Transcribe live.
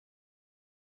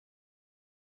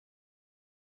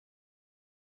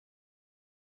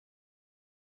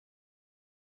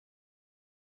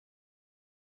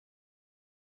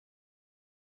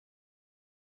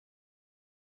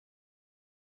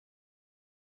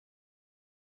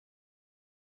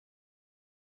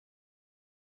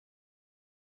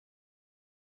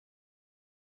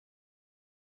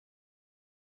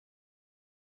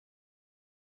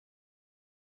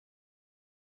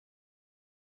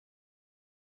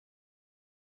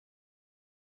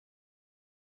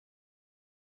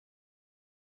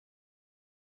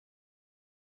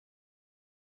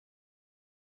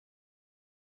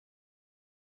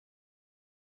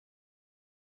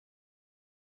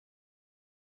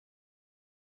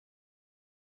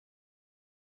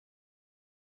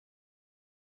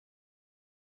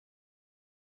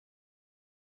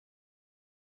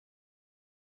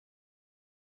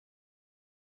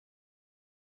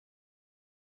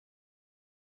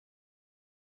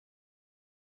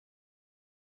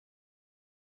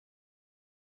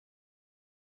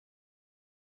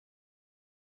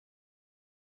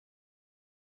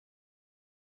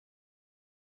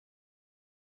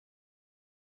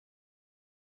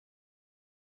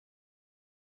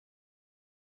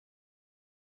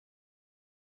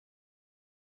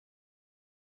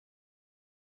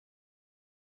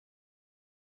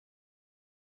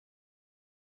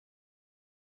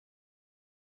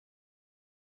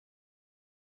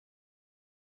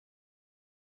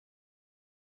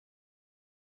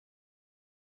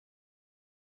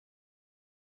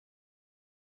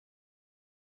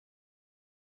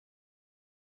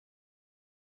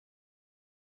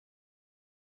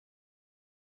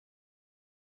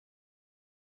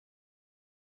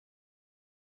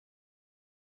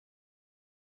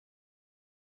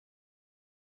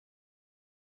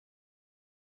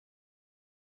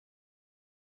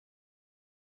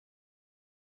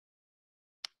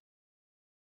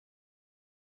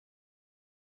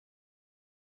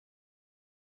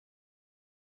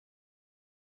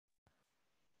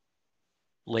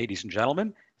Ladies and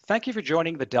gentlemen, thank you for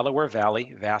joining the Delaware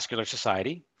Valley Vascular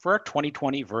Society for our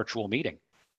 2020 virtual meeting.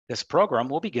 This program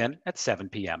will begin at 7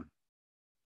 p.m.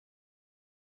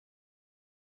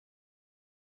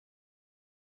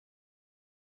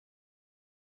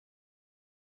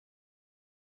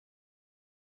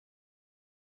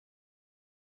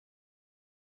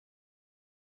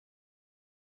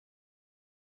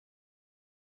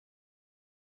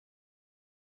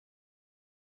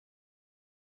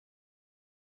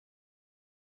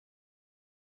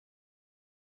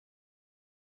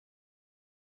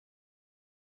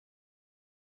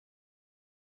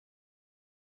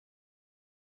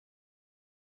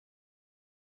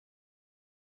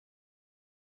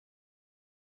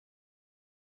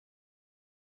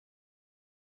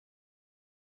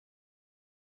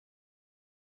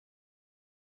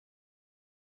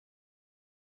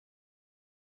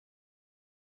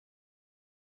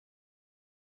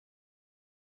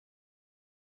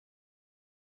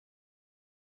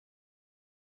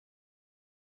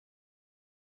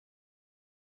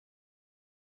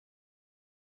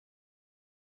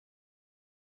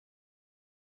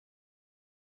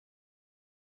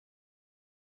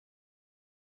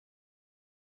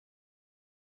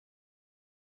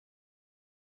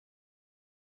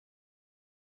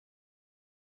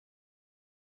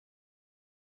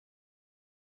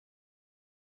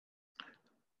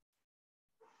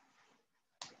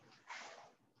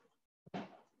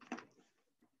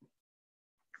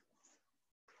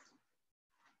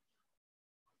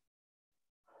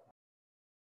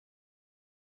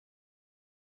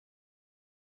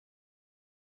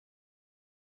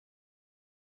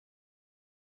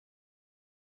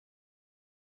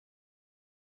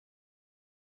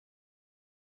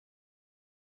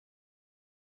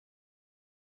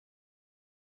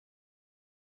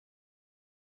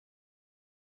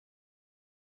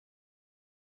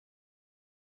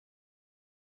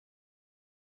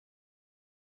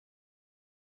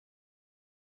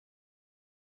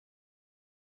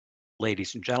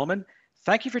 Ladies and gentlemen,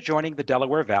 thank you for joining the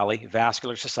Delaware Valley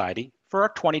Vascular Society for our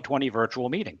 2020 virtual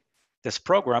meeting. This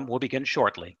program will begin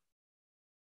shortly.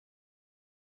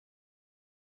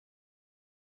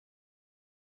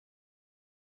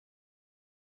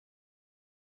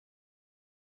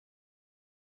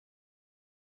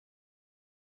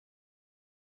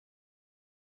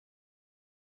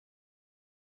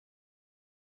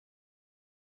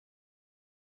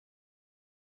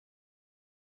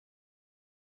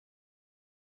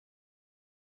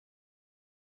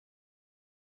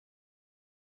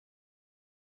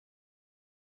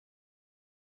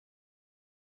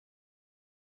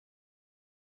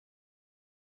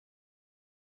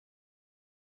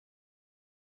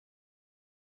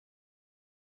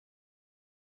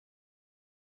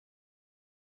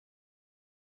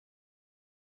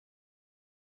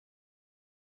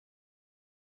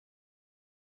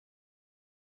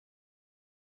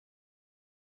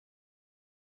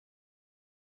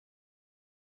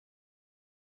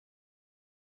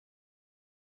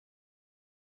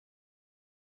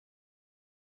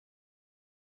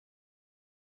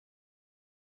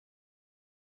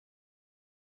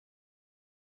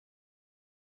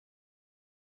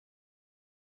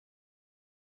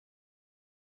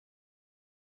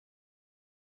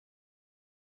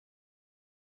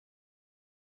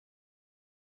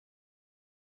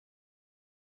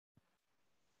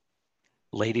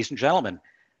 Ladies and gentlemen,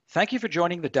 thank you for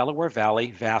joining the Delaware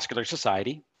Valley Vascular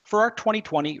Society for our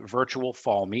 2020 virtual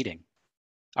fall meeting.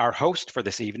 Our host for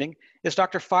this evening is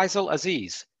Dr. Faisal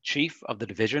Aziz, Chief of the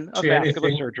Division of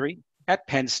Vascular Surgery at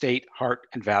Penn State Heart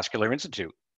and Vascular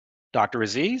Institute. Dr.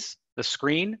 Aziz, the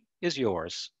screen is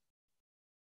yours.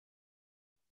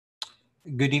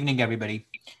 Good evening, everybody.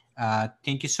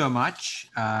 Thank you so much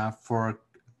for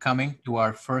coming to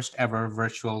our first ever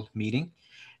virtual meeting.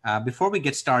 Before we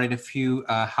get started, a few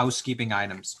housekeeping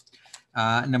items.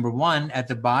 Number one, at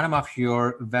the bottom of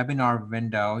your webinar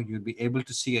window, you'll be able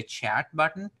to see a chat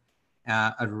button,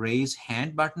 a raise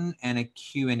hand button, and a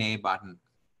Q&A button.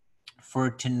 For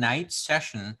tonight's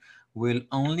session, we'll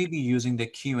only be using the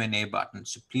Q&A button.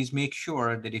 So please make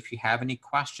sure that if you have any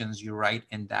questions, you write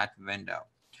in that window.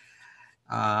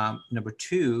 Number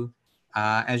two,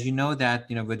 as you know that,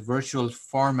 with virtual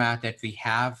format that we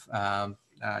have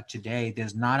today,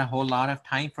 there's not a whole lot of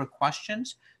time for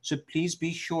questions. So please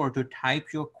be sure to type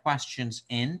your questions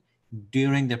in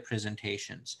during the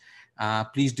presentations.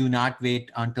 Please do not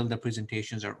wait until the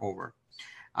presentations are over.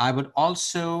 I would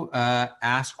also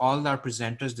ask all our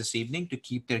presenters this evening to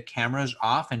keep their cameras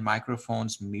off and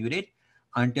microphones muted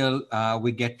until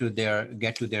we get to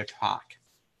their talk.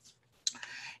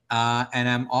 And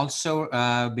I'm also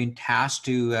been tasked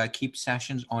to keep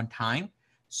sessions on time.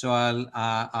 So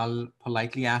I'll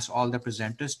politely ask all the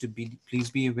presenters to please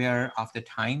be aware of the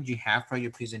time you have for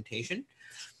your presentation.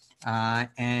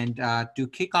 To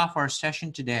kick off our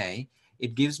session today,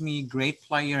 it gives me great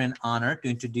pleasure and honor to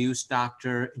introduce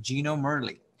Dr. Gino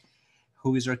Murley,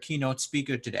 who is our keynote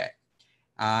speaker today.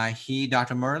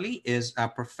 Dr. Murley is a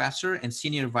professor and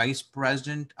senior vice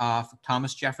president of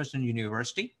Thomas Jefferson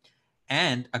University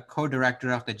and a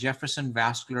co-director of the Jefferson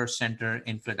Vascular Center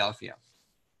in Philadelphia.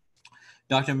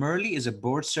 Dr. Murley is a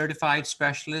board-certified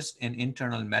specialist in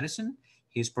internal medicine.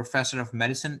 He's professor of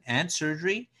medicine and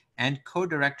surgery and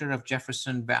co-director of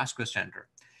Jefferson Vascular Center.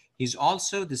 He's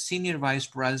also the senior vice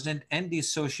president and the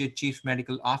associate chief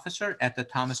medical officer at the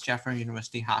Thomas Jefferson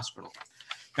University Hospital.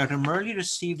 Dr. Murley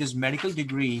received his medical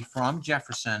degree from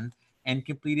Jefferson and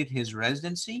completed his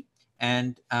residency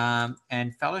and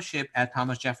fellowship at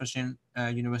Thomas Jefferson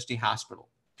University Hospital.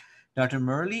 Dr.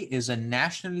 Murley is a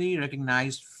nationally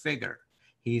recognized figure.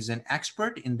 He's an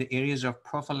expert in the areas of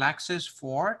prophylaxis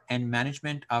for and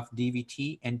management of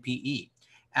DVT and PE,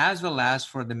 as well as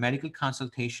for the medical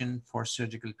consultation for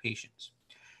surgical patients.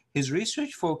 His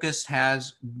research focus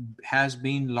has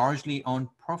been largely on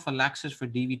prophylaxis for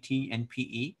DVT and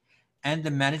PE and the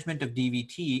management of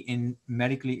DVT in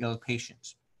medically ill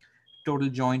patients, total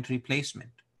joint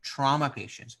replacement, trauma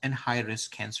patients, and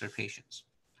high-risk cancer patients.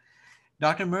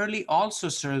 Dr. Murley also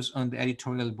serves on the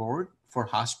editorial board for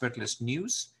Hospitalist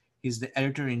News. He's the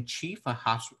editor-in-chief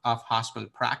of Hospital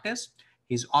Practice.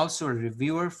 He's also a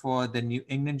reviewer for the New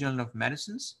England Journal of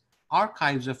Medicine's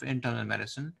Archives of Internal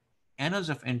Medicine, Annals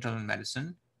of Internal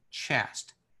Medicine,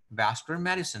 CHEST, Vascular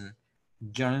Medicine,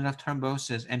 Journal of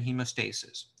Thrombosis and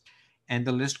Hemostasis, and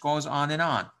the list goes on and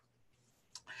on.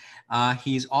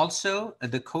 He's also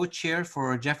the co-chair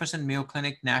for Jefferson Mayo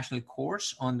Clinic National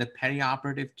Course on the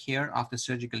perioperative care of the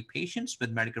surgical patients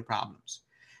with medical problems.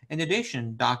 In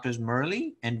addition, Drs.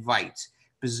 Murley and Weitz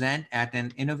present at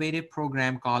an innovative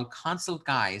program called Consult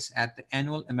Guys at the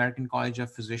annual American College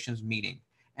of Physicians meeting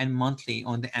and monthly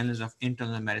on the Annals of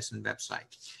Internal Medicine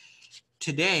website.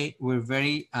 Today, we're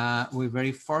very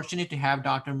fortunate to have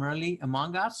Dr. Murley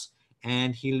among us,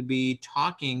 and he'll be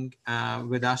talking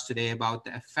with us today about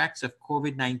the effects of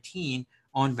COVID-19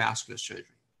 on vascular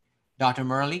surgery. Dr.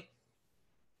 Murley.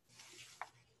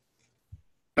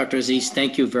 Dr. Aziz,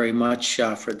 thank you very much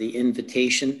for the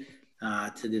invitation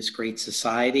to this great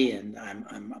society, and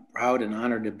I'm proud and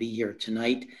honored to be here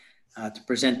tonight to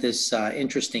present this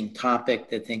interesting topic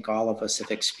that I think all of us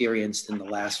have experienced in the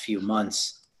last few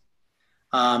months.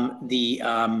 I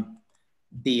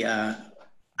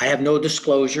have no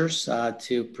disclosures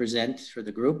to present for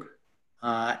the group,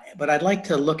 but I'd like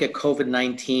to look at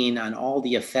COVID-19 on all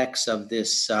the effects of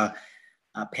this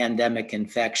pandemic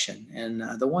infection.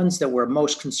 And the ones that we're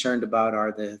most concerned about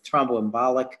are the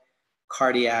thromboembolic,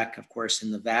 cardiac, of course,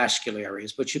 in the vascular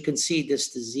areas. But you can see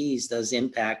this disease does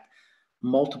impact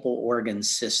multiple organ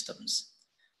systems.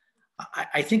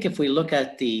 I think if we look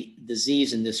at the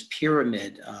disease in this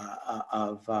pyramid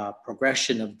of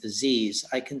progression of disease,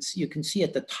 you can see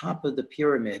at the top of the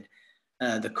pyramid,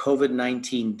 the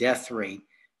COVID-19 death rate.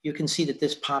 You can see that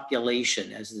this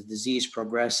population, as the disease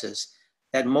progresses,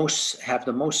 that have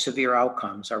the most severe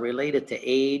outcomes are related to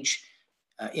age,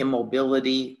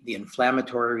 immobility, the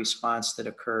inflammatory response that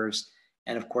occurs,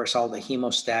 and of course, all the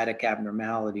hemostatic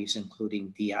abnormalities,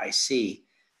 including DIC.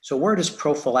 So where does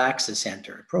prophylaxis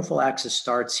enter? Prophylaxis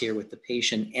starts here with the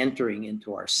patient entering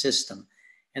into our system.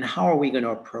 And how are we going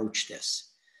to approach this?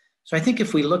 So I think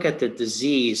if we look at the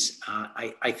disease,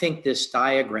 I think this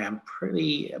diagram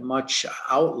pretty much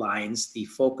outlines the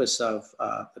focus of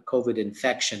the COVID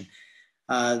infection.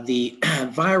 The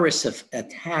virus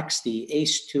attacks the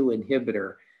ACE2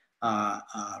 inhibitor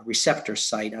receptor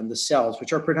site on the cells,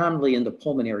 which are predominantly in the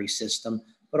pulmonary system,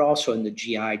 but also in the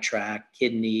GI tract,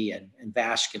 kidney, and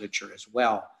vasculature as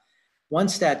well.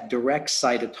 Once that direct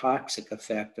cytotoxic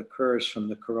effect occurs from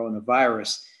the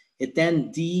coronavirus, it then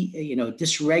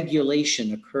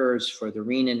dysregulation occurs for the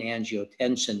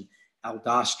renin-angiotensin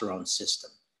aldosterone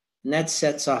system. And that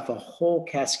sets off a whole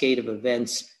cascade of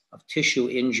events of tissue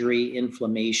injury,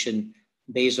 inflammation,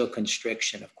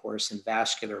 vasoconstriction, of course, and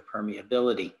vascular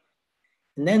permeability.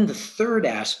 And then the third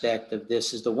aspect of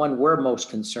this is the one we're most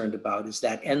concerned about, is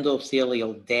that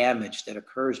endothelial damage that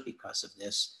occurs because of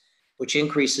this, which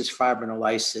increases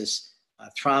fibrinolysis,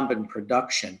 thrombin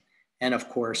production, and of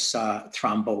course,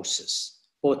 thrombosis,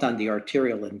 both on the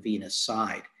arterial and venous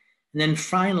side. And then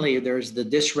finally, there's the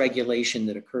dysregulation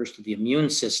that occurs to the immune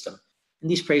system. And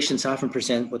these patients often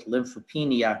present with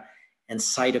lymphopenia and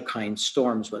cytokine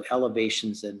storms with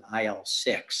elevations in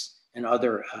IL-6. and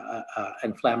other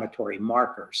inflammatory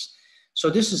markers. So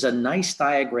this is a nice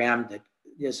diagram that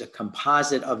is a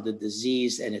composite of the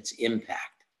disease and its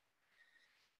impact.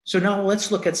 So now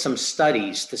let's look at some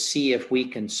studies to see if we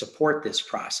can support this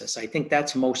process. I think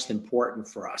that's most important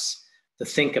for us to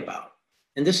think about.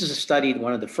 And this is a study,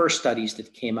 one of the first studies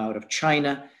that came out of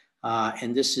China.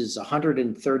 And this is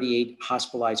 138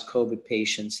 hospitalized COVID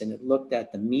patients. And it looked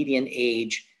at the median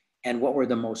age and what were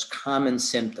the most common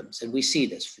symptoms. And we see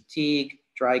this: fatigue,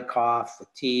 dry cough,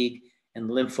 fatigue, and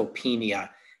lymphopenia.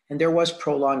 And there was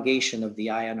prolongation of the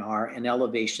INR and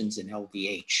elevations in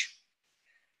LDH.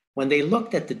 When they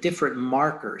looked at the different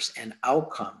markers and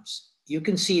outcomes, you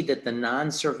can see that the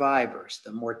non-survivors,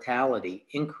 the mortality,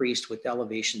 increased with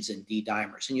elevations in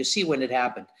D-dimers. And you see when it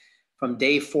happened from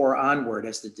day 4 onward,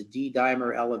 as the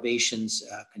D-dimer elevations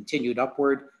continued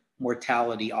upward,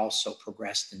 mortality also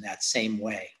progressed in that same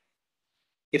way.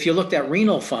 If you looked at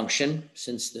renal function,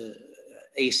 since the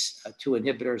ACE2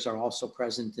 inhibitors are also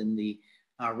present in the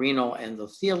renal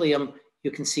endothelium, you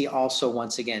can see also,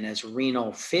 once again, as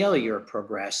renal failure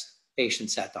progressed,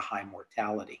 patients had the high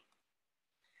mortality.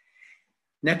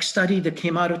 Next study that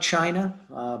came out of China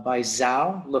by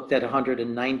Zhao looked at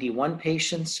 191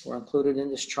 patients were included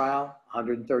in this trial.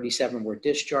 137 were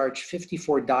discharged,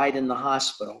 54 died in the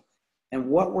hospital. And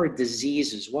what were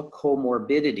diseases, what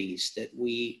comorbidities that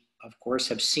we, of course,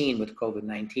 have seen with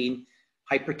COVID-19?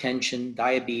 Hypertension,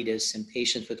 diabetes, and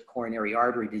patients with coronary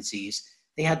artery disease,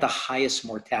 they had the highest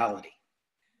mortality.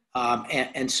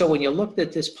 And so when you looked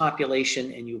at this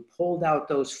population and you pulled out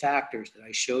those factors that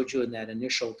I showed you in that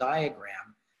initial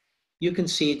diagram, you can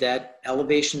see that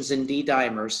elevations in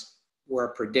D-dimers were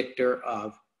a predictor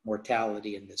of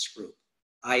mortality in this group.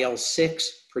 IL-6,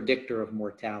 predictor of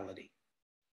mortality.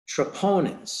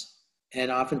 Troponins, and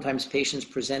oftentimes patients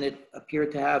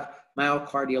appeared to have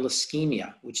myocardial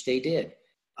ischemia, which they did,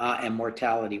 and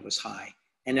mortality was high.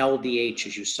 And LDH,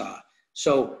 as you saw.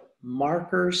 So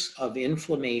markers of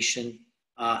inflammation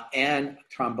and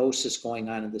thrombosis going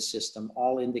on in the system,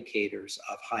 all indicators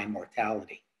of high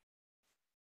mortality.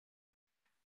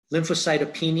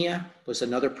 Lymphocytopenia was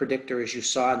another predictor, as you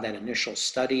saw in that initial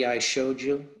study I showed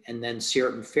you, and then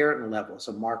serum ferritin levels,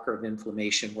 a marker of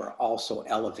inflammation, were also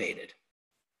elevated.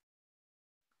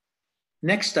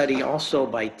 Next study, also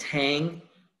by Tang,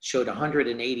 showed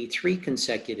 183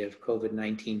 consecutive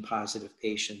COVID-19 positive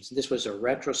patients. This was a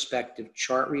retrospective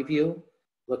chart review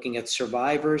looking at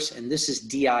survivors, and this is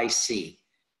DIC.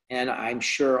 And I'm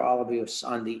sure all of you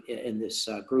in this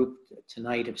group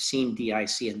tonight have seen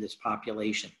DIC in this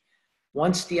population.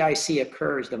 Once DIC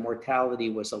occurs, the mortality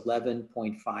was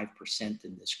 11.5%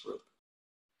 in this group.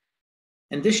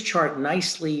 And this chart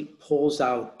nicely pulls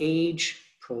out age,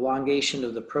 prolongation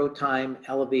of the protime,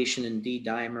 elevation in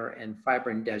D-dimer, and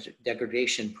fibrin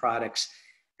degradation products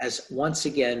as, once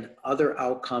again, other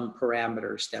outcome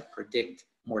parameters that predict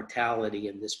mortality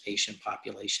in this patient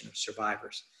population of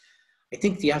survivors. I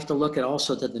think you have to look at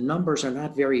also that the numbers are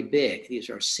not very big. These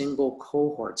are single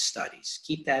cohort studies.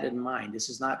 Keep that in mind. This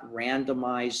is not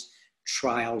randomized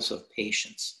trials of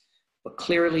patients, but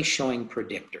clearly showing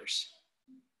predictors.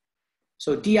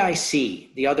 So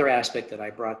DIC, the other aspect that I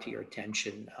brought to your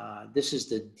attention, this is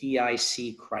the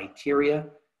DIC criteria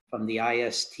from the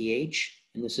ISTH,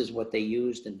 and this is what they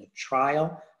used in the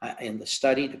trial, in the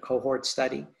study, the cohort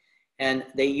study. And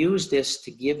they use this to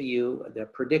give you the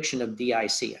prediction of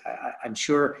DIC. I'm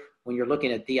sure when you're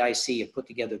looking at DIC, you put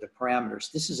together the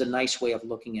parameters. This is a nice way of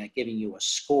looking at giving you a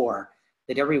score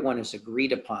that everyone has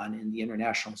agreed upon in the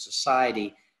International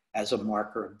Society as a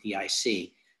marker of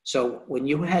DIC. So when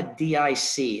you had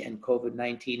DIC and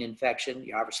COVID-19 infection,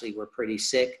 you obviously were pretty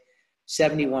sick.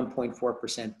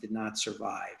 71.4% did not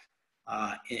survive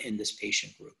in this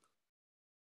patient group.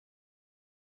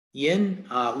 Yin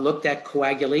looked at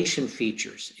coagulation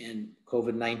features in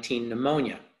COVID-19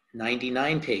 pneumonia,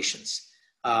 99 patients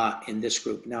in this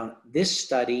group. Now, this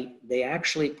study, they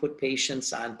actually put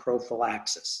patients on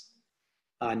prophylaxis.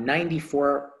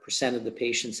 94% of the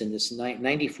patients in this,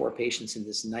 94 patients in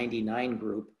this 99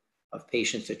 group of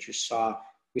patients that you saw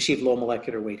received low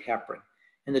molecular weight heparin.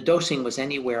 And the dosing was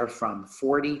anywhere from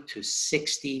 40 to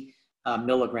 60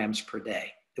 milligrams per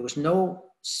day. There was no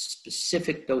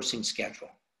specific dosing schedule.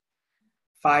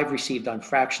 5 received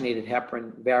unfractionated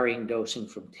heparin, varying dosing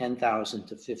from 10,000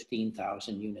 to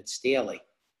 15,000 units daily.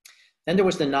 Then there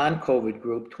was the non-COVID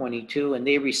group, 22, and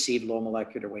they received low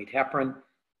molecular weight heparin,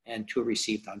 and 2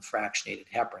 received unfractionated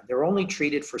heparin. They were only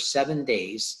treated for 7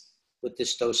 days with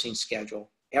this dosing schedule.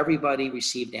 Everybody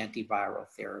received antiviral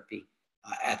therapy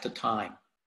at the time.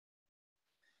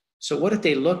 So what did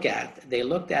they look at? They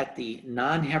looked at the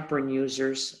non-heparin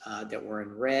users that were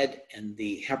in red and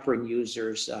the heparin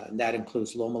users, and that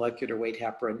includes low molecular weight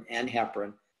heparin and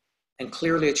heparin. And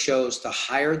clearly it shows the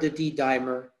higher the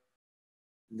D-dimer,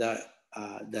 the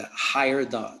higher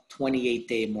the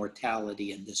 28-day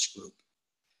mortality in this group.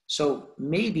 So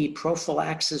maybe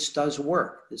prophylaxis does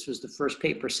work. This was the first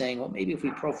paper saying, well, maybe if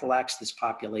we prophylax this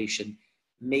population,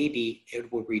 maybe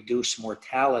it will reduce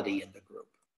mortality in the group.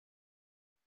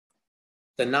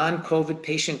 The non-COVID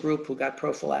patient group who got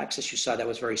prophylaxis, you saw that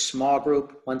was a very small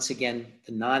group. Once again,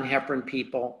 the non-heparin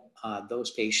people,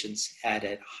 those patients had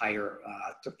a higher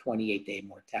 28-day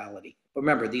mortality. But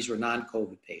remember, these were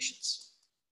non-COVID patients.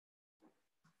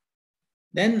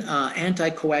 Then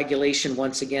anticoagulation,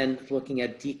 once again, looking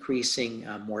at decreasing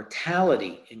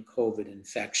mortality in COVID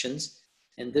infections.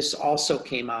 And this also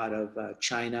came out of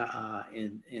China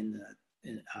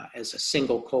as a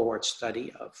single cohort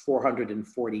study of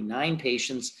 449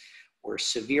 patients were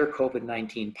severe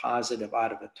COVID-19 positive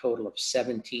out of a total of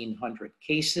 1,700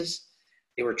 cases.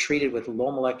 They were treated with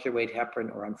low molecular weight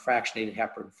heparin or unfractionated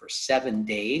heparin for 7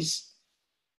 days.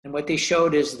 And what they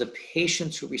showed is the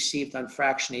patients who received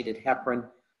unfractionated heparin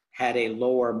had a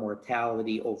lower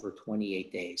mortality over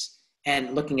 28 days.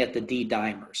 And looking at the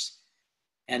D-dimers.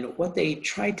 And what they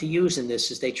tried to use in this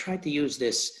is they tried to use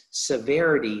this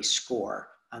severity score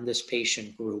on this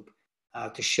patient group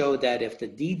to show that if the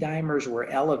D-dimers were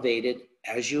elevated,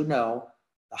 as you know,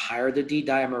 the higher the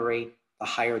D-dimer rate, the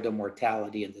higher the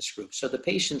mortality in this group. So the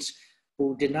patients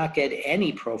who did not get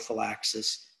any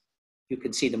prophylaxis, you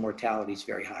can see the mortality is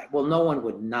very high. Well, no one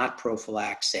would not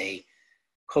prophylax a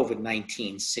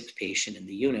COVID-19 sick patient in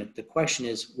the unit. The question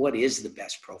is, what is the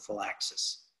best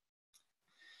prophylaxis?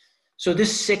 So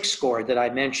this 6 score that I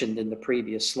mentioned in the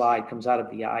previous slide comes out of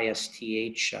the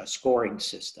ISTH scoring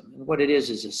system. And what it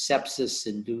is a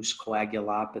sepsis-induced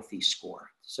coagulopathy score.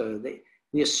 So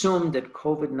we assumed that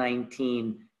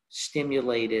COVID-19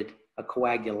 stimulated a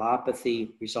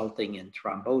coagulopathy resulting in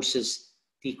thrombosis,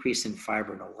 decrease in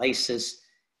fibrinolysis,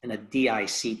 and a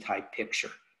DIC type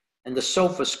picture. And the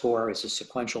SOFA score is a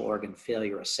sequential organ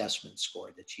failure assessment score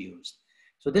that's used.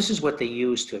 So this is what they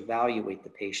use to evaluate the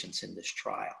patients in this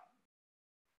trial.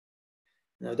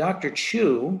 Now, Dr.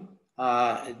 Chu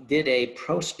did a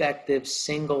prospective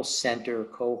single center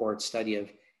cohort study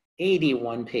of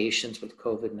 81 patients with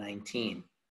COVID-19.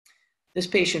 This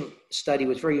patient study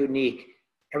was very unique.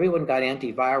 Everyone got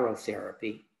antiviral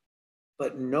therapy,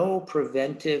 but no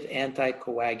preventive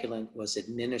anticoagulant was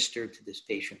administered to this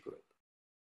patient group.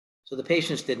 So the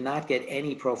patients did not get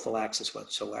any prophylaxis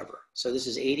whatsoever. So this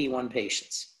is 81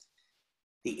 patients.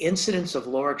 The incidence of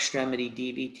lower extremity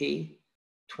DVT,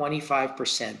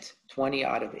 25%, 20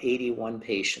 out of 81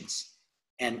 patients.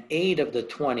 And 8 of the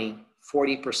 20,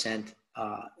 40%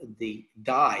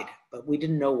 died, but we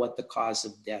didn't know what the cause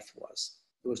of death was.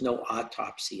 There was no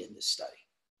autopsy in this study.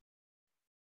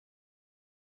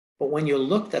 But when you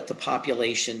looked at the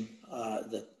population,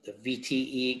 the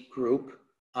VTE group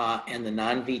and the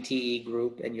non-VTE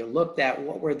group, and you looked at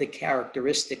what were the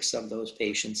characteristics of those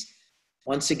patients,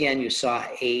 once again, you saw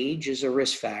age as a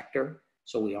risk factor.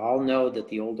 So we all know that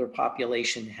the older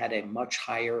population had a much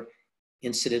higher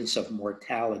incidence of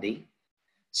mortality.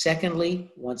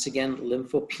 Secondly, once again,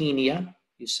 lymphopenia.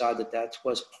 You saw that that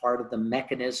was part of the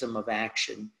mechanism of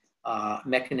action,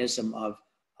 mechanism of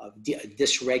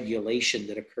dysregulation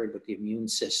that occurred with the immune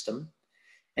system.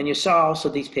 And you saw also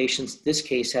these patients, this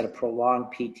case had a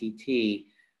prolonged PTT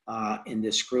in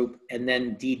this group, and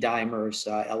then D-dimers,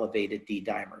 elevated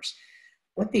D-dimers.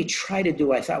 What they try to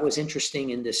do, I thought was interesting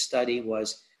in this study,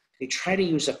 was they try to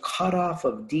use a cutoff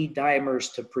of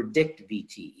D-dimers to predict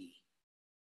VTE.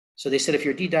 So they said if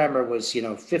your D-dimer was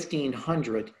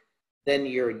 1,500, then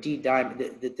your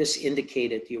D-dimer, this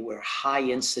indicated you were high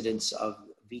incidence of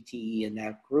VTE in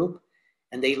that group.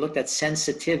 And they looked at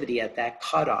sensitivity at that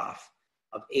cutoff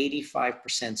of 85%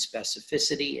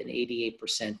 specificity and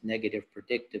 88% negative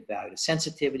predictive value.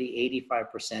 Sensitivity,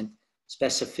 85%,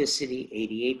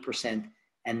 specificity, 88%,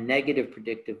 and negative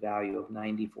predictive value of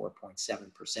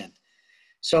 94.7%.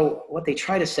 So what they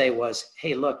try to say was,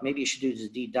 hey, look, maybe you should use the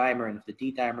D-dimer, and if the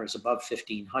D-dimer is above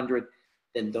 1,500,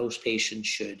 then those patients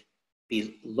should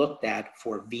be looked at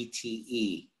for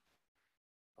VTE.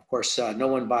 Of course, no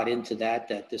one bought into that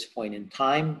at this point in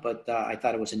time, but I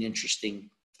thought it was an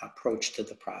interesting approach to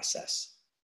the process.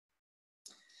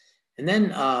 And then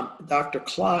Dr.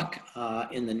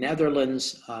 Klok in the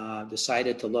Netherlands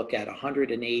decided to look at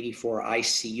 184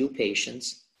 ICU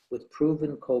patients with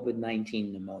proven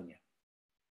COVID-19 pneumonia.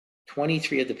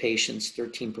 23 of the patients,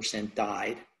 13%,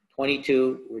 died.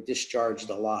 22 were discharged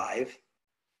alive.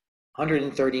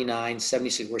 139,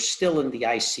 76 were still in the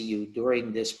ICU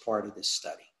during this part of this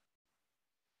study.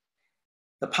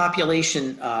 The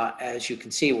population, as you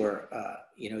can see, were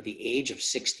the age of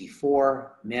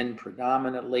 64, men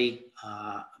predominantly,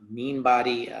 mean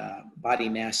body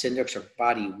mass index or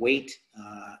body weight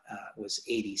was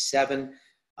 87,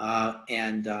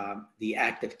 and the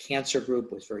active cancer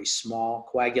group was very small.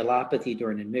 Coagulopathy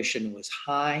during admission was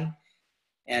high,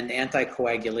 and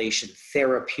anticoagulation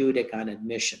therapeutic on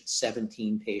admission.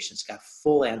 17 patients got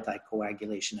full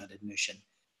anticoagulation on admission.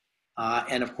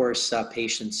 And of course,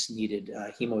 patients needed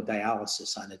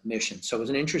hemodialysis on admission. So it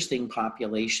was an interesting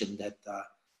population that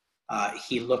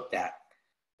he looked at.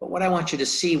 But what I want you to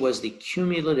see was the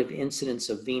cumulative incidence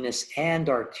of venous and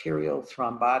arterial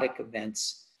thrombotic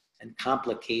events and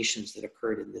complications that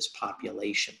occurred in this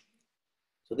population.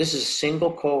 So this is a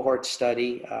single cohort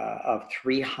study of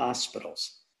 3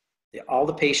 hospitals. All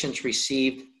the patients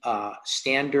received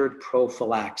standard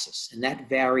prophylaxis, and that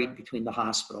varied between the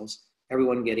hospitals,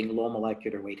 everyone getting low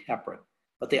molecular weight heparin,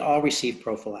 but they all received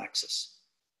prophylaxis.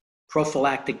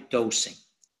 Prophylactic dosing.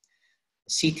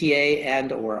 CTA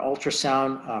and or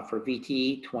ultrasound for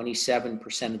VTE,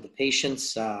 27% of the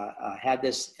patients had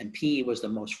this, and PE was the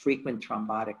most frequent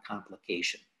thrombotic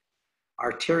complication.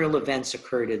 Arterial events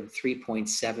occurred in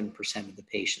 3.7% of the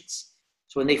patients.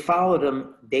 So when they followed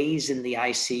them days in the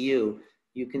ICU,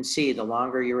 you can see the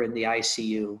longer you're in the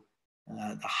ICU,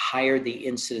 the higher the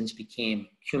incidence became,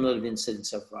 cumulative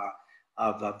incidence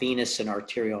of venous and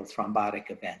arterial thrombotic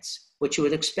events, which you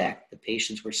would expect. The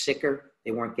patients were sicker,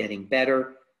 they weren't getting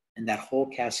better, and that whole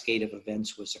cascade of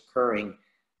events was occurring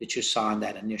that you saw in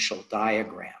that initial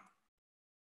diagram.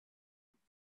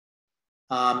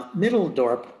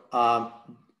 Middledorp,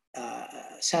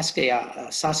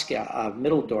 Saskia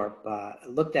Middledorp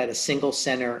looked at a single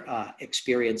center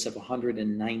experience of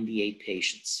 198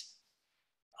 patients.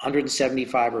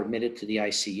 175 were admitted to the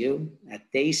ICU.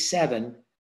 At day 7,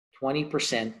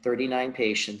 20%, 39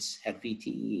 patients had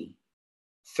VTE.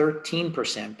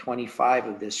 13%, 25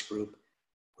 of this group,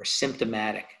 were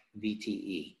symptomatic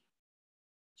VTE.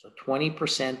 So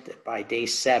 20% by day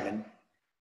 7,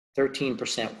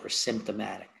 13% were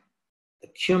symptomatic. The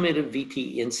cumulative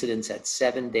VTE incidence at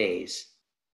 7 days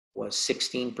was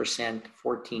 16%,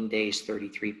 14 days,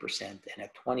 33%, and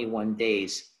at 21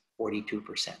 days,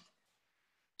 42%.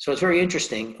 So it's very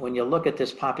interesting. When you look at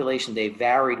this population, they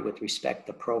varied with respect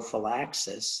to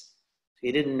prophylaxis.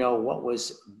 You didn't know what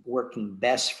was working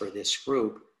best for this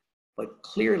group, but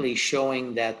clearly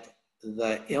showing that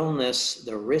the illness,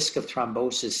 the risk of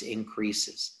thrombosis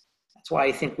increases. That's why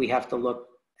I think we have to look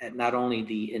at not only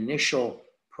the initial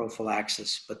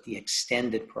prophylaxis, but the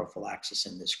extended prophylaxis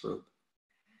in this group.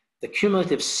 The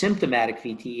cumulative symptomatic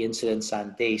VTE incidence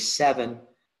on day 7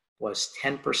 was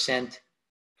 10%,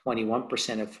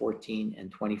 21% at 14,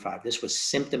 and 25. This was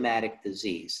symptomatic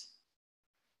disease.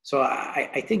 So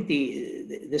I think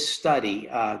this study,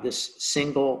 this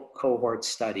single cohort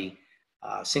study,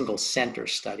 single center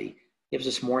study, gives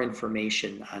us more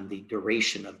information on the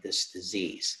duration of this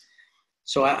disease.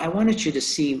 So I wanted you to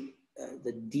see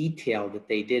the detail that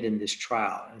they did in this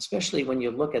trial, and especially when you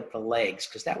look at the legs,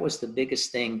 because that was the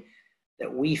biggest thing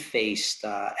that we faced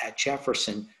at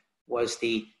Jefferson, was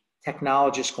the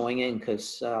technologists going in,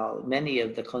 because many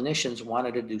of the clinicians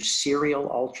wanted to do serial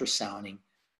ultrasounding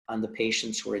on the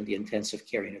patients who were in the intensive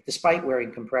care unit, despite wearing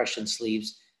compression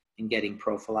sleeves and getting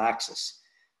prophylaxis.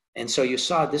 And so you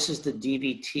saw this is the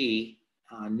DVT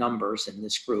numbers in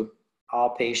this group,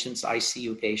 all patients,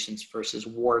 ICU patients versus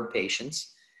ward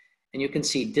patients. And you can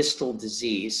see distal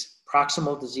disease,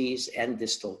 proximal disease and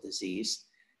distal disease,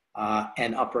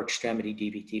 and upper extremity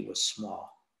DVT was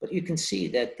small. But you can see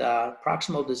that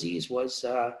proximal disease was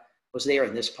there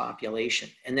in this population.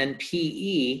 And then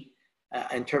PE,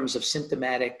 in terms of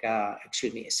symptomatic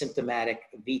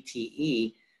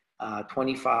VTE,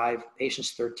 25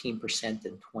 patients, 13%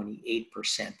 and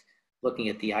 28%, looking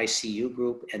at the ICU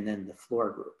group and then the floor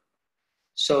group.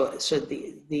 So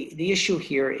the issue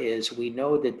here is we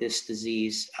know that this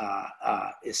disease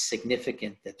is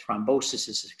significant, that thrombosis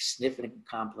is a significant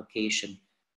complication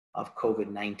of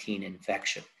COVID-19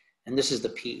 infection. And this is the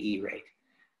PE rate.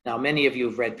 Now, many of you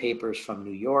have read papers from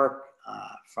New York,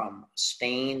 from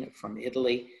Spain, from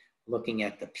Italy, looking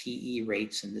at the PE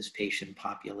rates in this patient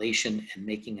population and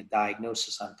making a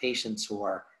diagnosis on patients who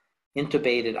are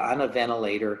intubated on a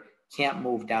ventilator, can't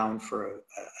move down for a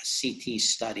CT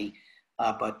study,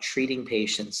 but treating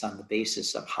patients on the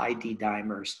basis of high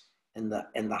D-dimers and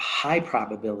the high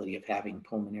probability of having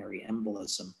pulmonary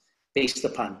embolism based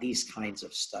upon these kinds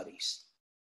of studies.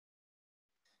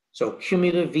 So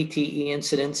cumulative VTE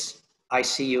incidence,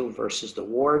 ICU versus the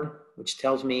ward, which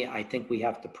tells me I think we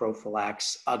have to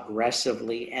prophylax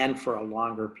aggressively and for a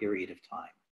longer period of time.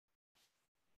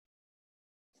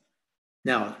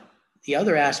 Now, the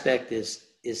other aspect is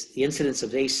the incidence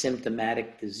of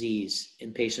asymptomatic disease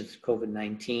in patients with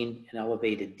COVID-19 and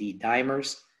elevated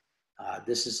D-dimers.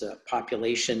 This is a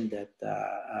population that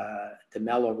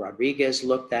DeMello Rodriguez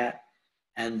looked at,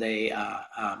 and they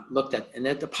looked at, and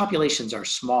the populations are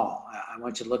small. I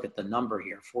want you to look at the number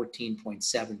here,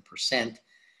 14.7%,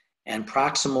 and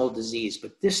proximal disease,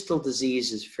 but distal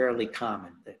disease is fairly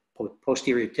common. The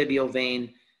posterior tibial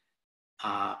vein,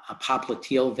 a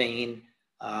popliteal vein,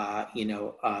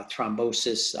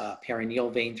 thrombosis,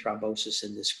 perineal vein thrombosis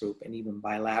in this group, and even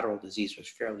bilateral disease was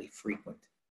fairly frequent.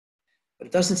 But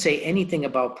it doesn't say anything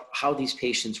about how these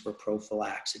patients were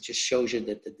prophylaxed. It just shows you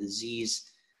that the disease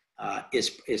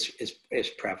is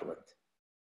prevalent.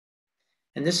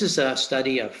 And this is a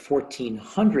study of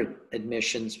 1,400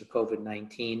 admissions with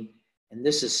COVID-19, and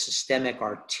this is systemic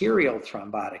arterial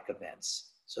thrombotic events.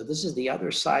 So this is the other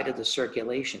side of the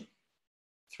circulation.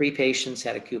 3 patients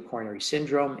had acute coronary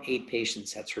syndrome, 8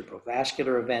 patients had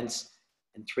cerebrovascular events,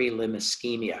 and 3 limb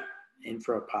ischemia,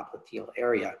 infrapopliteal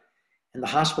area. And the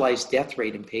hospitalized death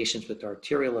rate in patients with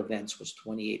arterial events was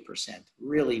 28%,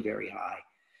 really very high.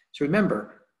 So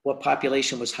remember, what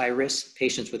population was high risk?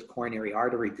 Patients with coronary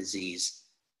artery disease,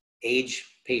 age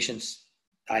patients,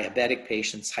 diabetic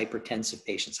patients, hypertensive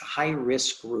patients, a high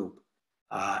risk group.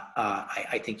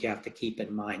 I think you have to keep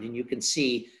in mind. And you can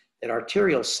see that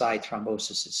arterial side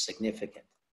thrombosis is significant.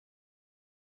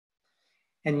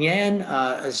 And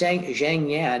Zhang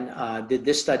Yan did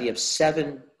this study of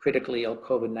 7 critically ill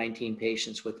COVID-19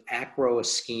 patients with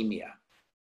acroischemia.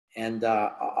 And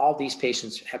all these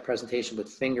patients had presentation with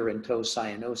finger and toe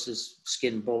cyanosis,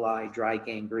 skin bullae, dry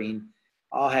gangrene,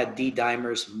 all had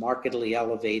D-dimers markedly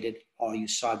elevated. All you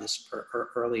saw this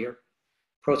earlier.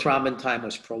 Prothrombin time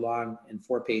was prolonged, and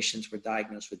 4 patients were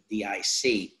diagnosed with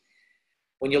DIC.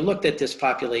 When you looked at this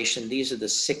population, these are the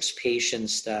 6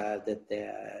 patients that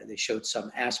they showed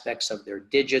some aspects of their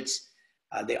digits.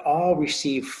 They all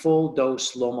received full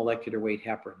dose low molecular weight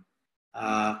heparin.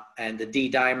 And the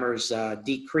D-dimers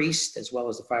decreased, as well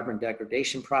as the fibrin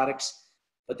degradation products,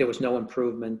 but there was no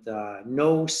improvement,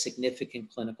 no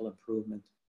significant clinical improvement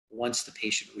once the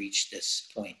patient reached this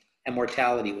point, and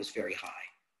mortality was very high.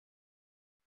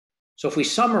 So if we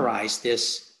summarize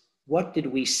this, what did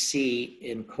we see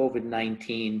in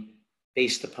COVID-19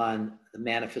 based upon the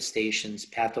manifestations,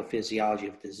 pathophysiology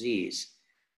of disease?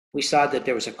 We saw that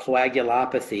there was a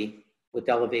coagulopathy with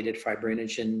elevated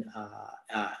fibrinogen,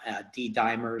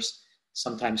 D-dimers,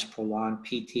 sometimes prolonged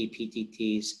PT,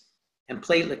 PTTs, and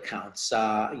platelet counts,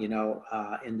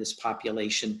 in this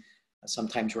population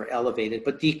sometimes were elevated,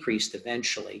 but decreased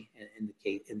eventually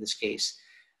in this case,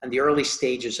 and the early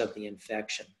stages of the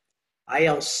infection.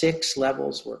 IL-6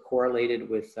 levels were correlated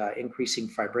with increasing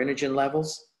fibrinogen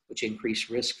levels, which increase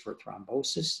risk for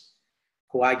thrombosis.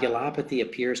 Coagulopathy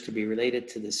appears to be related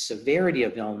to the severity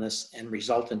of illness and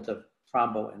resultant of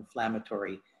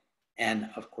thromboinflammatory and,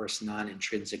 of course,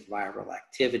 non-intrinsic viral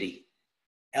activity.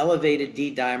 Elevated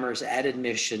D-dimers at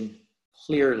admission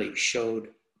clearly showed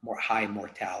high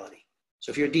mortality.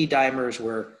 So if your D-dimers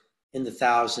were in the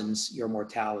thousands, your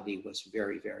mortality was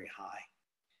very, very high.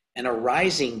 And a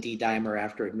rising D-dimer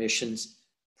after admissions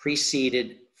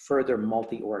preceded further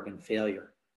multi-organ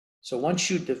failure. So once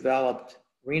you developed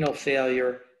renal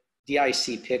failure,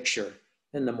 DIC picture,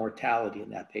 then the mortality in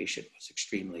that patient was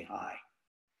extremely high.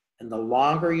 And the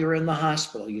longer you're in the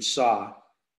hospital, you saw,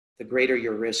 the greater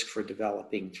your risk for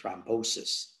developing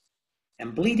thrombosis.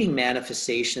 And bleeding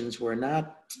manifestations were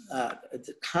not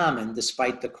common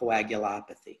despite the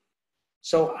coagulopathy.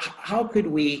 So how could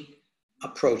we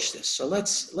approach this? So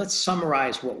let's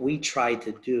summarize what we tried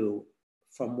to do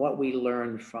from what we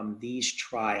learned from these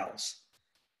trials.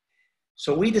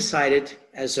 So we decided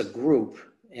as a group,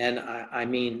 and I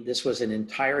mean, this was an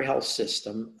entire health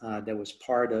system that was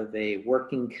part of a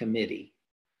working committee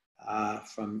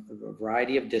from a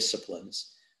variety of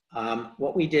disciplines.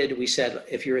 What we did, we said,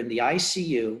 if you're in the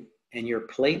ICU and your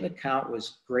platelet count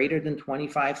was greater than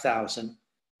 25,000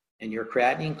 and your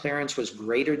creatinine clearance was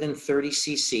greater than 30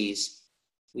 cc's,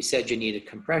 we said you needed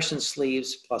compression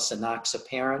sleeves plus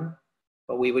enoxaparin,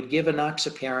 but we would give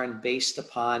enoxaparin based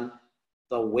upon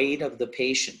the weight of the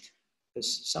patient.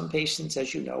 Because some patients,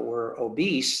 as you know, were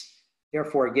obese,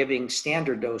 therefore giving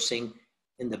standard dosing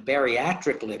in the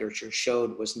bariatric literature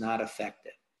showed was not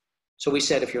effective. So we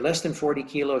said if you're less than 40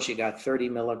 kilos, you got 30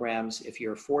 milligrams. If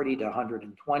you're 40 to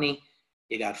 120,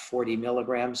 you got 40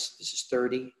 milligrams. This is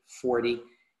 30, 40.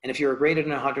 And if you're greater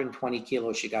than 120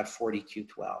 kilos, you got 40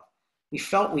 Q12. We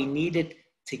felt we needed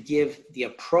to give the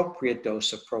appropriate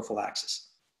dose of prophylaxis.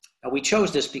 Now, we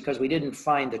chose this because we didn't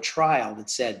find a trial that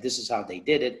said this is how they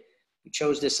did it. We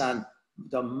chose this on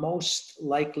the most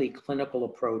likely clinical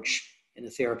approach in the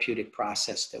therapeutic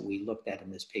process that we looked at in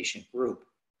this patient group.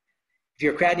 If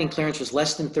your creatinine clearance was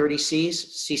less than 30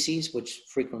 cc's, which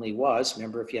frequently was,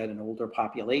 remember if you had an older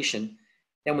population,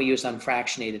 then we used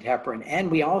unfractionated heparin, and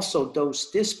we also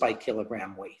dosed this by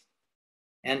kilogram weight.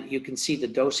 And you can see the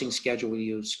dosing schedule. We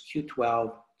use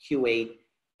Q12, Q8,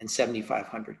 and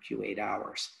 7,500 Q8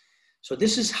 hours. So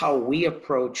this is how we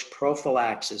approach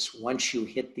prophylaxis once you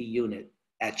hit the unit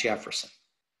at Jefferson.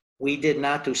 We did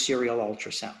not do serial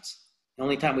ultrasounds. The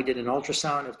only time we did an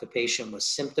ultrasound if the patient was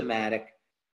symptomatic.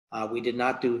 We did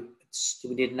not do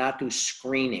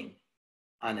screening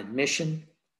on admission,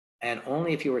 and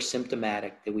only if you were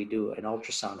symptomatic did we do an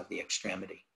ultrasound of the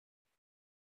extremity.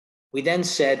 We then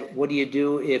said, what do you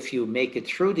do if you make it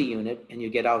through the unit and you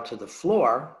get out to the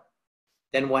floor?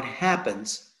 Then what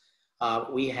happens?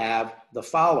 We have the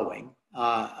following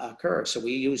occur. So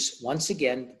we use, once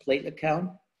again, the platelet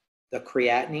count, the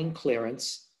creatinine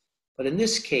clearance, but in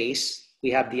this case, we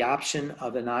have the option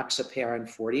of enoxaparin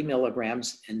 40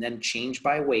 milligrams and then change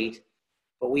by weight,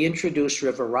 but we introduced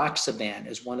rivaroxaban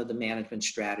as one of the management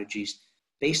strategies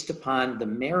based upon the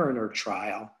Mariner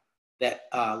trial that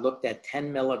looked at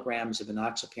 10 milligrams of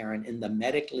enoxaparin in the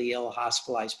medically ill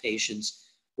hospitalized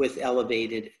patients with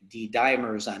elevated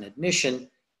D-dimers on admission,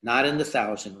 not in the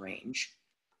 1,000 range,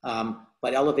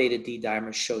 but elevated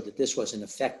D-dimers showed that this was an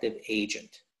effective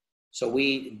agent. So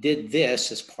we did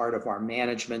this as part of our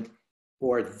management,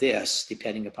 or this,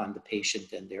 depending upon the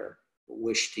patient and their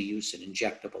wish to use an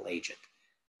injectable agent.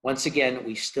 Once again,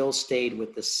 we still stayed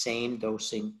with the same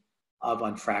dosing of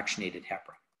unfractionated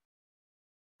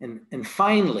heparin. And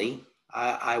finally,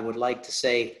 I would like to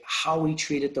say how we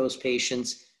treated those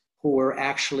patients who were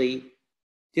actually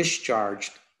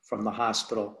discharged from the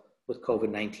hospital with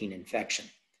COVID-19 infection.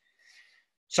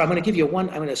 So I'm going to give you one.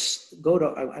 I'm going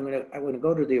to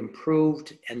go to the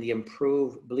improved and the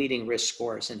improved bleeding risk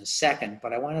scores in a second.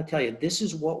 But I want to tell you, this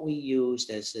is what we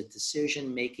used as a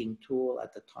decision-making tool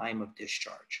at the time of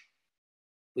discharge.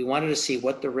 We wanted to see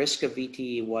what the risk of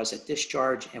VTE was at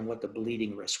discharge and what the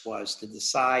bleeding risk was to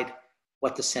decide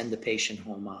what to send the patient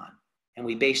home on. And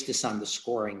we based this on the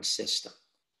scoring system.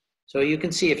 So you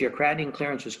can see if your creatinine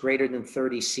clearance was greater than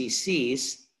 30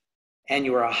 cc's, and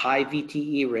you were a high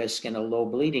VTE risk and a low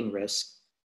bleeding risk,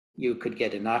 you could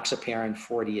get enoxaparin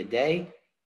 40 a day.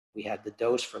 We had the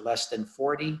dose for less than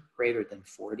 40, greater than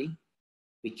 40.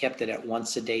 We kept it at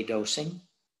once a day dosing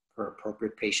for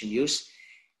appropriate patient use.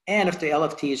 And if the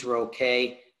LFTs were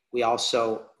okay, we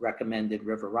also recommended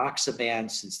rivaroxaban,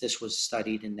 since this was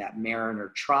studied in that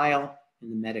Mariner trial in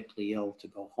the medically ill to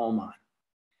go home on.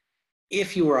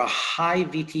 If you were a high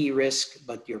VTE risk,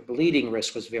 but your bleeding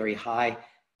risk was very high,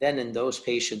 then in those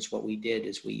patients, what we did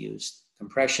is we used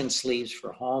compression sleeves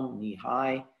for home, knee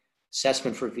high,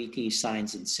 assessment for VTE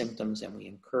signs and symptoms, and we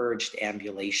encouraged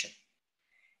ambulation.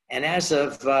 And as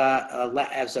of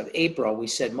April, we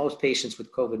said most patients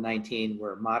with COVID-19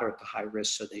 were moderate to high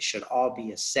risk, so they should all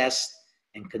be assessed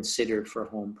and considered for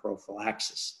home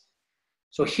prophylaxis.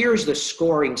 So here's the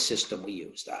scoring system we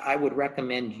used. I would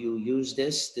recommend you use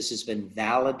this. This has been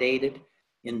validated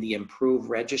in the improved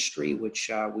registry, which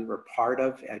we were part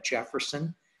of at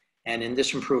Jefferson. And in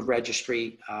this improved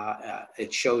registry,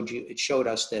 it showed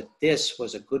us that this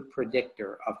was a good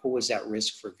predictor of who was at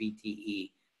risk for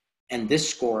VTE. And this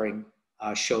scoring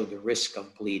showed the risk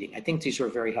of bleeding. I think these were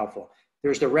very helpful.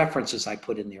 There's the references I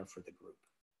put in there for the group.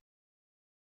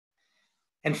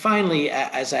 And finally,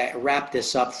 as I wrap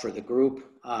this up for the group,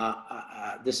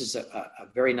 this is a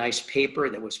very nice paper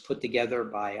that was put together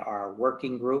by our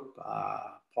working group.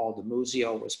 Paul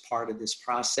DiMuzio was part of this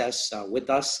process with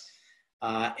us.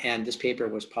 And this paper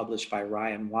was published by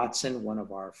Ryan Watson, one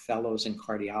of our fellows in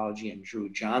cardiology, and Drew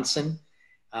Johnson.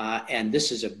 And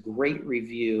this is a great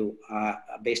review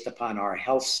based upon our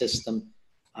health system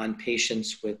on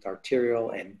patients with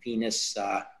arterial and venous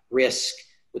risk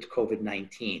with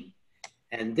COVID-19.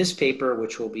 And this paper,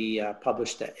 which will be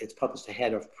published, it's published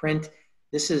ahead of print.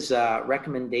 This is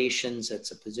recommendations.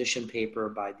 It's a position paper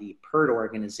by the PERT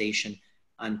organization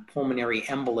on pulmonary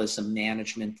embolism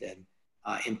management and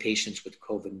in patients with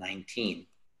COVID-19.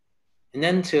 And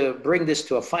then to bring this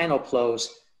to a final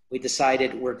close, we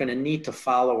decided we're going to need to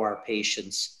follow our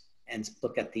patients and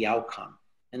look at the outcome.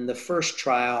 And the first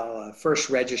trial, first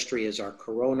registry is our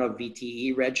Corona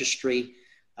VTE registry,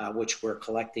 which we're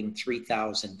collecting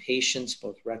 3,000 patients,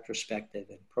 both retrospective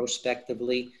and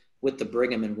prospectively, with the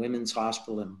Brigham and Women's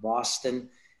Hospital in Boston.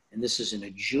 And this is an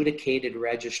adjudicated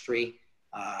registry.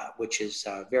 which is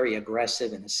very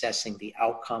aggressive in assessing the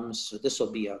outcomes. So this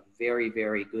will be a very,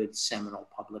 very good seminal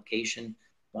publication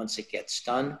once it gets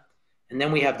done. And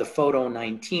then we have the Photo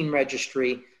 19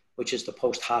 registry, which is the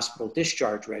post-hospital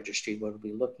discharge registry, where we'll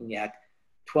be looking at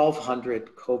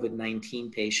 1,200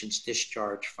 COVID-19 patients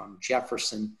discharged from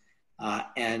Jefferson,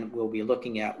 and we'll be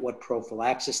looking at what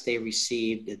prophylaxis they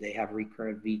received. Did they have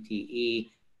recurrent VTE?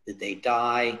 Did they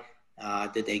die?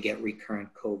 Did they get recurrent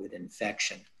COVID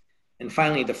infection? And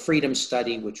finally, the Freedom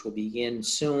study, which will begin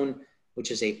soon, which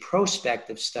is a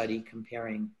prospective study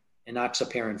comparing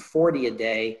enoxaparin 40 a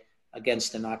day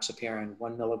against enoxaparin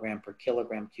 1 milligram per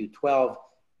kilogram Q12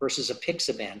 versus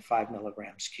apixaban 5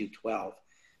 milligrams Q12.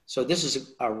 So this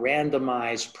is a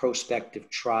randomized prospective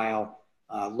trial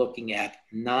looking at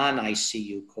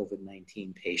non-ICU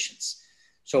COVID-19 patients.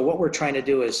 So what we're trying to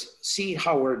do is see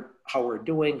how we're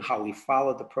doing, how we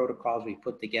follow the protocols we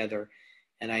put together.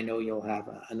 And I know you'll have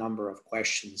a number of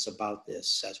questions about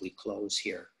this as we close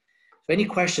here. So any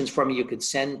questions for me, you could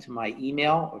send to my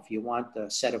email. If you want a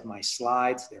set of my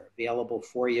slides, they're available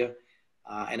for you.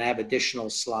 And I have additional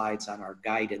slides on our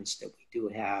guidance that we do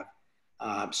have.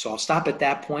 So I'll stop at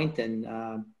that point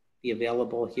and be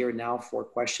available here now for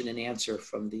question and answer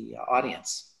from the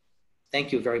audience.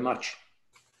 Thank you very much.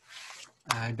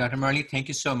 Dr. Murley, thank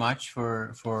you so much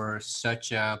for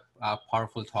such a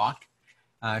powerful talk.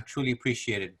 Truly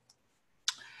appreciate it.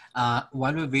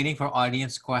 While we're waiting for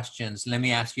audience questions, let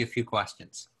me ask you a few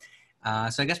questions.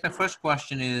 So I guess my first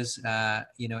question is,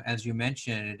 as you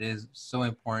mentioned, it is so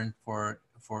important for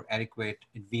adequate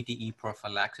VTE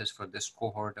prophylaxis for this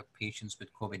cohort of patients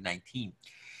with COVID-19.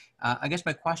 I guess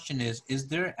my question is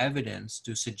there evidence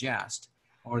to suggest,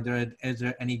 or is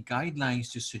there any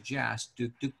guidelines to suggest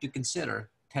to consider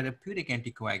therapeutic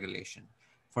anticoagulation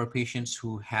for patients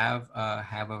who have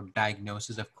a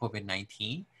diagnosis of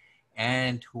COVID-19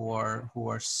 and who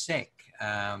are sick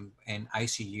in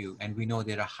ICU, and we know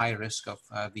they're a high risk of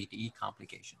VTE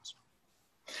complications?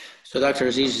 So Dr.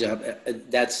 Aziz,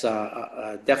 that's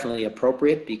definitely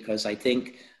appropriate, because I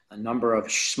think a number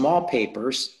of small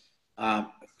papers,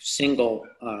 single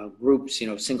groups,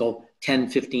 single 10,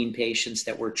 15 patients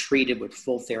that were treated with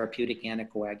full therapeutic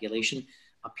anticoagulation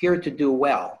appeared to do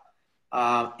well.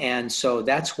 And so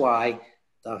that's why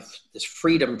this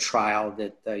Freedom trial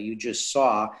that you just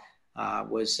saw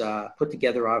was put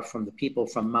together from the people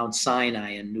from Mount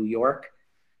Sinai in New York,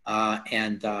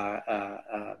 and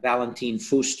Valentin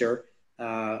Fuster,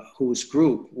 whose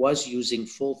group was using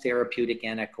full therapeutic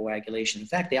anticoagulation. In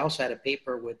fact, they also had a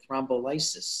paper with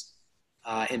thrombolysis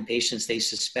in patients they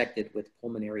suspected with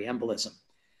pulmonary embolism.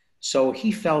 So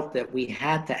he felt that we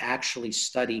had to actually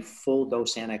study full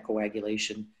dose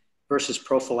anticoagulation versus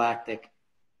prophylactic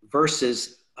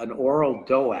versus an oral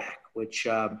DOAC, which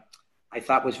I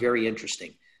thought was very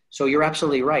interesting. So you're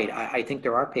absolutely right. I think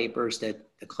there are papers that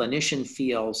the clinician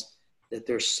feels that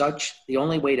the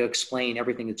only way to explain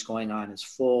everything that's going on is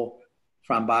full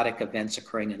thrombotic events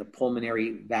occurring in the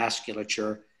pulmonary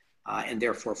vasculature, and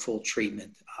therefore full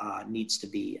treatment needs to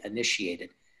be initiated.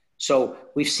 So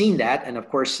we've seen that. And of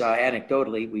course,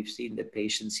 anecdotally, we've seen that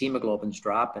patients' hemoglobins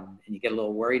drop, and you get a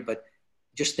little worried, but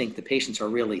just think the patients are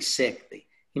really sick. The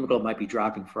hemoglobin might be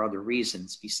dropping for other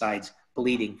reasons besides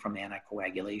bleeding from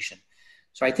anticoagulation.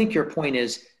 So I think your point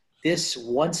is this,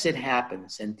 once it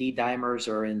happens and D dimers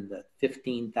are in the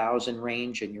 15,000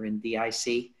 range and you're in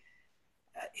DIC,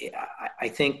 I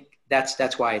think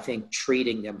that's why I think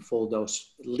treating them full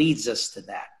dose leads us to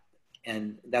that.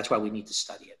 And that's why we need to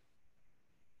study it.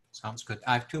 Sounds good.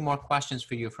 I have two more questions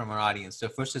for you from our audience. The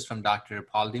first is from Dr.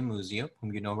 Paul DiMuzio,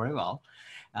 whom you know very well.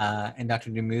 And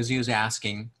Dr. DiMuzio is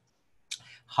asking,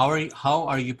 how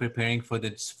are you preparing for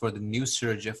the new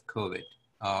surge of COVID,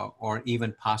 or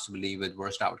even possibly with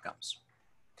worst outcomes?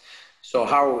 So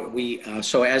how are we?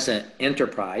 So as an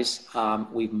enterprise,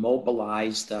 we've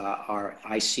mobilized our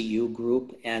ICU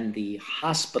group and the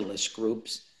hospitalist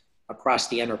groups across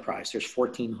the enterprise. There's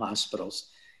 14 hospitals.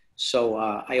 So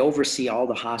I oversee all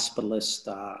the hospitalists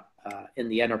in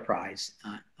the enterprise.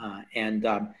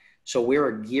 So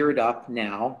we're geared up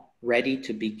now, ready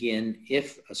to begin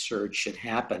if a surge should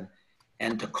happen,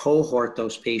 and to cohort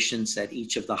those patients at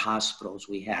each of the hospitals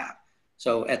we have.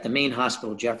 So at the main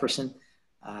hospital, Jefferson,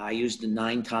 I used the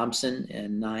 9 Thompson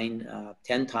and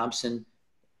 10 Thompson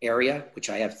area, which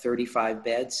I have 35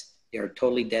 beds. They are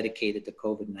totally dedicated to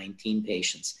COVID-19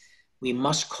 patients. We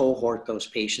must cohort those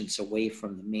patients away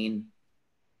from the main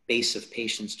base of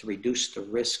patients to reduce the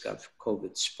risk of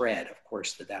COVID spread, of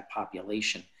course, to that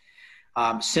population.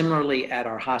 Similarly, at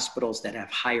our hospitals that have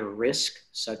higher risk,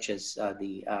 such as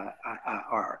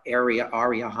our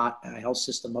ARIA health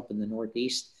system up in the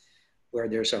Northeast, where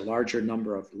there's a larger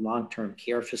number of long-term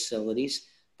care facilities.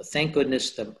 But thank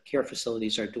goodness the care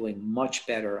facilities are doing much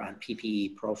better on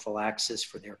PPE prophylaxis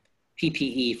for their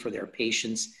PPE for their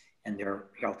patients and their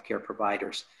healthcare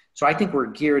providers. So I think we're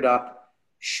geared up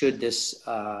should this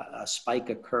spike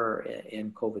occur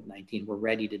in COVID-19. We're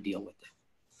ready to deal with it.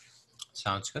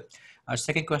 Sounds good. Our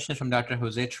second question is from Dr.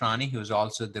 Jose Trani, who is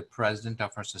also the president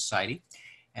of our society.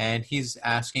 And he's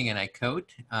asking, and I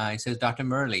quote, he says, Dr.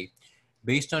 Murley,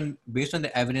 based on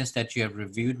the evidence that you have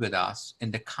reviewed with us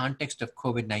in the context of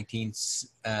COVID-19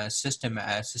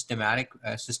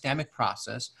 systemic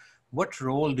process, what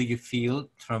role do you feel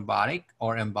thrombotic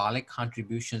or embolic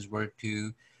contributions were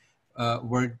due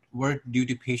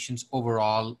to patients'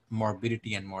 overall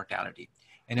morbidity and mortality?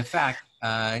 And in fact,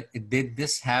 did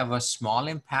this have a small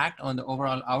impact on the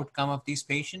overall outcome of these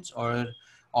patients,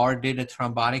 or did a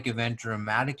thrombotic event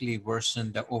dramatically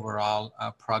worsen the overall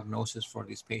prognosis for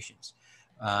these patients?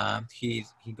 He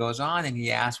goes on and he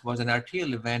asks, was an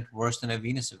arterial event worse than a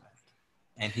venous event?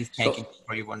 And he's thanking you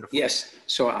for your wonderful. Yes.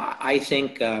 So I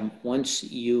think once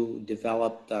you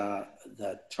develop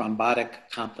the thrombotic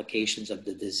complications of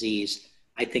the disease,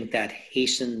 I think that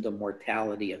hastened the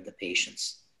mortality of the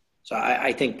patients. So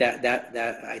I think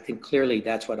I think clearly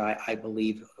that's what I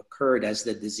believe occurred as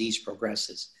the disease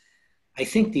progresses. I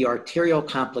think the arterial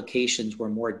complications were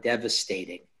more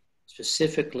devastating,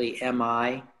 specifically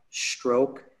MI,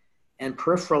 stroke, and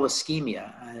peripheral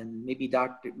ischemia. And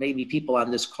maybe people on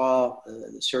this call,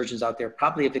 the surgeons out there,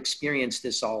 probably have experienced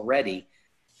this already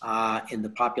in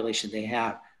the population they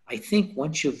have. I think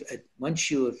once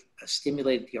you've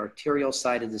stimulated the arterial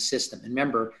side of the system, and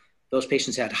remember, those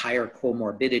patients had higher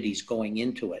comorbidities going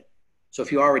into it. So if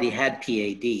you already had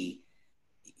PAD,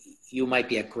 you might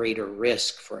be at greater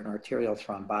risk for an arterial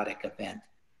thrombotic event.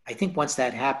 I think once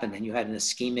that happened and you had an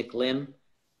ischemic limb,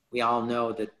 we all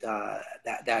know that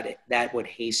that would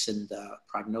hasten the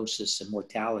prognosis and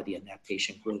mortality in that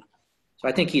patient group. So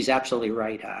I think he's absolutely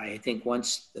right. I think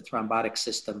once the thrombotic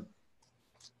system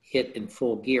hit in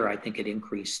full gear, I think it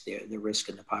increased the risk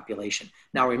in the population.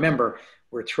 Now remember,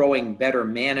 we're throwing better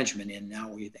management in now.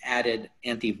 We've added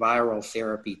antiviral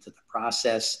therapy to the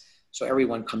process. So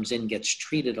everyone comes in, gets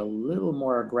treated a little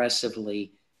more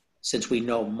aggressively since we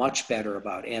know much better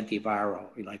about antiviral,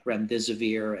 like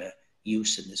remdesivir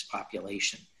use in this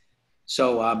population.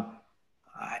 So,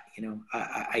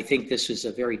 I think this is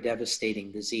a very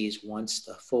devastating disease once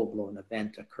the full-blown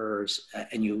event occurs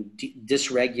and you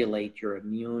dysregulate your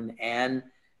immune and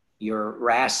your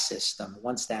RAS system.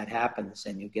 Once that happens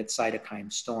and you get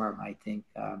cytokine storm, I think,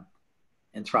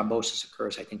 and thrombosis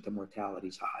occurs, I think the mortality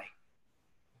is high.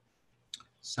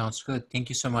 Sounds good. Thank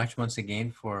you so much once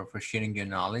again for sharing your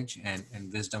knowledge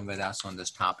and wisdom with us on this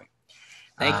topic.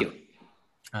 Thank you.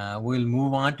 We'll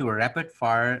move on to a rapid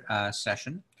fire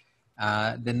session.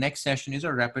 The next session is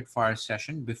a rapid fire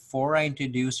session. Before I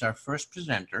introduce our first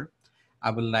presenter,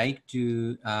 I would like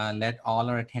to let all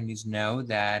our attendees know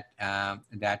that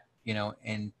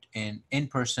in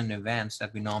in-person events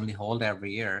that we normally hold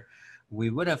every year, we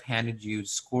would have handed you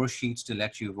score sheets to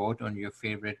let you vote on your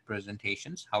favorite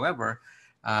presentations. However,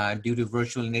 due to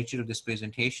virtual nature of these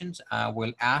presentations,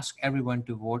 we'll ask everyone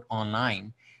to vote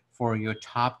online for your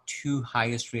top 2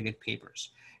 highest rated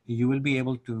papers. You will be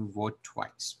able to vote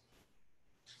twice.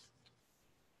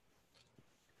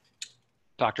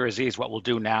 Dr. Aziz, what we'll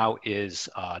do now is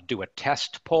do a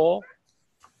test poll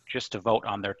just to vote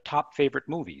on their top favorite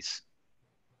movies.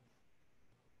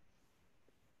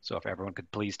 So if everyone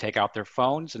could please take out their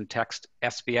phones and text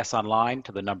SBS Online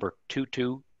to the number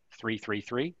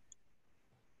 22333,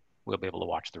 we'll be able to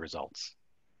watch the results.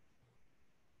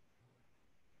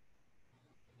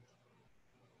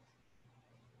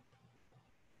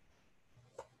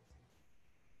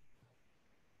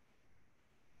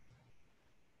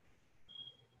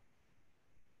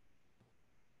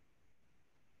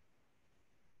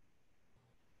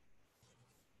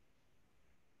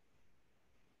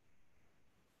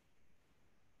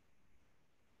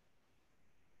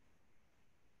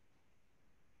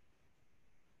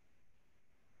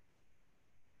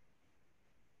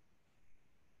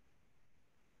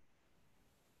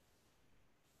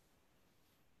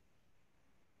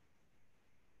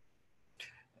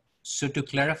 So to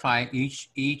clarify,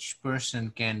 each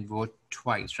person can vote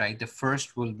twice, right? The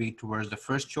first will be towards the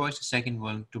first choice, the second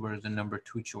one towards the number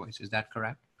 2 choice. Is that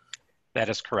correct? That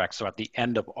is correct. So at the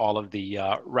end of all of the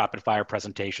rapid fire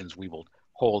presentations, we will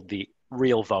hold the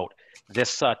real vote.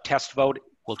 This test vote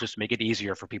will just make it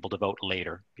easier for people to vote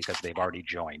later because they've already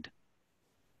joined.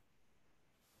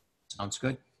 Sounds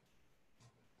good.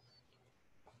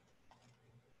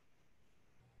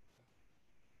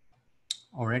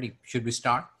 Alrighty, should we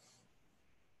start?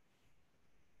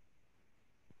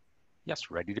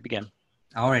 Yes, ready to begin.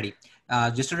 Alrighty.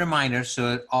 Just a reminder,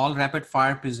 so all rapid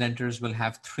fire presenters will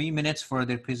have 3 minutes for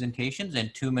their presentations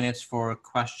and 2 minutes for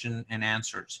question and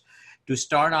answers. To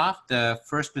start off, the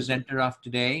first presenter of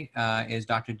today is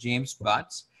Dr. James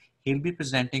Butts. He'll be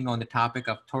presenting on the topic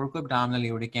of thoracoabdominal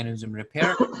aortic aneurysm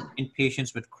repair in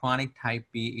patients with chronic type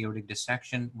B aortic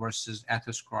dissection versus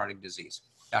atherosclerotic disease.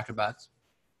 Dr. Butts.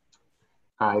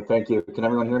 Hi, thank you. Can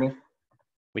everyone hear me?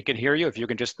 We can hear you. If you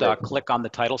can just click on the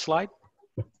title slide.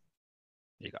 There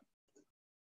you go.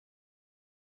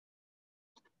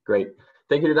 Great.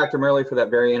 Thank you to Dr. Murley for that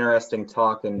very interesting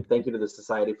talk, and thank you to the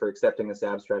Society for accepting this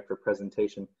abstract for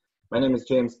presentation. My name is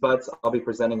James Butts. I'll be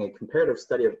presenting a comparative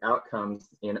study of outcomes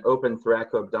in open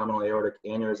thoracoabdominal aortic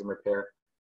aneurysm repair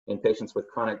in patients with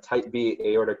chronic type B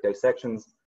aortic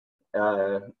dissections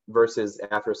versus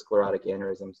atherosclerotic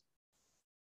aneurysms.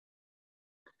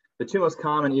 The two most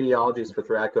common etiologies for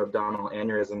thoracoabdominal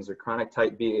aneurysms are chronic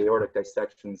type B aortic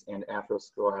dissections and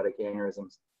atherosclerotic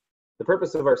aneurysms. The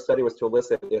purpose of our study was to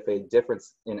elicit if a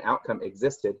difference in outcome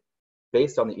existed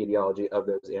based on the etiology of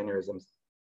those aneurysms.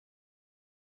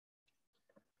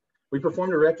 We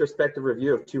performed a retrospective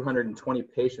review of 220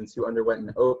 patients who underwent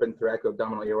an open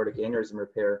thoracoabdominal aortic aneurysm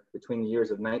repair between the years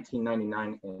of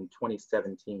 1999 and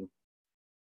 2017.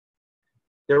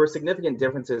 There were significant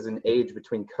differences in age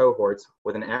between cohorts,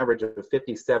 with an average of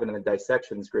 57 in the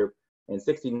dissections group and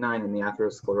 69 in the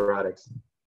atherosclerotics.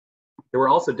 There were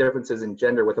also differences in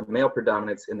gender, with a male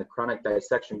predominance in the chronic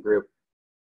dissection group,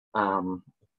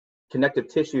 connective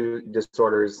tissue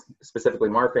disorders, specifically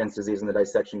Marfan's disease in the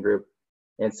dissection group,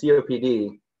 and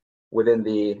COPD within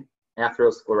the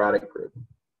atherosclerotic group.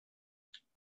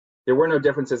 There were no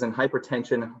differences in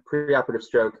hypertension, preoperative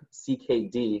stroke,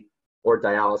 CKD, or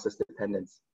dialysis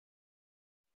dependence.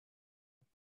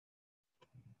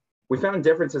 We found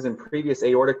differences in previous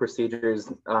aortic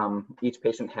procedures each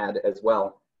patient had as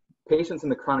well. Patients in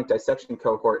the chronic dissection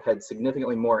cohort had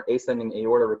significantly more ascending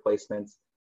aorta replacements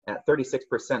at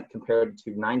 36% compared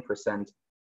to 9%,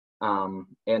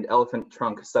 and elephant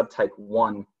trunk subtype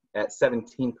 1 at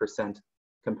 17%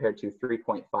 compared to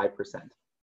 3.5%.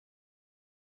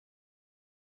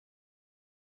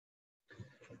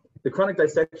 The chronic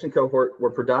dissection cohort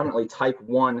were predominantly type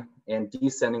 1 and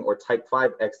descending or type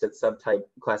 5 extent subtype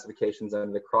classifications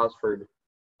under the Crawford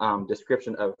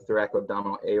description of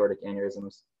thoracoabdominal aortic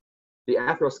aneurysms. The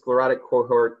atherosclerotic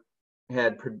cohort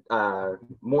had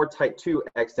more type 2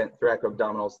 extent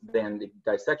thoracoabdominals than the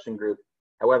dissection group.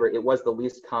 However, it was the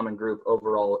least common group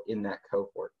overall in that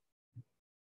cohort.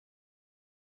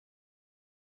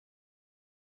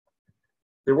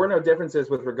 There were no differences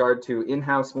with regard to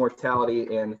in-house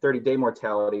mortality and 30-day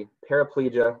mortality,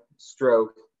 paraplegia,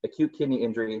 stroke, acute kidney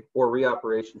injury, or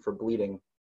reoperation for bleeding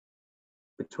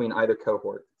between either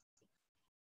cohort.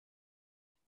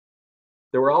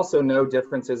 There were also no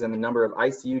differences in the number of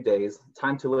ICU days,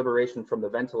 time to liberation from the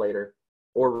ventilator,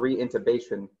 or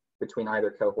re-intubation between either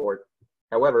cohort.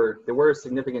 However, there were a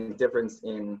significant difference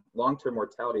in long-term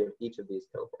mortality of each of these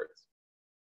cohorts.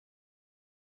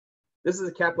 This is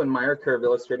a Kaplan-Meier curve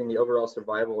illustrating the overall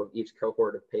survival of each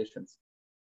cohort of patients.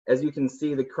 As you can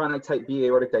see, the chronic type B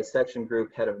aortic dissection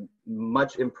group had a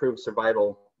much improved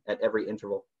survival at every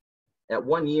interval. At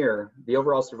 1 year, the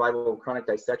overall survival of chronic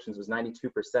dissections was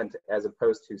 92% as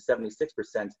opposed to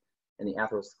 76% in the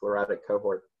atherosclerotic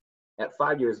cohort. At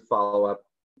 5 years of follow-up,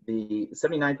 the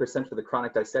 79% for the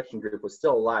chronic dissection group was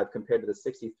still alive compared to the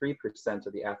 63%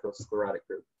 of the atherosclerotic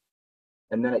group.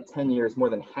 And then at 10 years, more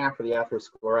than half of the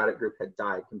atherosclerotic group had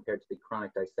died compared to the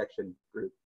chronic dissection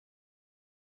group.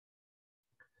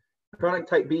 Chronic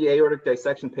type B aortic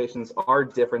dissection patients are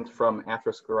different from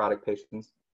atherosclerotic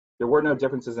patients. There were no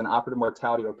differences in operative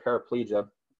mortality or paraplegia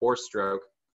or stroke.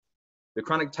 The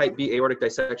chronic type B aortic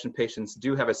dissection patients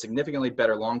do have a significantly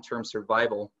better long-term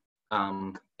survival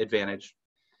advantage,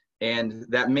 and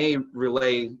that may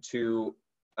relay to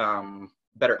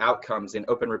better outcomes in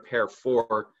open repair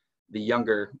for the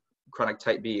younger chronic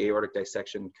type B aortic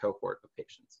dissection cohort of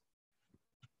patients.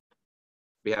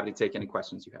 Be happy to take any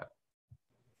questions you have.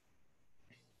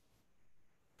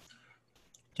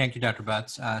 Thank you, Dr.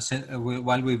 Butts.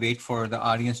 While we wait for the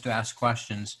audience to ask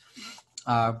questions,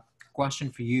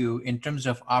 question for you in terms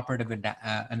of operative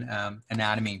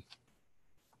anatomy.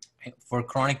 For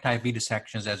chronic type B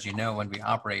dissections, as you know, when we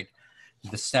operate,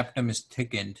 the septum is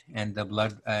thickened and the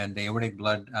blood and the aortic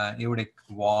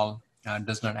wall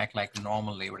does not act like a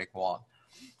normal aortic wall.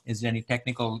 Is there any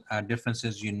technical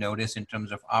differences you notice in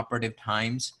terms of operative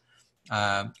times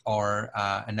or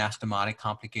anastomotic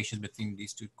complications between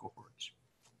these two cohorts?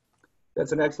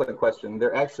 That's an excellent question.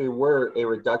 There actually were a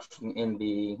reduction in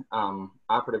the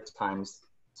operative times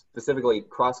specifically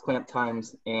cross-clamp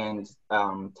times and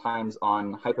times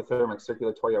on hypothermic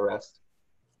circulatory arrest,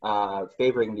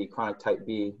 favoring the chronic type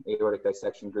B aortic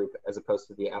dissection group as opposed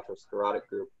to the atherosclerotic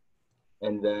group.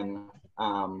 And then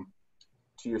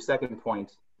to your second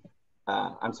point,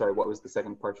 I'm sorry, what was the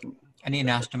second portion? Any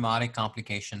anastomotic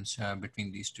complications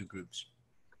between these two groups?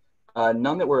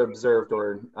 None that were observed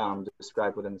or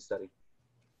described within the study.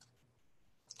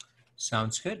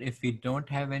 Sounds good. If we don't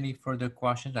have any further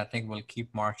questions, I think we'll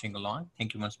keep marching along.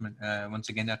 Thank you once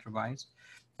again, Dr. Weiss,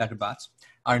 Dr. Batz.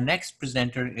 Our next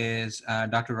presenter is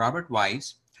Dr. Robert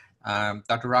Weiss.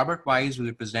 Dr. Robert Weiss will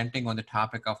be presenting on the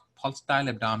topic of pulsatile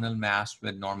abdominal mass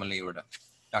with normal aorta.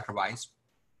 Dr. Weiss.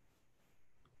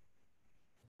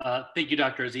 Thank you,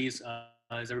 Dr. Aziz.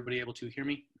 Is everybody able to hear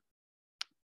me?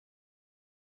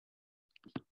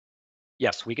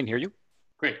 Yes, we can hear you.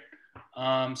 Great.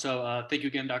 Thank you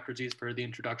again, Dr. Aziz, for the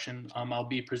introduction. I'll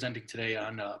be presenting today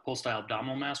on pulsatile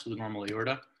abdominal mass with a normal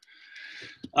aorta.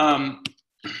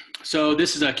 So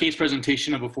this is a case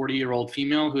presentation of a 40-year-old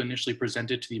female who initially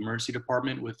presented to the emergency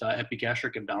department with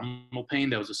epigastric abdominal pain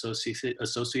that was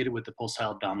associated with the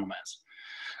pulsatile abdominal mass.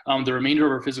 The remainder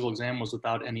of her physical exam was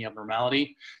without any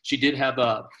abnormality. She did have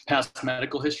a past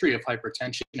medical history of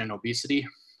hypertension and obesity,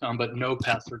 but no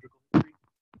past surgical history.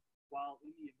 While in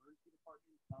the emergency department,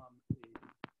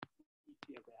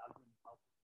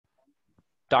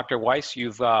 Dr. Weiss,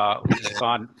 you've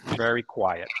gone very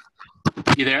quiet.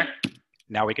 You there?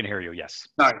 Now we can hear you, yes.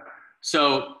 All right.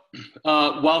 So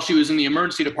while she was in the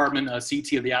emergency department, a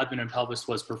CT of the abdomen and pelvis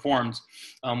was performed,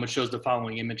 which shows the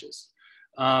following images.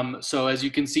 So as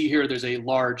you can see here, there's a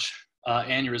large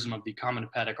aneurysm of the common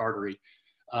hepatic artery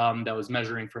that was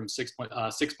measuring from 6.5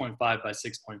 by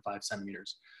 6.5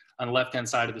 centimeters. On the left-hand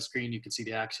side of the screen, you can see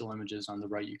the axial images. On the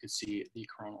right, you can see the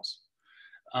coronals.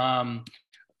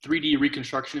 3D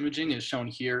reconstruction imaging is shown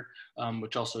here,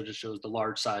 which also just shows the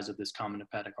large size of this common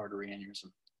hepatic artery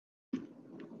aneurysm.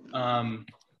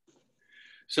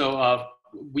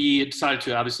 We decided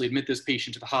to obviously admit this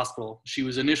patient to the hospital. She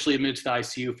was initially admitted to the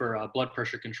ICU for blood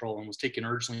pressure control and was taken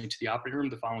urgently to the operating room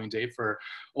the following day for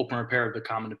open repair of the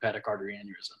common hepatic artery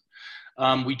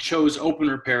aneurysm. We chose open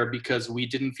repair because we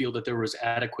didn't feel that there was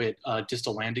adequate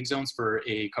distal landing zones for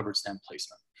a covered stent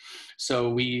placement. So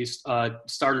we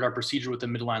started our procedure with a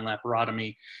midline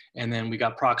laparotomy, and then we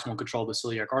got proximal control of the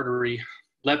celiac artery.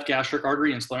 Left gastric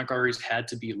artery and splenic arteries had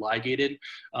to be ligated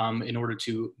in order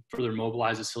to further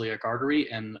mobilize the celiac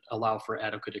artery and allow for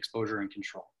adequate exposure and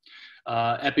control.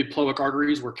 Epiploic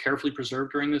arteries were carefully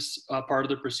preserved during this part of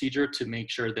the procedure to make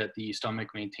sure that the stomach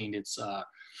maintained its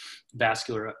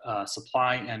vascular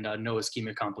supply and no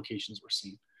ischemic complications were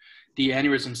seen. The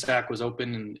aneurysm sac was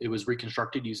open and it was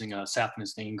reconstructed using a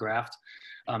saphenous vein graft,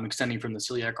 extending from the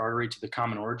celiac artery to the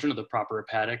common origin of the proper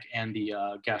hepatic and the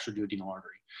gastroduodenal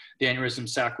artery. The aneurysm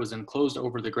sac was then closed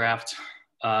over the graft,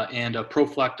 and a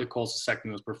prophylactic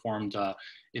cholecystectomy was performed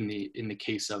in the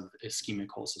case of ischemic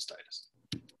cholecystitis.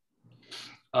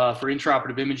 For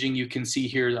intraoperative imaging, you can see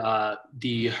here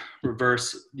the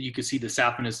reverse. You can see the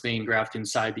saphenous vein graft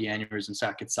inside the aneurysm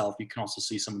sac itself. You can also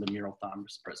see some of the mural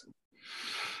thrombus present.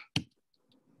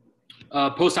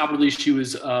 Post-operatively,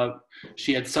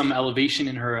 she had some elevation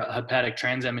in her hepatic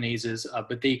transaminases,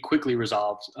 but they quickly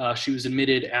resolved. She was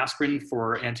admitted aspirin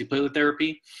for antiplatelet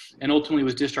therapy and ultimately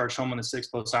was discharged home on the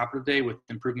 6th post-operative day with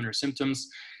improvement in her symptoms,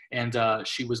 and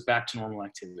she was back to normal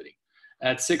activity.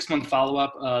 At 6-month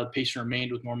follow-up, the patient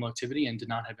remained with normal activity and did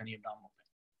not have any abdominal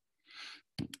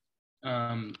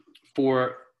pain.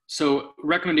 So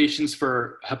recommendations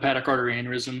for hepatic artery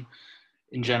aneurysm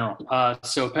in general.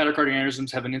 So hepatic artery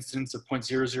aneurysms have an incidence of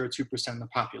 0.002% in the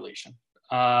population.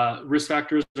 Risk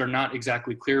factors are not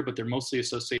exactly clear, but they're mostly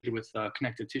associated with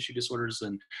connective tissue disorders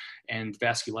and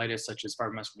vasculitis, such as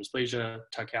fibromuscular dysplasia,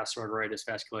 Tychosis arteritis,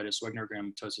 vasculitis, Wegener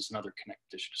grammatosis, and other connective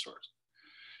tissue disorders.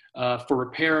 For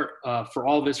repair, for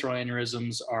all visceral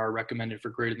aneurysms are recommended for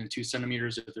greater than 2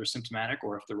 centimeters if they're symptomatic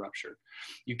or if they're ruptured.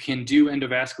 You can do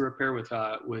endovascular repair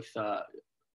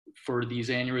for these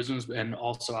aneurysms, and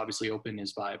also obviously open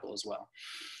is viable as well.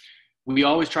 We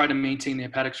always try to maintain the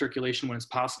hepatic circulation when it's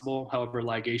possible. However,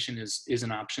 ligation is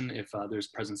an option if there's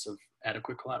presence of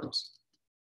adequate collaterals.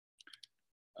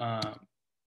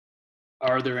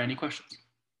 Are there any questions?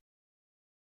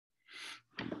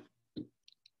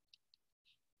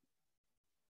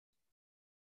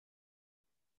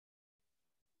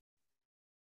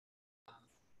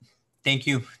 Thank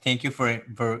you. Thank you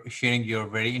for sharing your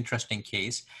very interesting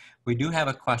case. We do have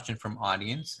a question from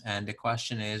audience, and the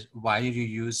question is, why did you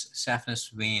use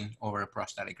saphenous vein over a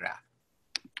prosthetic graft?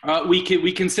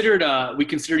 We considered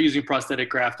using prosthetic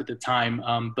graft at the time,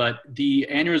 but the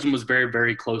aneurysm was very,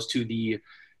 very close to the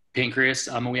pancreas.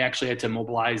 And we actually had to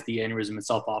mobilize the aneurysm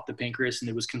itself off the pancreas, and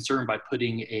it was concerned by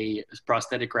putting a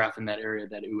prosthetic graft in that area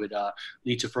that it would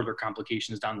lead to further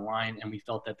complications down the line, and we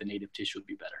felt that the native tissue would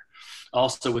be better.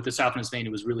 Also, with the south venous vein,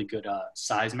 it was really good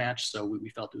size match, so we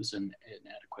felt it was an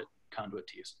adequate conduit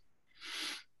to use.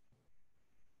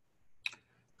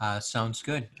 Sounds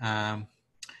good. Have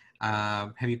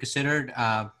you considered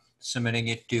submitting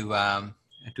it to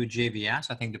JVS?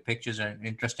 I think the pictures are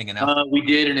interesting enough. We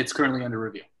did, and it's currently under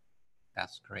review.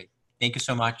 That's great. Thank you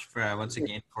so much for once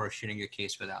again for sharing your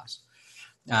case with us.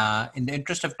 In the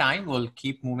interest of time, we'll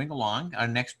keep moving along. Our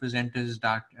next presenter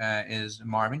is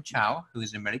Marvin Chow, who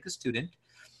is a medical student.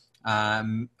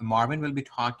 Marvin will be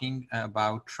talking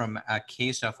about a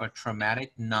case of a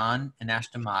traumatic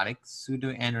non-anastomotic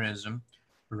pseudoaneurysm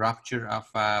rupture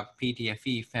of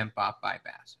PTFE fem-pop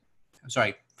bypass. I'm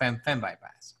sorry, fem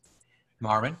bypass.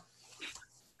 Marvin?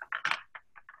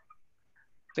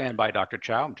 Stand by, Dr.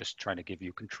 Chow. I'm just trying to give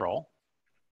you control.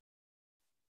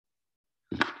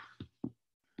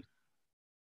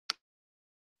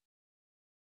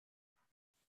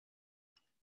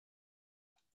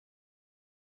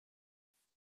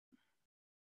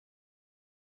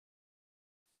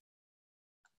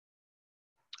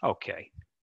 Okay. You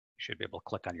should be able to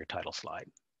click on your title slide.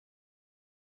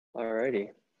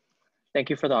 Alrighty. Thank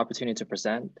you for the opportunity to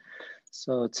present.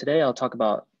 So today I'll talk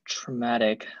about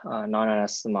traumatic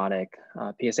non-anastomotic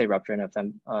PSA rupture in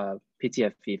a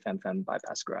PTFE fem-fem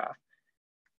bypass graft.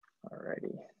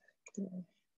 Alrighty. Okay.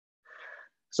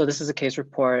 So this is a case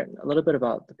report, a little bit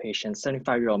about the patient,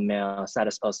 75-year-old male,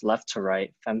 status post left to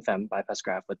right, fem-fem bypass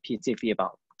graft with PTFE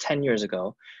about 10 years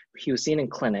ago. He was seen in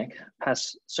clinic,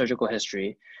 past surgical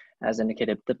history, as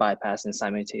indicated the bypass and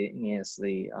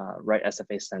simultaneously right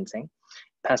SFA stenting.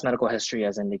 Past medical history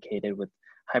as indicated with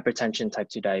hypertension, type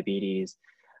 2 diabetes,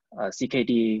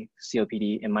 CKD,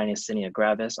 COPD, and myasthenia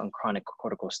gravis on chronic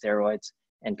corticosteroids,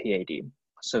 and PAD.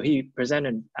 So he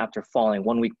presented after falling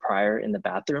 1 week prior in the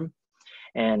bathroom,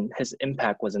 and his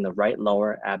impact was in the right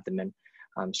lower abdomen,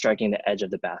 striking the edge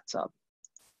of the bathtub.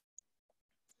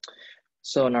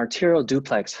 So an arterial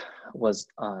duplex was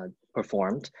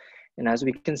performed, and as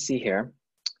we can see here,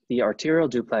 the arterial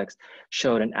duplex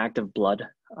showed an active blood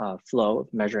flow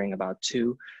measuring about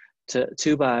 2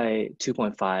 by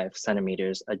 2.5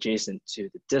 centimeters adjacent to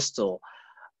the distal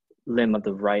limb of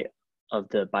the right of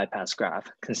the bypass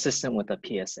graft, consistent with a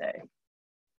PSA.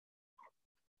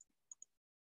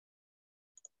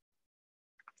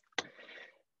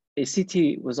 A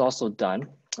CT was also done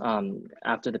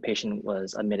after the patient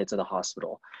was admitted to the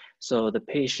hospital. So the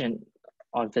patient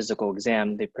on physical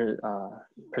exam, they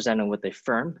presented with a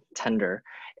firm, tender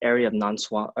area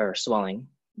of swelling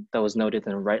that was noted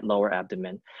in the right lower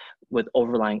abdomen with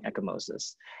overlying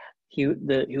ecchymosis. He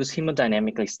was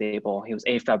hemodynamically stable. He was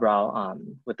afebrile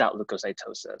without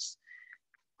leukocytosis.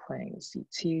 Playing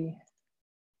CT.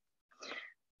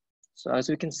 So as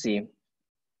we can see,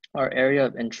 our area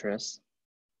of interest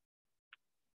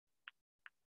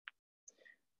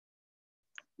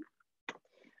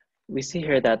we see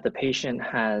here that the patient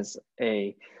has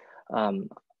a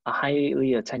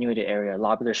highly attenuated area,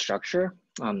 lobular structure,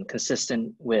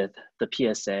 consistent with the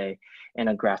PSA and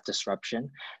a graft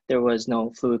disruption. There was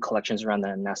no fluid collections around the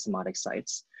anastomotic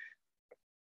sites.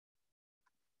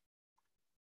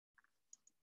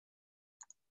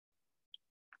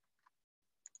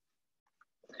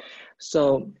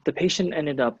 So the patient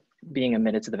ended up being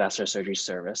admitted to the vascular surgery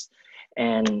service,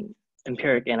 and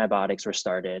empiric antibiotics were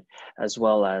started, as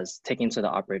well as taken to the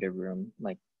operating room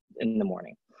like in the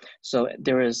morning. So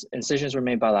incisions were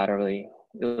made bilaterally.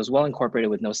 It was well incorporated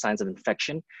with no signs of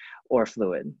infection or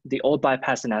fluid. The old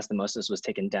bypass anastomosis was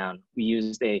taken down. We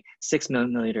used a 6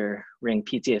 millimeter ring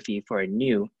PTFE for a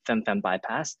new fem-fem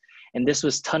bypass, and this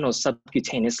was tunneled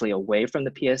subcutaneously away from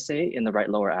the PSA in the right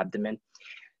lower abdomen.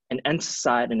 An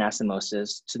end-side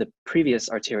anastomosis to the previous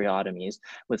arteriotomies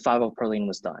with 5-alpurline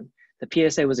was done. The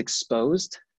PSA was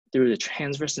exposed through the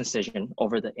transverse incision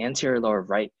over the anterior lower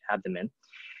right abdomen.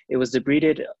 It was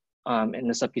debrided in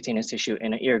the subcutaneous tissue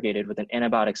and irrigated with an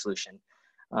antibiotic solution,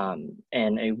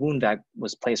 and a wound vac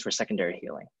was placed for secondary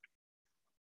healing.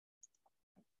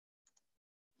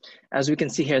 As we can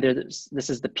see here, this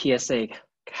is the PSA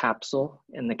capsule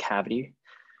in the cavity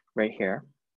right here.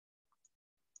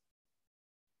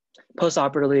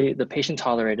 Postoperatively, the patient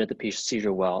tolerated the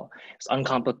procedure well. It's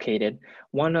uncomplicated.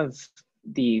 One of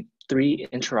the 3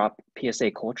 interop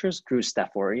PSA cultures grew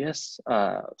Staphylococcus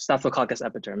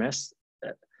epidermis,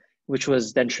 which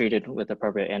was then treated with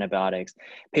appropriate antibiotics.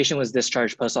 Patient was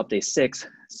discharged post-op day 6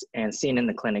 and seen in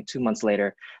the clinic 2 months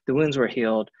later. The wounds were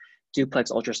healed.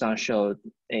 duplex ultrasound showed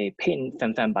a patent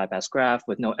fem-fem bypass graft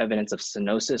with no evidence of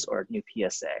stenosis or new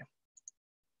PSA.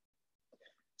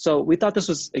 So we thought this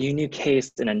was a unique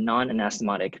case in a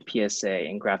non-anastomotic PSA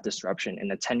and graft disruption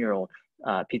in a 10-year-old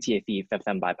PTFE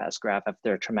fem-fem bypass graft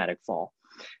after a traumatic fall.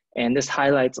 And this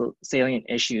highlights salient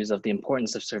issues of the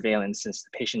importance of surveillance since the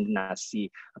patient did not see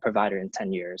a provider in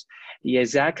 10 years. The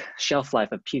exact shelf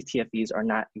life of PTFEs are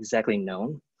not exactly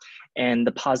known, and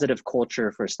the positive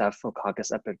culture for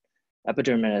Staphylococcus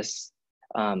epidermidis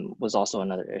was also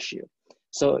another issue.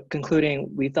 So concluding,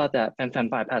 we thought that fem-fem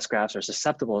bypass grafts are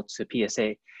susceptible to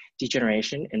PSA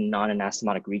degeneration in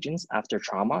non-anastomotic regions after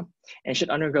trauma and should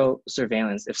undergo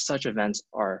surveillance if such events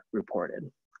are reported.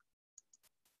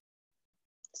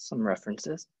 Some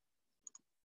references.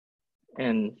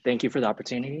 And thank you for the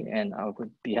opportunity, and I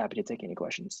would be happy to take any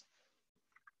questions.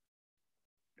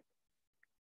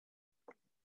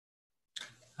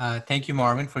 Thank you,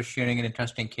 Marvin, for sharing an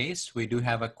interesting case. We do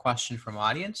have a question from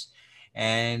audience.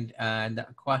 And the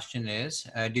question is,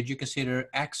 did you consider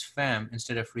X-Fem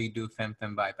instead of redo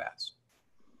fem-fem bypass?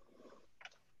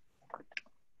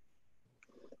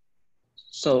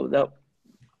 So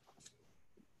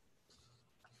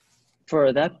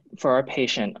for our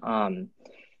patient,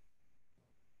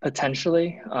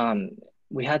 potentially,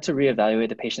 we had to reevaluate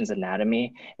the patient's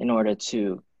anatomy in order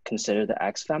to consider the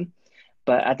X-Fem.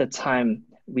 But at the time,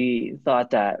 we thought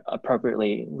that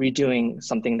appropriately redoing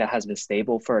something that has been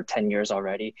stable for 10 years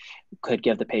already could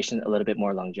give the patient a little bit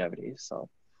more longevity. So,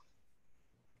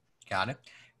 got it.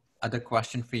 Other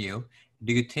question for you: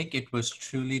 do you think it was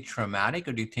truly traumatic,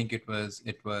 or do you think it was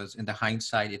in the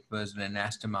hindsight it was an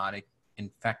anastomotic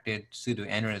infected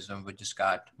pseudoaneurysm which just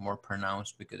got more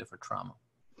pronounced because of a trauma?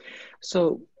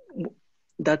 So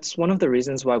that's one of the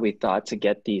reasons why we thought to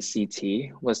get the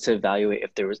CT was to evaluate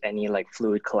if there was any like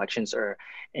fluid collections or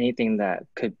anything that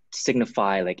could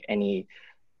signify like any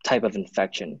type of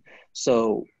infection.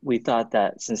 So we thought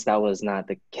that since that was not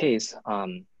the case,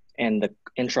 and the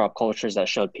intra-op cultures that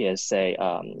showed PSA,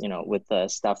 with the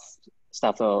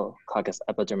Staphylococcus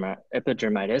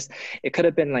epidermidis, it could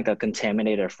have been like a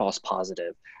contaminated or false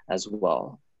positive as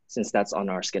well, since that's on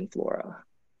our skin flora.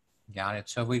 Got it.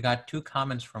 So we got two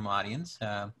comments from audience.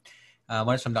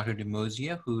 One is from Dr.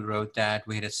 DeMosia, who wrote that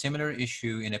we had a similar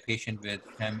issue in a patient with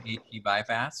FEM-AT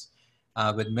bypass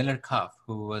with Miller cuff,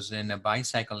 who was in a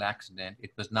bicycle accident.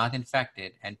 It was not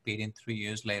infected and paid in 3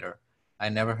 years later. I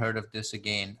never heard of this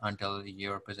again until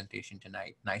your presentation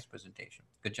tonight. Nice presentation.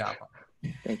 Good job.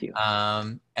 Thank you.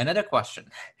 Another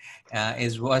question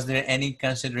is, was there any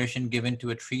consideration given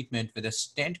to a treatment with a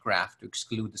stent graft to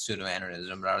exclude the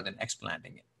pseudoaneurysm rather than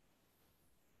explanting it?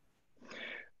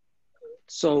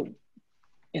 So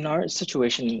in our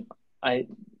situation,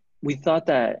 we thought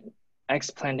that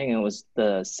explanting was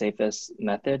the safest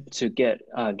method to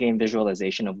gain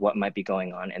visualization of what might be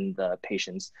going on in the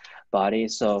patient's body.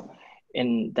 So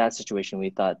in that situation, we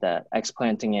thought that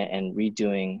explanting it and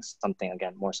redoing something,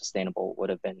 again, more sustainable would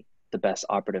have been the best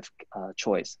operative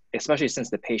choice, especially since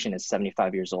the patient is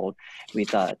 75 years old. We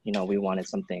thought, we wanted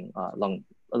something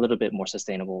a little bit more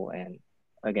sustainable and,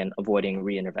 again, avoiding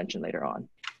re-intervention later on.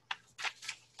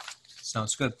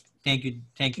 Sounds good. Thank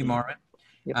you, Marvin.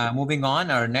 Yep. Moving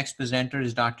on, our next presenter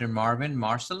is Dr. Marvin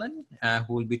Marcelin,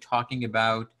 who will be talking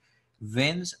about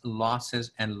wins,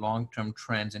 losses, and long-term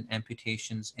trends in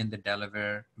amputations in the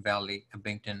Delaware Valley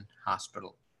Abington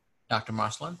Hospital. Dr.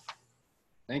 Marcelin.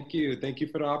 Thank you. Thank you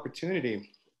for the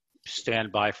opportunity.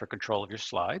 Stand by for control of your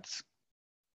slides.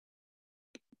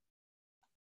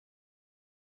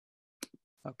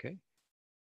 Okay.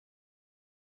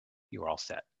 You are all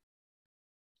set.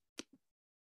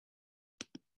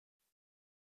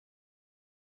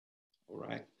 All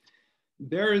right.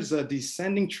 There is a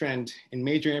descending trend in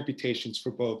major amputations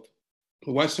for both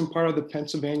the western part of the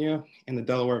Pennsylvania and the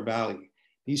Delaware Valley.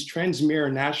 These trends mirror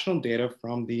national data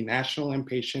from the National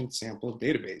Inpatient Sample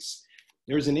Database.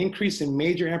 There is an increase in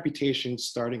major amputations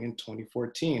starting in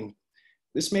 2014.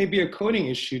 This may be a coding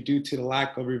issue due to the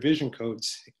lack of revision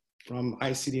codes from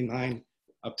ICD-9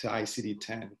 up to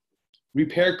ICD-10.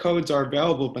 Repair codes are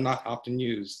available but not often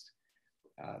used.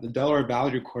 The Delaware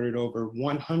Valley recorded over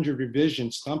 100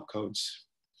 revision stump codes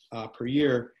per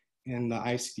year in the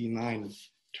ICD-9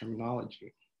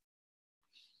 terminology.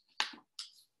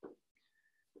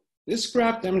 This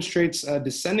graph demonstrates a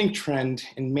descending trend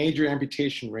in major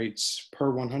amputation rates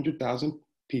per 100,000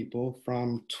 people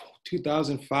from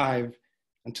 2005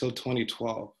 until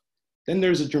 2012. Then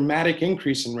there's a dramatic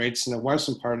increase in rates in the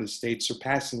western part of the state,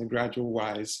 surpassing the gradual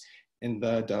rise in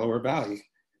the Delaware Valley.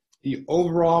 The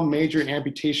overall major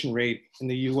amputation rate in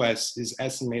the US is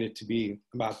estimated to be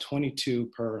about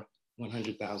 22 per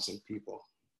 100,000 people.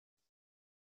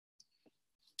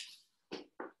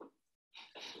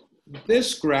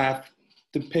 This graph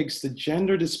depicts the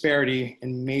gender disparity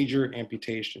in major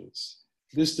amputations.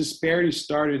 This disparity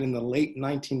started in the late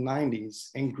 1990s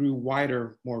and grew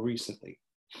wider more recently.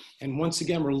 And once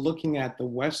again, we're looking at the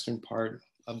western part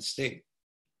of the state.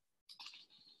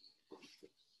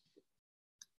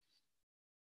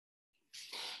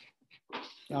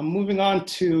 Now, moving on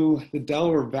to the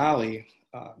Delaware Valley,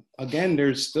 again,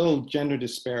 there's still gender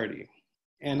disparity.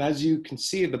 And as you can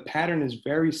see, the pattern is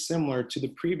very similar to the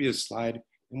previous slide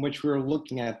in which we were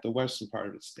looking at the western part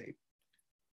of the state.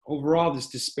 Overall, this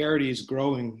disparity is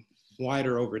growing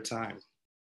wider over time.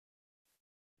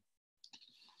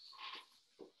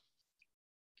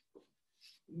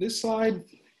 This slide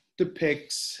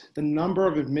depicts the number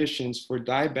of admissions for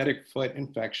diabetic foot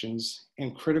infections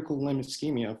and critical limb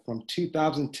ischemia from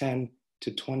 2010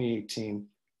 to 2018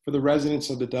 for the residents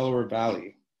of the Delaware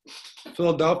Valley.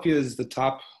 Philadelphia is the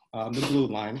top, the blue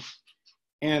line,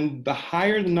 and the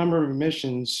higher the number of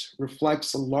admissions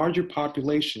reflects a larger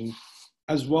population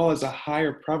as well as a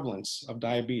higher prevalence of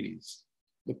diabetes.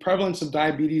 The prevalence of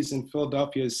diabetes in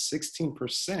Philadelphia is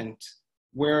 16%,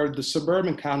 where the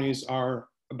suburban counties are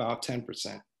about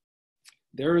 10%.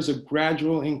 There is a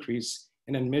gradual increase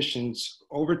in admissions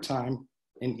over time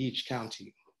in each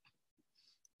county.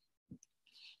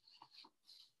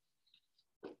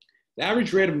 The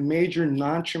average rate of major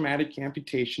non-traumatic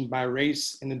amputation by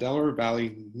race in the Delaware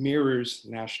Valley mirrors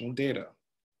national data.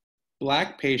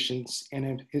 Black patients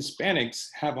and Hispanics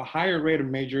have a higher rate of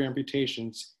major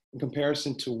amputations in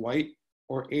comparison to white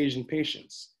or Asian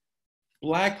patients.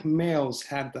 Black males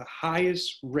have the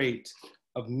highest rate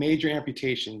of major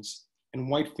amputations, and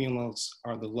white females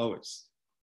are the lowest.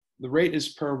 The rate is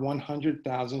per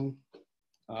 100,000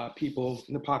 people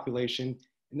in the population,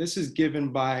 and this is given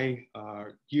by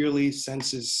yearly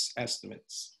census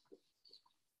estimates.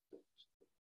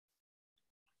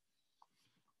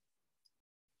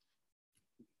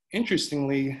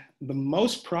 Interestingly, the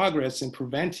most progress in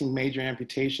preventing major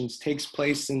amputations takes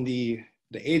place in the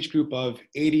age group of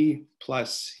 80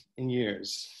 plus in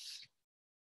years.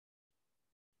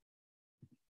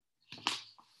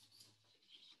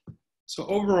 So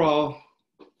overall,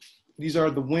 these are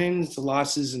the wins, the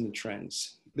losses, and the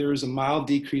trends. There is a mild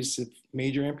decrease of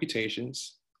major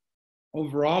amputations.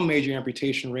 Overall major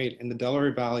amputation rate in the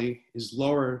Delaware Valley is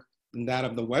lower than that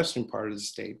of the western part of the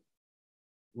state.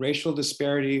 Racial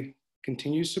disparity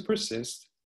continues to persist.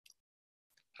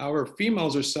 However,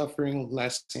 females are suffering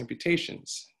less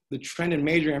amputations. The trend in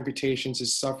major amputations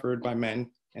is suffered by men,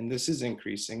 and this is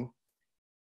increasing.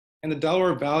 And the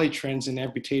Delaware Valley trends in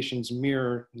amputations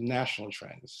mirror national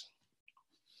trends.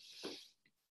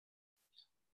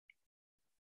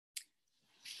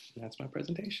 That's my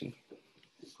presentation.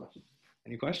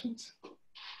 Any questions?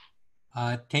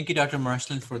 Thank you, Dr.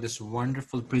 Marsland, for this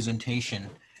wonderful presentation.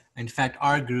 In fact,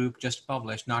 our group just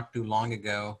published not too long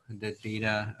ago the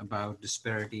data about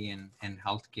disparity in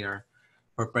healthcare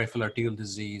for peripheral arterial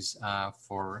disease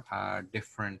for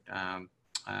different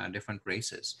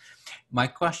races. My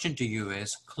question to you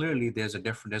is, clearly there's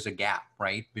a gap,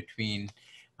 right, between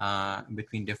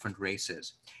different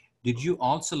races. Did you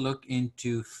also look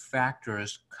into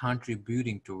factors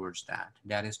contributing towards that?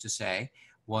 That is to say,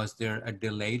 was there a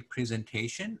delayed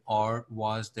presentation, or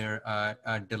was there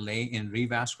a delay in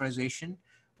revascularization,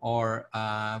 or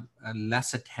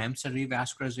less attempts at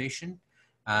revascularization?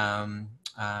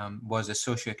 Was a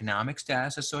socioeconomic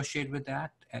status associated with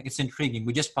that? It's intriguing.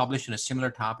 We just published on a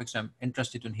similar topic, so I'm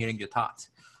interested in hearing your thoughts.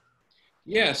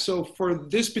 Yeah, so for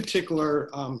this particular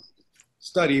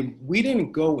study, we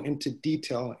didn't go into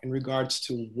detail in regards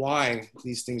to why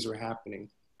these things were happening.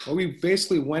 What we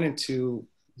basically went into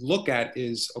look at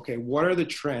is, okay, what are the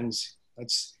trends?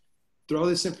 Let's throw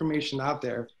this information out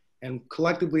there, and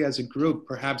collectively as a group,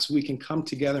 perhaps we can come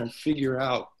together and figure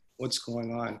out what's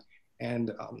going on.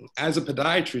 And as a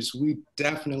podiatrist, we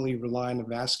definitely rely on the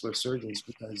vascular surgeons,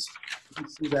 because we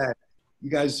see that you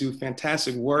guys do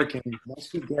fantastic work, and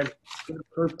once we get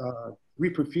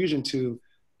reperfusion to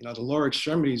the lower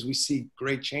extremities, we see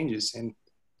great changes. And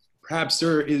perhaps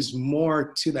there is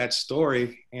more to that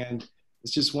story, and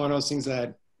it's just one of those things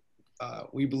that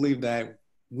we believe that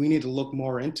we need to look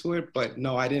more into it. But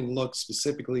no, I didn't look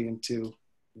specifically into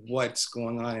what's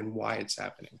going on and why it's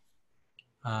happening.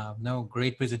 No,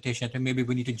 great presentation. I think maybe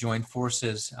we need to join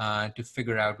forces to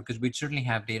figure out, because we certainly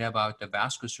have data about the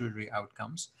vascular surgery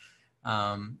outcomes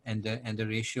and the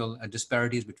racial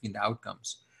disparities between the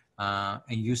outcomes. And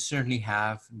you certainly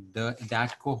have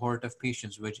that cohort of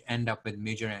patients which end up with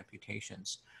major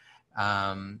amputations.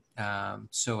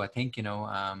 So I think,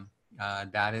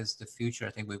 that is the future.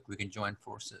 I think we can join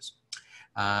forces.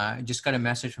 Just got a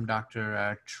message from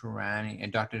Dr. Trani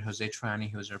and Dr. Jose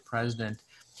Trani, who is our president.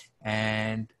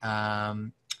 And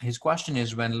his question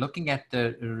is, when looking at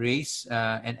the race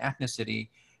and ethnicity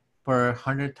per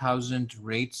 100,000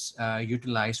 rates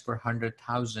utilized per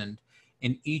 100,000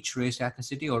 in each race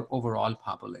ethnicity or overall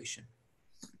population?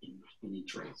 In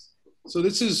each race. So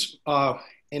this is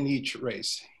in each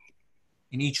race.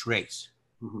 In each race.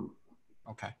 Mm-hmm.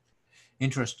 Okay.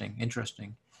 Interesting.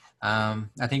 Interesting.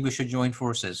 I think we should join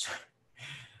forces.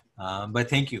 But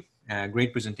thank you.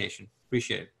 Great presentation.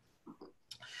 Appreciate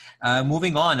it.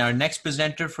 Moving on, our next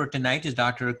presenter for tonight is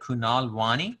Dr. Kunal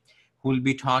Wani, who will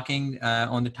be talking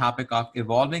on the topic of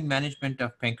evolving management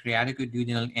of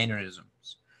pancreaticoduodenal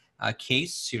aneurysms,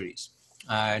 case series.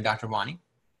 Dr. Wani.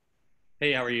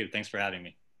 Hey, how are you? Thanks for having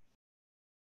me.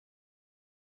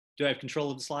 Do I have control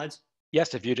of the slides?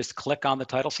 Yes, if you just click on the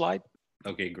title slide.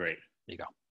 Okay, great. There you go.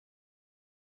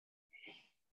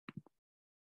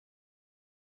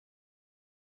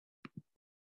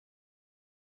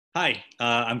 Hi,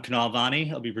 I'm Kunal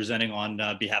Vani. I'll be presenting on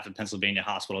behalf of Pennsylvania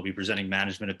Hospital. I'll be presenting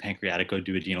management of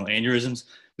pancreaticoduodenal aneurysms.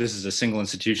 This is a single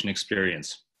institution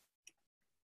experience.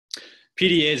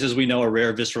 PDAs, as we know, are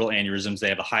rare visceral aneurysms. They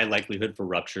have a high likelihood for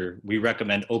rupture. We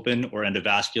recommend open or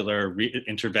endovascular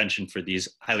intervention for these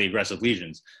highly aggressive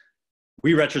lesions.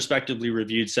 We retrospectively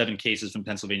reviewed 7 cases from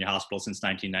Pennsylvania Hospital since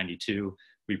 1992.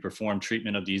 We performed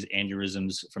treatment of these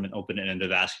aneurysms from an open and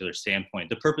endovascular standpoint.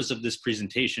 The purpose of this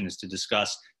presentation is to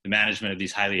discuss the management of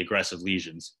these highly aggressive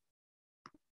lesions.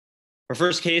 Our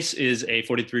first case is a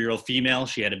 43-year-old female.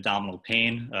 She had abdominal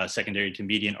pain, secondary to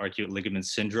median arcuate ligament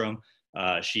syndrome.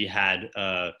 She had,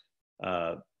 on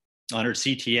her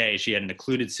CTA, she had an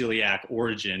occluded celiac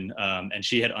origin, and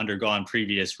she had undergone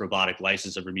previous robotic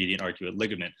lysis of her median arcuate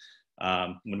ligament.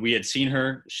 When we had seen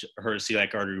her, her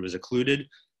celiac artery was occluded.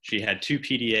 She had 2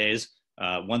 PDAs,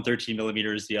 one 13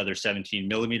 millimeters, the other 17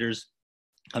 millimeters,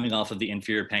 coming off of the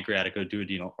inferior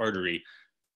pancreaticoduodenal artery.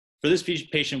 For this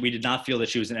patient, we did not feel that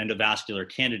she was an endovascular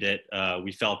candidate.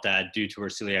 We felt that due to her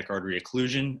celiac artery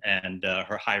occlusion and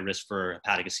her high risk for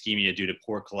hepatic ischemia due to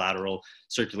poor collateral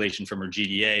circulation from her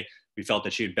GDA, we felt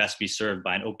that she would best be served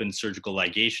by an open surgical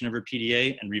ligation of her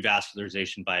PDA and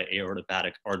revascularization by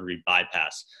aortohepatic artery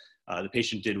bypass. The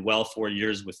patient did well 4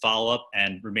 years with follow-up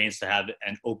and remains to have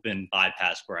an open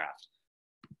bypass graft.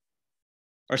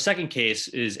 Our second case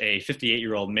is a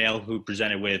 58-year-old male who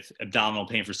presented with abdominal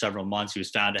pain for several months. He was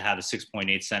found to have a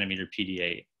 6.8 centimeter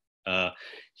PDA.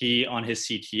 He, on his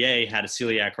CTA, had a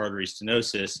celiac artery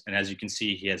stenosis, and as you can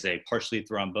see, he has a partially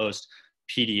thrombosed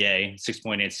PDA,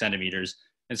 6.8 centimeters.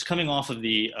 And it's coming off of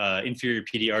the inferior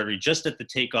PD artery just at the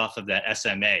takeoff of that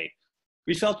SMA.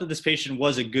 We felt that this patient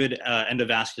was a good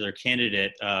endovascular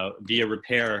candidate via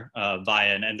repair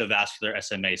via an endovascular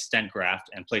SMA stent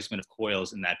graft and placement of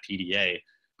coils in that PDA.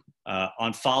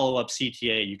 On follow-up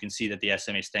CTA, you can see that the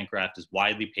SMA stent graft is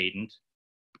widely patent.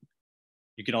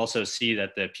 You can also see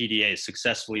that the PDA is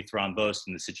successfully thrombosed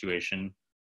in the situation.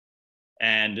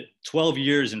 And 12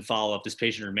 years in follow-up, this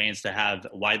patient remains to have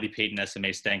a widely patent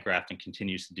SMA stent graft and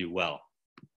continues to do well.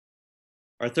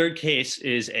 Our third case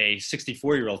is a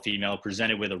 64-year-old female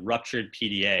presented with a ruptured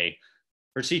PDA.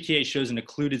 Her CTA shows an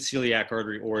occluded celiac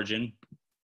artery origin.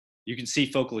 You can see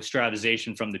focal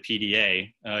extravasation from the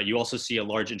PDA. You also see a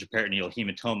large intraperitoneal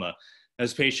hematoma.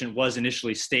 As the patient was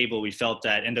initially stable, we felt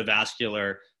that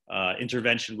endovascular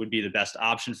intervention would be the best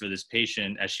option for this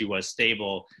patient as she was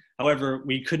stable. However,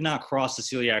 we could not cross the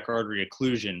celiac artery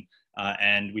occlusion,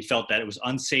 and we felt that it was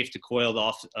unsafe to coil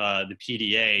off the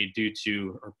PDA due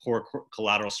to her poor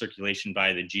collateral circulation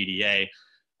by the GDA.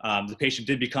 The patient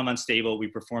did become unstable. We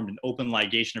performed an open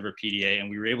ligation of her PDA, and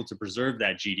we were able to preserve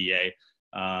that GDA.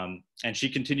 And she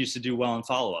continues to do well in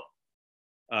follow-up.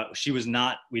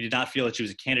 We did not feel that she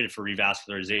was a candidate for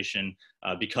revascularization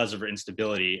because of her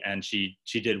instability, and she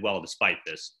did well despite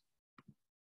this.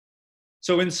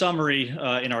 So in summary,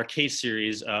 in our case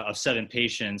series of 7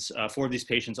 patients, 4 of these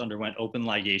patients underwent open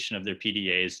ligation of their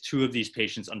PDAs. 2 of these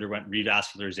patients underwent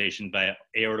revascularization by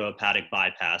aortohepatic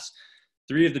bypass.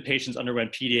 3 of the patients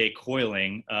underwent PDA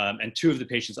coiling, and 2 of the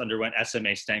patients underwent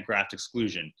SMA stent graft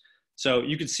exclusion. So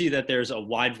you can see that there's a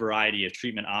wide variety of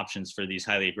treatment options for these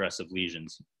highly aggressive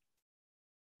lesions.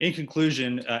 In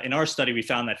conclusion, in our study, we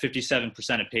found that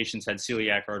 57% of patients had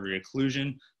celiac artery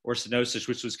occlusion or stenosis,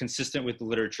 which was consistent with the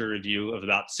literature review of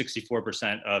about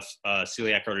 64% of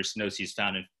celiac artery stenoses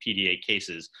found in PDA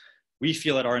cases. We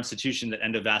feel at our institution that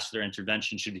endovascular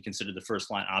intervention should be considered the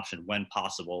first-line option when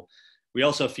possible. We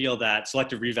also feel that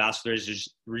selective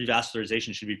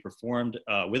revascularization should be performed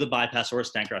with a bypass or a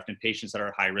stent graft in patients that are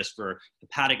at high risk for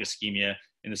hepatic ischemia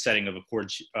in the setting of a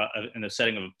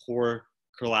poor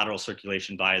collateral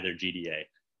circulation via their GDA.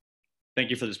 Thank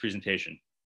you for this presentation.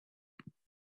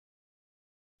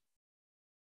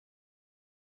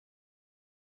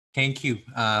 Thank you.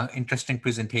 Interesting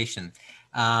presentation.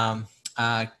 Can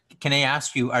I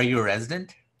ask you, are you a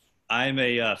resident? I'm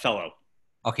a fellow.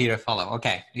 Okay, you're a fellow.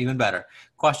 Okay, even better.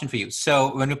 Question for you.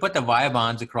 So when we put the via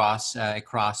bonds across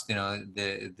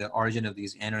the origin of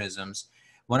these aneurysms,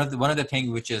 one of the things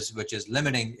which is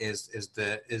limiting is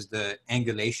the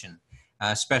angulation,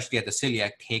 especially at the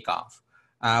celiac takeoff.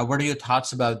 What are your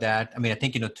thoughts about that? I mean, I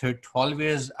think 12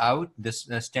 years out, this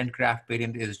stent graft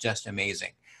variant is just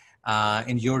amazing.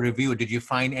 In your review, did you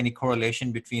find any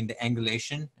correlation between the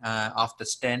angulation of the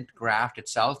stent graft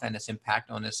itself and its impact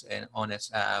on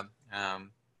its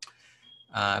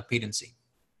patency?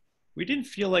 We didn't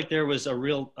feel like there was a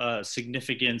real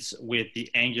significance with the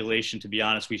angulation, to be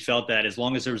honest. We felt that as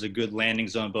long as there was a good landing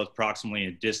zone, both proximally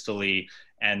and distally,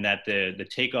 and that the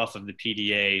takeoff of the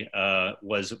PDA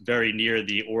was very near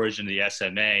the origin of the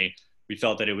SMA, we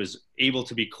felt that it was able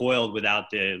to be coiled without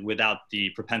the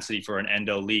propensity for an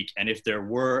endo leak. And if there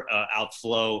were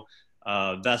outflow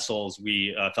vessels,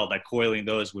 we felt that coiling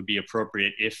those would be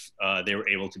appropriate if they were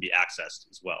able to be accessed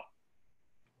as well.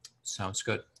 Sounds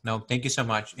good. No, thank you so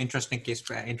much. Interesting case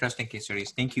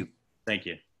series. Thank you. Thank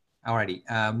you.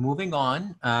 Alrighty, moving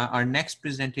on. Our next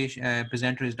presenter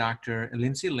is Dr.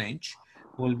 Lindsay Lynch,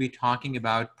 who will be talking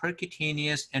about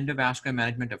percutaneous endovascular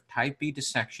management of type B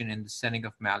dissection in the setting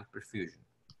of malperfusion.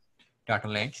 Dr.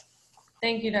 Lynch.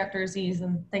 Thank you, Dr. Aziz,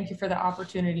 and thank you for the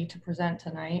opportunity to present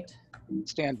tonight.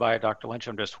 Stand by, Dr. Lynch.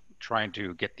 I'm just trying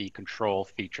to get the control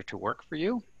feature to work for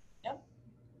you. Yep.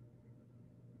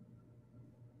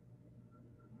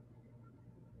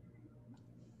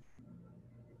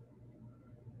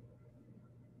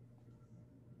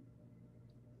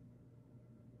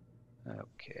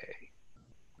 Okay,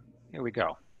 here we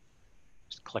go.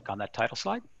 Just click on that title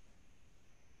slide.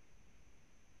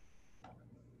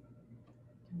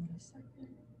 Give me a second.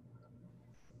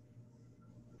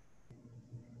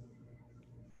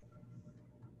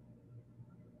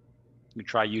 You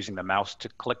try using the mouse to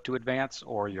click to advance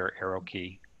or your arrow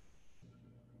key.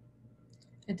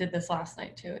 It did this last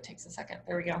night too. It takes a second.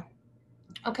 There we go.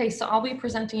 Okay, so I'll be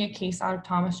presenting a case out of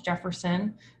Thomas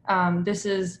Jefferson. This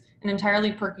is an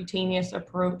entirely percutaneous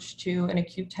approach to an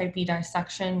acute type B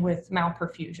dissection with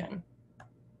malperfusion.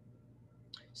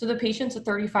 So the patient's a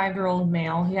 35-year-old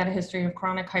male. He had a history of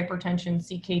chronic hypertension,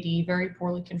 CKD, very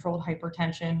poorly controlled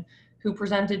hypertension, who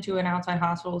presented to an outside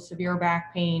hospital with severe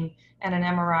back pain and an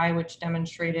MRI which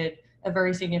demonstrated a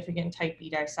very significant type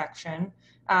B dissection.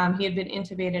 He had been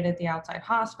intubated at the outside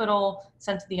hospital,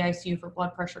 sent to the ICU for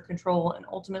blood pressure control, and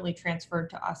ultimately transferred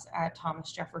to us at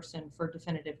Thomas Jefferson for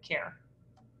definitive care.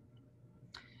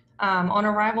 On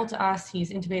arrival to us,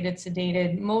 he's intubated,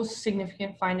 sedated. Most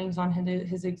significant findings on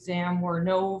his exam were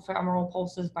no femoral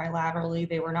pulses bilaterally,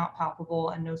 they were not palpable,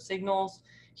 and no signals.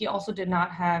 He also did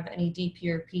not have any DP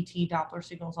or PT Doppler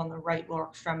signals on the right lower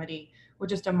extremity, with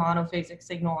just a monophasic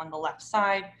signal on the left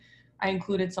side. I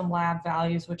included some lab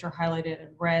values, which are highlighted in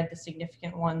red, the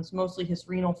significant ones, mostly his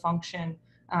renal function,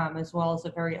 as well as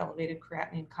a very elevated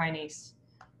creatinine kinase.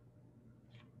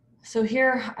 So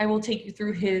here I will take you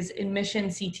through his admission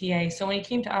CTA. So when he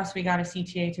came to us, we got a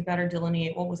CTA to better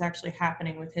delineate what was actually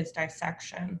happening with his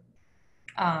dissection.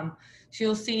 So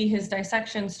you'll see his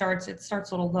dissection starts a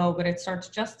little low, but it starts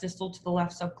just distal to the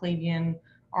left subclavian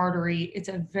artery. It's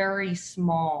a very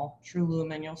small true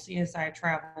lumen. You'll see as I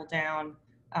travel down,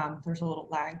 there's a little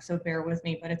lag, so bear with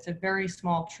me, but it's a very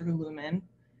small true lumen.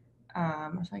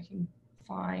 If I can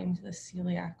find the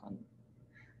celiac on,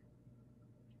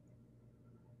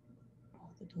 oh,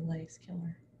 the delay is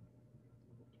killer.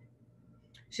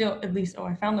 So at least, oh,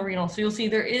 I found the renal. So you'll see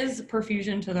there is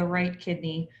perfusion to the right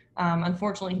kidney.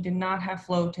 Unfortunately, he did not have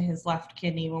flow to his left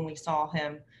kidney when we saw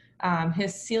him.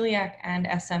 His celiac and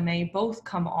SMA both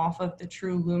come off of the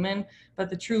true lumen, but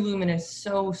the true lumen is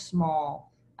so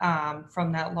small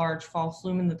from that large false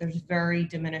lumen that there's very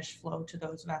diminished flow to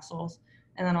those vessels.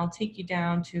 And then I'll take you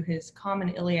down to his common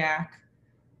iliac,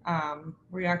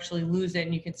 where you actually lose it,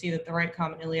 and you can see that the right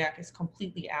common iliac is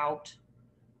completely out.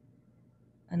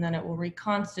 And then it will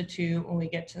reconstitute when we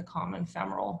get to the common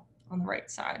femoral on the right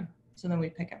side. So then we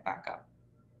pick it back up.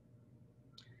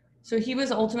 So he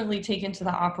was ultimately taken to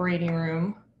the operating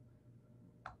room.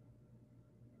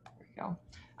 There we go.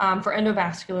 For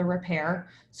endovascular repair.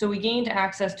 So we gained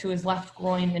access to his left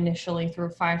groin initially through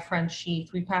a 5 French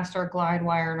sheath. We passed our glide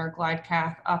wire and our glide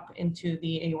cath up into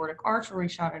the aortic arch where we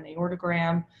shot an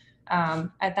aortogram.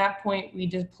 At that point, we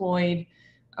deployed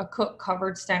a Cook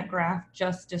covered stent graft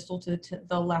just distal to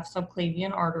the left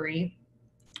subclavian artery.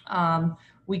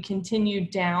 We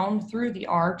continued down through the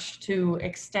arch to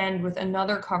extend with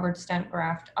another covered stent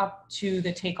graft up to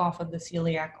the takeoff of the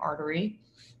celiac artery.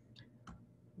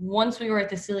 Once we were at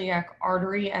the celiac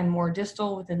artery and more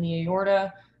distal within the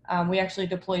aorta, we actually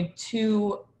deployed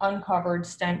 2 uncovered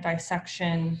stent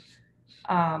dissection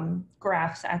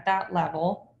grafts at that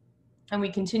level. And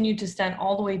we continued to stent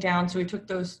all the way down. So we took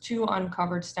those 2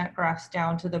 uncovered stent grafts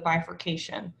down to the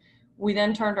bifurcation. We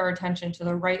then turned our attention to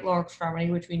the right lower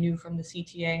extremity, which we knew from the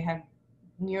CTA had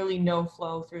nearly no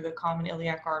flow through the common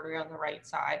iliac artery on the right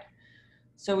side.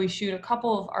 So we shoot a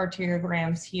couple of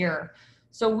arteriograms here.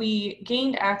 So we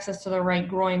gained access to the right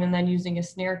groin, and then using a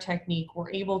snare technique,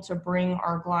 we're able to bring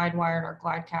our glide wire and our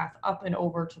glide cath up and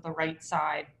over to the right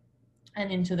side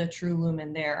and into the true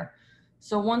lumen there.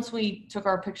 So once we took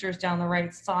our pictures down the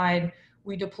right side,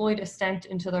 we deployed a stent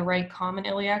into the right common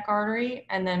iliac artery,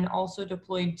 and then also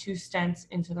deployed 2 stents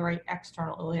into the right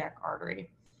external iliac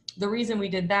artery. The reason we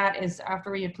did that is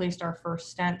after we had placed our first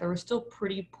stent, there was still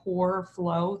pretty poor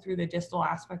flow through the distal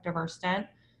aspect of our stent.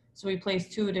 So we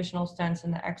placed 2 additional stents in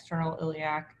the external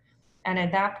iliac. And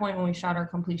at that point, when we shot our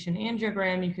completion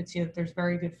angiogram, you could see that there's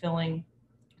very good filling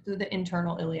through the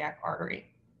internal iliac artery.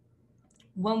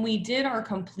 When we did our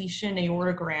completion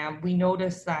aortogram, we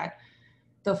noticed that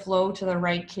the flow to the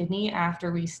right kidney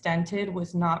after we stented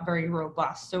was not very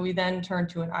robust. So we then turned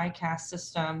to an ICAS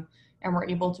system and were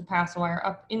able to pass a wire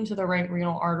up into the right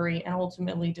renal artery and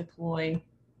ultimately deploy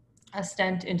a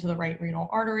stent into the right renal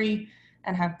artery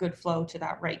and have good flow to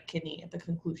that right kidney at the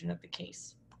conclusion of the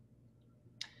case.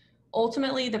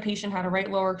 Ultimately, the patient had a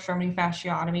right lower extremity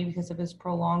fasciotomy because of his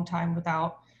prolonged time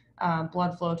without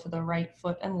blood flow to the right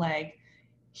foot and leg.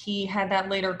 He had that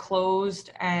later closed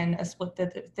and a split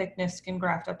thickness skin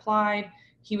graft applied.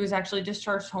 He was actually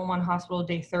discharged home on hospital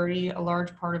day 30. A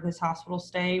large part of his hospital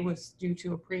stay was due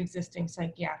to a pre-existing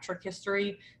psychiatric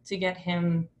history to get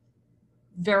him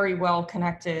very well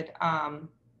connected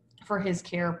for his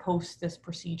care post this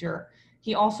procedure.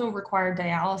 He also required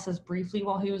dialysis briefly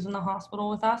while he was in the hospital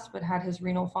with us, but had his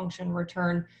renal function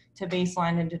return to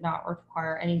baseline and did not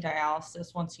require any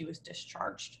dialysis once he was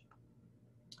discharged.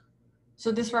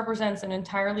 So this represents an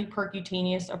entirely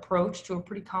percutaneous approach to a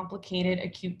pretty complicated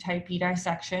acute type B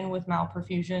dissection with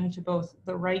malperfusion to both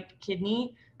the right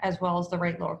kidney as well as the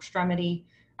right lower extremity.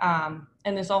 And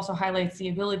this also highlights the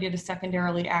ability to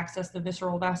secondarily access the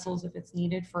visceral vessels if it's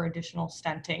needed for additional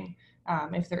stenting,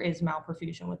 if there is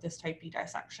malperfusion with this type B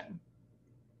dissection.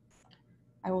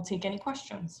 I will take any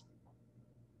questions.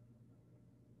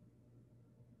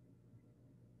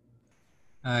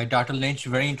 Dr. Lynch,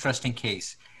 very interesting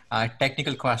case.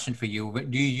 Technical question for you: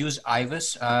 do you use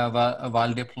IVUS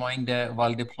while deploying the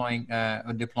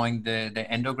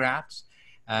endografts?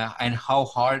 And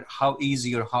how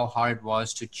easy or how hard it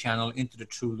was to channel into the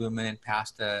true lumen and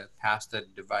past the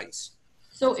device?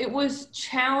 So it was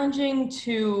challenging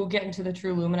to get into the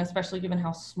true lumen, especially given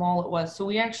how small it was. So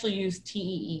we actually used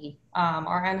TEE.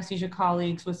 Our anesthesia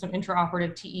colleagues with some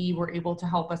intraoperative TEE were able to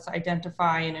help us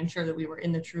identify and ensure that we were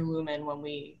in the true lumen when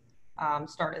we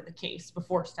started the case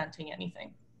before stenting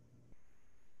anything.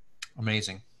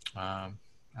 Amazing.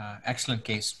 Excellent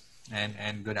case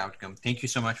and good outcome. Thank you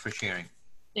so much for sharing.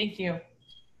 Thank you.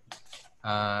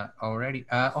 Alrighty.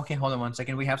 Okay, hold on one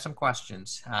second. We have some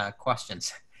questions.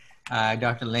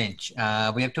 Dr. Lynch,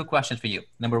 we have 2 questions for you.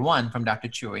 Number 1 from Dr.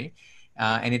 Choi,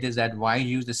 and it is that why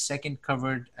use the second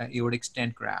covered aortic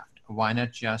stent graft? Why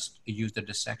not just use the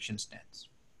dissection stents?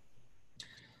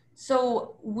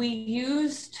 So we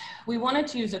wanted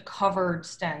to use a covered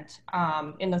stent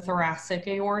in the thoracic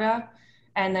aorta.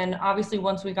 And then obviously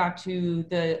once we got to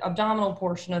the abdominal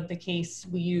portion of the case,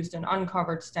 we used an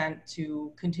uncovered stent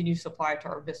to continue supply to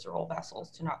our visceral vessels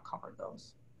to not cover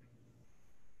those.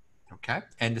 Okay.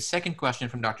 And the second question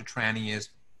from Dr. Tranny is,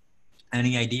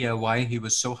 any idea why he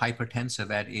was so hypertensive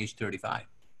at age 35?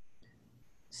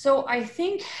 So I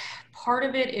think part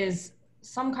of it is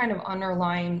some kind of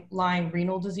underlying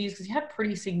renal disease because he had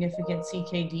pretty significant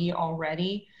CKD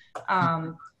already.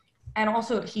 And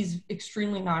also he's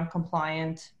extremely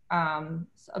non-compliant,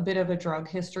 a bit of a drug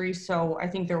history. So I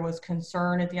think there was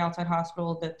concern at the outside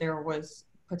hospital that there was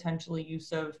potentially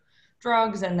use of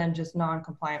drugs and then just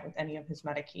non-compliant with any of his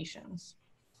medications.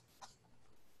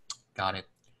 Got it.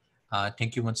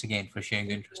 Thank you once again for sharing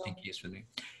the interesting case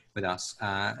with us.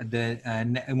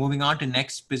 Moving on to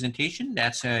next presentation,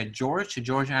 that's George.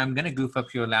 George, I'm going to goof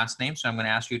up your last name, so I'm going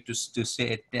to ask you to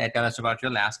tell us about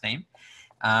your last name.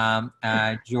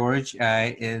 George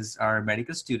is our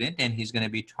medical student, and he's going to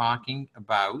be talking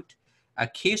about a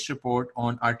case report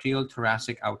on arterial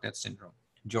thoracic outlet syndrome.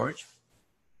 George?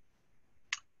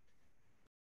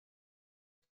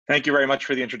 Thank you very much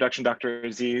for the introduction, Dr.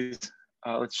 Aziz.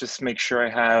 Let's just make sure I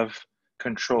have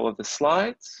control of the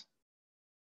slides.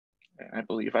 I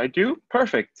believe I do.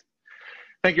 Perfect.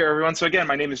 Thank you, everyone. So again,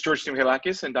 my name is George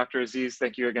Timhelakis, and Dr. Aziz,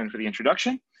 thank you again for the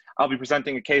introduction. I'll be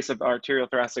presenting a case of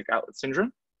arterial-thoracic outlet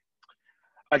syndrome.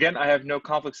 Again, I have no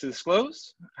conflicts to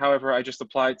disclose. However, I just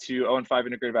applied to ON5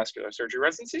 integrated vascular surgery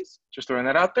residencies, just throwing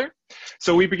that out there.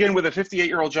 So we begin with a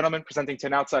 58-year-old gentleman presenting to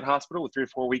an outside hospital with 3 or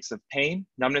 4 weeks of pain,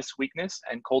 numbness, weakness,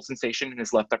 and cold sensation in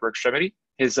his left upper extremity.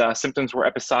 His symptoms were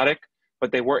episodic,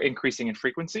 but they were increasing in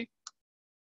frequency.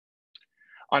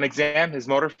 On exam, his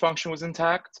motor function was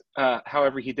intact.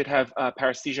 However, he did have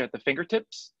paresthesia at the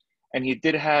fingertips, and he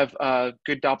did have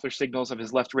good Doppler signals of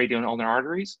his left radial and ulnar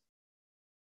arteries.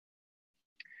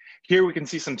 Here we can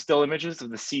see some still images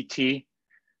of the CT.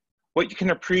 What you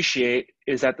can appreciate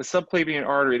is that the subclavian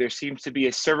artery, there seems to be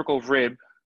a cervical rib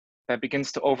that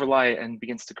begins to overlie it and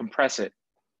begins to compress it,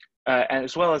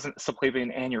 as well as a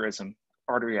subclavian aneurysm,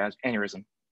 artery aneurysm.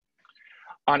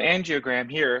 On angiogram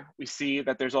here, we see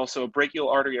that there's also a brachial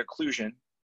artery occlusion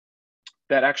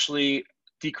that actually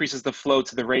decreases the flow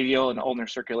to the radial and ulnar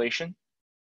circulation.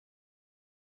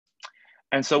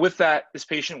 And so with that, this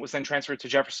patient was then transferred to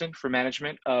Jefferson for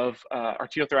management of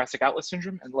arterial-thoracic outlet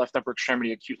syndrome and left upper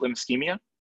extremity acute limb ischemia.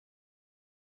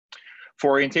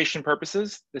 For orientation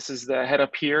purposes, this is the head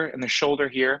up here and the shoulder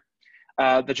here.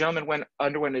 The gentleman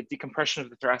underwent a decompression of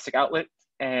the thoracic outlet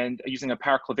and using a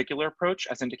paraclavicular approach,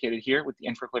 as indicated here with the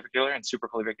infraclavicular and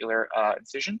supraclavicular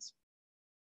incisions.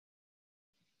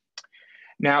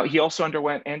 Now, he also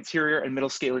underwent anterior and middle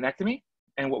scalenectomy.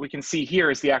 And what we can see here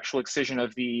is the actual excision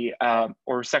of the,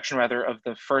 or section rather, of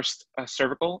the first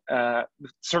cervical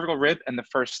rib and the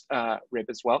first rib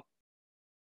as well.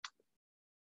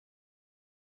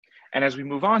 And as we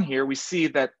move on here, we see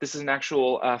that this is an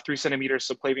actual 3 centimeter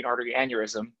subclavian artery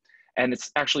aneurysm, and it's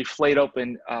actually flayed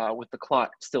open with the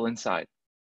clot still inside.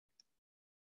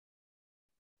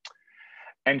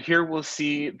 And here we'll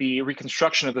see the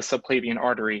reconstruction of the subclavian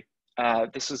artery.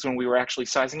 This is when we were actually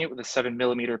sizing it with a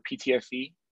 7mm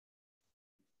PTFE.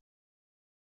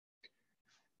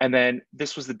 And then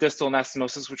this was the distal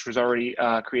anastomosis, which was already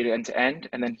created end to end.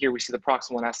 And then here we see the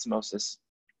proximal anastomosis.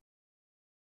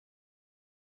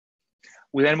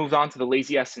 We then moved on to the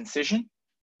lazy S incision.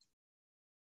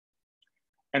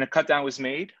 And a cut down was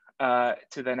made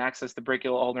to then access the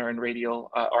brachial, ulnar, and radial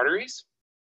arteries.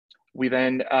 We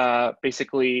then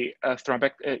basically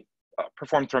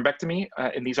performed thrombectomy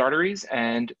in these arteries,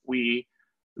 and we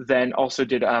then also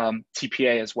did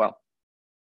TPA as well.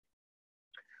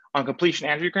 On completion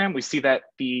angiogram, we see that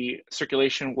the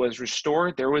circulation was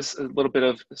restored. There was a little bit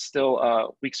of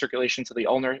still weak circulation to the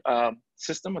ulnar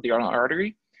system of the ulnar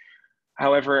artery.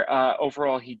 However,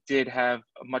 overall, he did have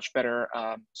a much better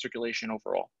circulation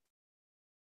overall.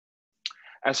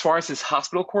 As far as his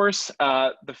hospital course,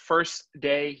 the first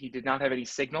day he did not have any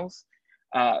signals.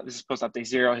 This is post-op day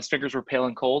 0. His fingers were pale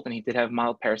and cold, and he did have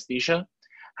mild paresthesia.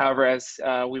 However, as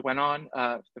we went on,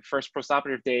 the first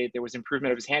postoperative day, there was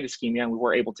improvement of his hand ischemia, and we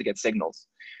were able to get signals.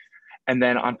 And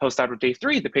then on postoperative day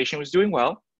 3, the patient was doing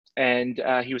well, and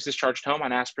he was discharged home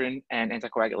on aspirin and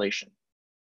anticoagulation.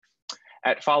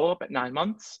 At follow-up at 9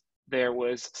 months, there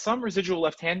was some residual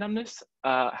left hand numbness.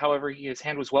 However, his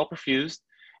hand was well perfused,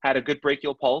 had a good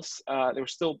brachial pulse. There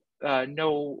was still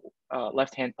no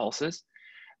left hand pulses,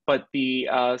 but the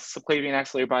subclavian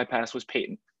axillary bypass was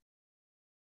patent.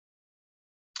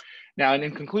 Now, and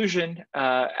in conclusion,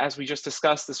 as we just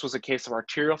discussed, this was a case of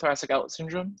arterial thoracic outlet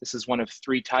syndrome. This is one of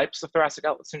 3 types of thoracic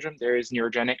outlet syndrome. There is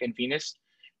neurogenic and venous,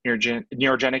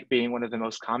 neurogenic being one of the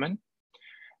most common.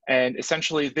 And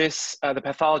essentially this, the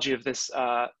pathology of this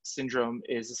syndrome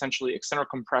is essentially external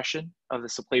compression of the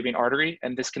subclavian artery,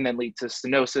 and this can then lead to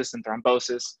stenosis and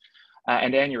thrombosis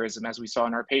and aneurysm, as we saw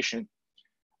in our patient.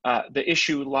 The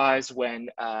issue lies when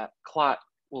clot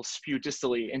will spew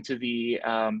distally into the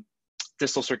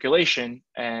distal circulation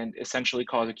and essentially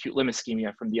cause acute limb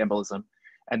ischemia from the embolism,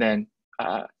 and then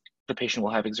the patient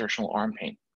will have exertional arm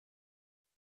pain.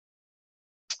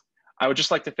 I would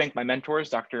just like to thank my mentors,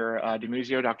 Dr.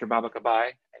 DiMuzio, Dr. Babakabai,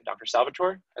 and Dr.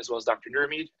 Salvatore, as well as Dr.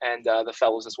 Nuramid, and the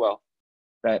fellows as well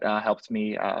that helped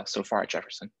me so far at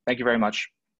Jefferson. Thank you very much.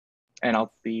 And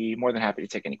I'll be more than happy to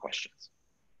take any questions.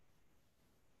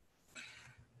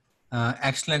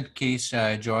 Excellent case,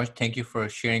 George. Thank you for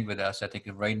sharing with us. I think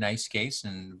a very nice case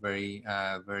and very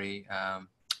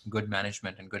good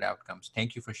management and good outcomes.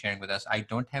 Thank you for sharing with us. I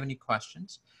don't have any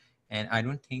questions. And I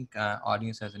don't think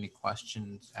audience has any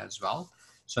questions as well.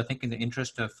 So I think in the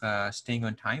interest of staying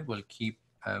on time, we'll keep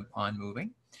on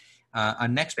moving. Our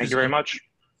next Thank you very much.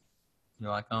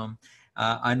 You're welcome.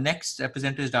 Our next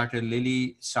presenter is Dr.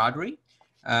 Lily Sadri.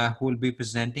 who will be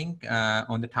presenting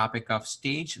on the topic of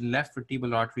stage left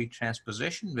vertebral artery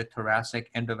transposition with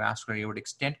thoracic endovascular aortic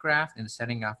stent graft in the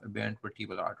setting of aberrant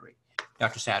vertebral artery.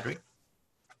 Dr. Sadri.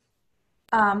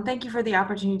 Thank you for the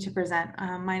opportunity to present.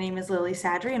 My name is Lily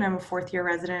Sadri, and I'm a fourth-year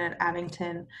resident at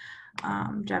Abington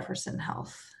Jefferson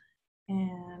Health.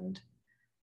 And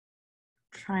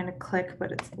trying to click,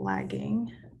 but it's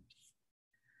lagging.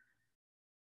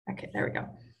 Okay, there we go.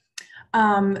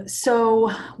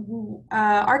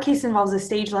 Our case involves a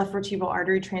stage left vertebral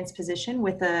artery transposition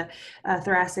with a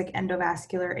thoracic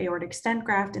endovascular aortic stent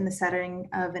graft in the setting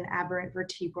of an aberrant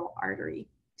vertebral artery.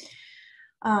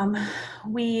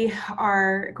 We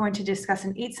are going to discuss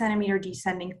an 8-centimeter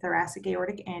descending thoracic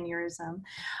aortic aneurysm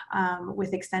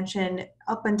with extension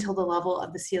up until the level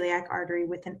of the celiac artery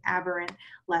with an aberrant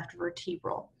left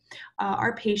vertebral.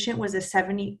 Our patient was a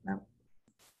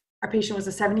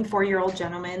 74-year-old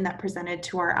gentleman that presented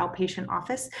to our outpatient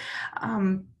office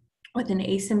with an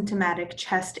asymptomatic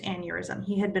chest aneurysm.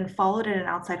 He had been followed at an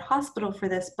outside hospital for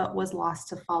this, but was lost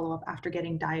to follow-up after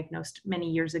getting diagnosed many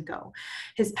years ago.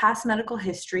 His past medical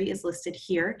history is listed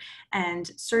here, and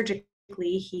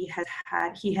surgically he had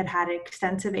had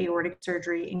extensive aortic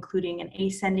surgery, including an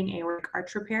ascending aortic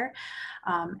arch repair,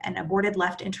 an aborted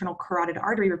left internal carotid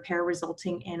artery repair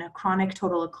resulting in a chronic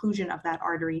total occlusion of that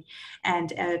artery,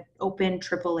 and an open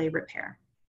AAA repair.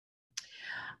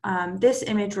 This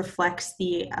image reflects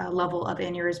the level of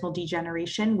aneurysmal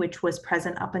degeneration, which was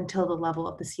present up until the level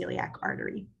of the celiac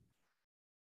artery.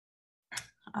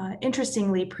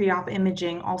 Interestingly, pre-op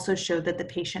imaging also showed that the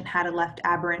patient had a left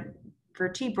aberrant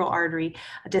vertebral artery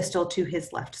distal to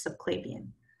his left subclavian.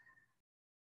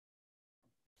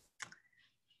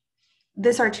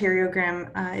 This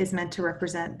arteriogram is meant to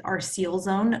represent our seal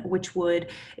zone, which would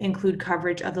include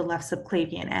coverage of the left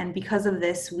subclavian. And because of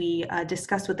this, we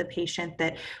discussed with the patient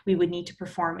that we would need to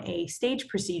perform a stage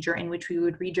procedure in which we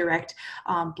would redirect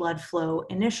blood flow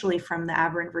initially from the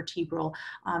aberrant vertebral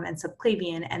and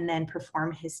subclavian, and then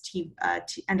perform his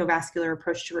endovascular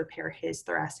approach to repair his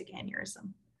thoracic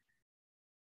aneurysm.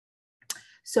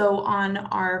 So on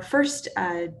our first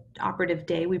operative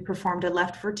day, we performed a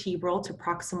left vertebral to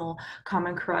proximal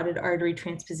common carotid artery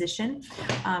transposition.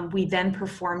 We then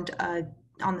performed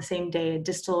on the same day a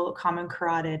distal common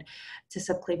carotid to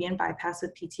subclavian bypass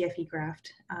with PTFE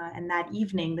graft. And that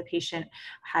evening, the patient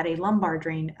had a lumbar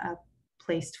drain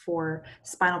placed for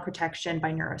spinal protection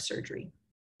by neurosurgery.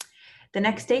 The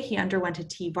next day, he underwent a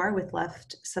TVAR with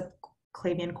left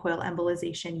subclavian coil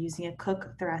embolization using a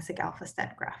Cook thoracic alpha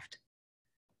stent graft.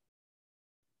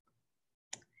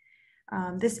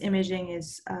 This imaging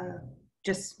is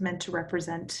just meant to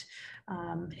represent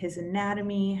his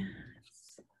anatomy.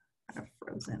 It's kind of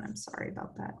frozen, I'm sorry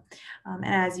about that. And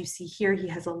as you see here, he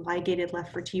has a ligated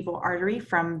left vertebral artery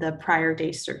from the prior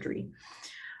day's surgery.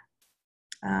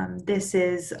 This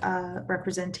is a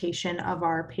representation of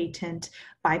our patent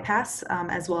bypass,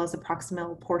 as well as the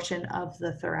proximal portion of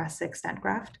the thoracic stent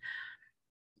graft.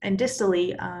 And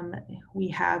distally, we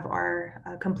have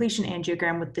our completion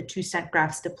angiogram with the 2 stent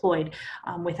grafts deployed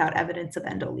without evidence of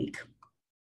endoleak.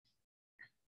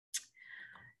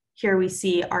 Here we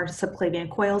see our subclavian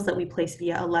coils that we place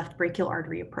via a left brachial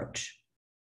artery approach.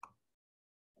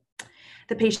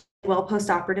 The patient well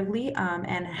post-operatively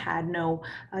and had no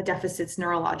deficits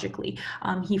neurologically.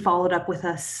 He followed up with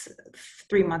us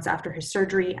 3 months after his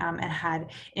surgery and had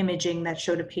imaging that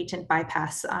showed a patent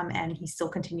bypass, and he still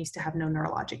continues to have no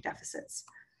neurologic deficits.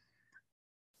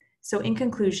 So in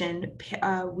conclusion,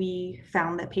 we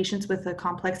found that patients with a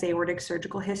complex aortic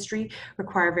surgical history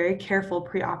require very careful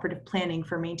preoperative planning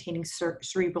for maintaining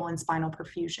cerebral and spinal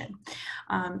perfusion.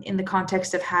 In the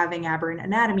context of having aberrant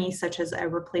anatomy, such as a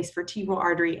replaced vertebral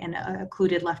artery and a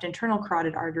occluded left internal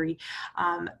carotid artery,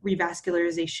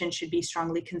 revascularization should be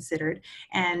strongly considered.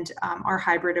 And our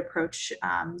hybrid approach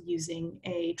using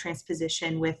a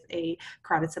transposition with a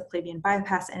carotid subclavian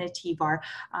bypass and a TVAR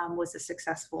was a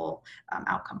successful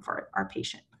outcome for our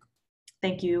patient.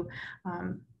 Thank you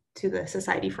to the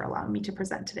Society for allowing me to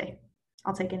present today.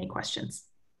 I'll take any questions.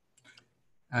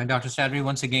 Dr. Sadri,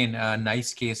 once again, a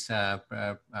nice case to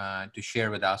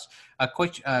share with us. A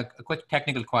quick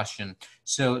technical question.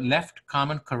 So left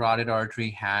common carotid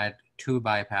artery had 2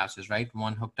 bypasses, right?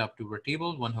 One hooked up to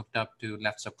vertebral, one hooked up to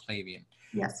left subclavian.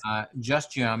 Yes.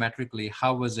 Just geometrically,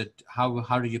 how was it?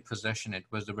 How did you position it?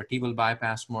 Was the vertebral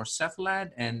bypass more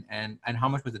cephalad, and how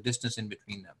much was the distance in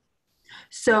between them?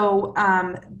 So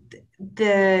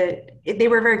they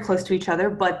were very close to each other,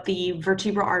 but the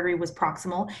vertebral artery was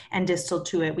proximal, and distal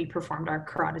to it, we performed our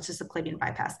carotid to subclavian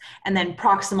bypass. And then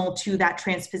proximal to that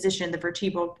transposition, the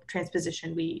vertebral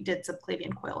transposition, we did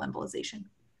subclavian coil embolization.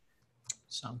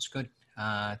 Sounds good.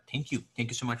 Thank you. Thank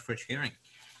you so much for sharing.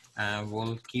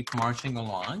 We'll keep marching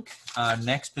along.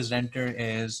 Next presenter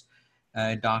is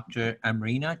Dr.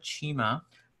 Amrina Chima,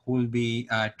 who will be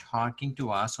talking to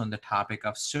us on the topic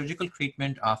of surgical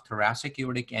treatment of thoracic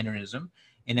aortic aneurysm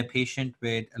in a patient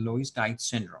with Loeys-Dietz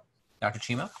syndrome. Dr.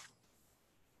 Chima?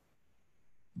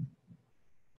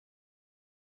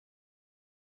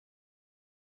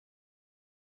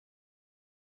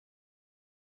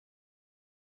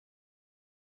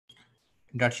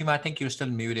 Dr. Chima, I think you're still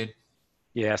muted.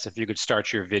 Yes, if you could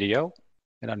start your video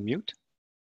and unmute.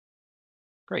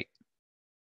 Great.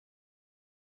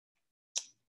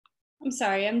 I'm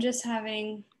sorry, I'm just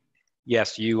having...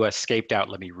 Yes, you escaped out.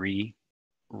 Let me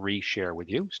re-share with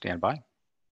you. Stand by.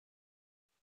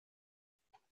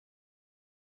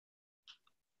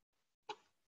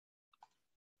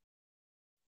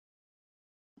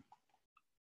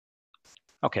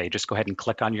 Okay, just go ahead and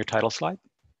click on your title slide.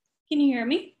 Can you hear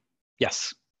me?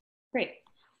 Yes. Great.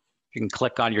 If you can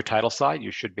click on your title slide,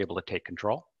 you should be able to take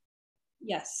control.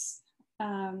 Yes.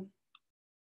 There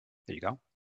you go.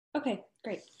 Okay,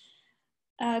 great.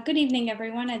 Good evening,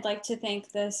 everyone. I'd like to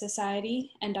thank the Society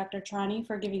and Dr. Trani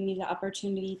for giving me the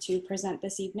opportunity to present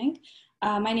this evening.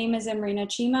 My name is Amrina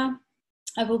Chima.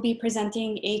 I will be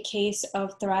presenting a case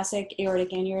of thoracic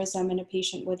aortic aneurysm in a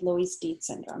patient with Loeys-Dietz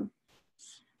syndrome.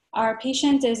 Our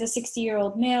patient is a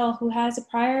 60-year-old male who has a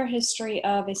prior history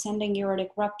of ascending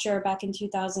aortic rupture back in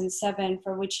 2007,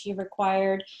 for which he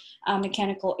required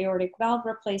mechanical aortic valve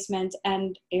replacement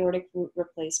and aortic root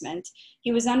replacement.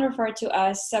 He was then referred to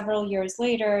us several years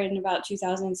later in about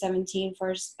 2017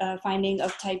 for finding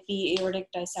of type B aortic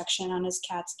dissection on his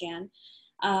CAT scan.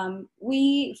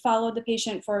 We followed the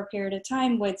patient for a period of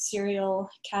time with serial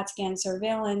CAT scan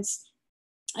surveillance,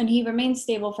 and he remained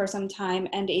stable for some time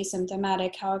and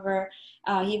asymptomatic. However,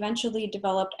 he eventually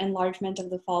developed enlargement of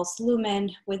the false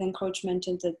lumen with encroachment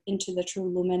into the true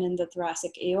lumen in the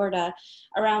thoracic aorta.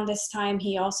 Around this time,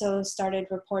 he also started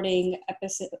reporting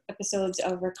episodes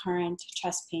of recurrent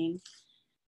chest pain.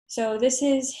 So this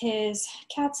is his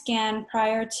CAT scan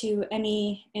prior to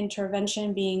any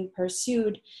intervention being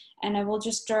pursued. And I will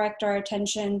just direct our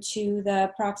attention to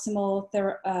the proximal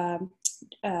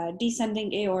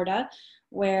descending aorta,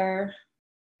 where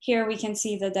here we can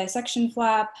see the dissection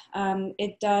flap.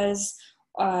 It does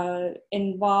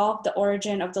involve the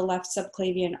origin of the left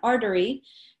subclavian artery.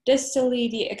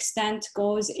 Distally, the extent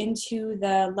goes into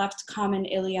the left common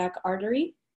iliac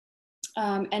artery.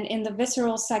 And in the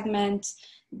visceral segment,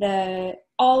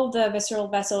 all the visceral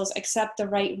vessels except the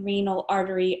right renal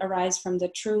artery arise from the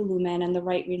true lumen, and the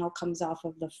right renal comes off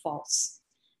of the false.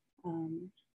 So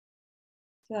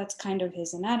that's kind of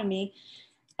his anatomy.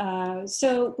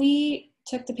 So we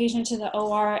took the patient to the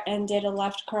OR and did a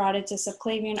left carotid to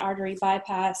subclavian artery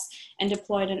bypass and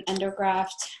deployed an endograft.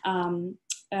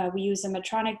 We used a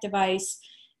Medtronic device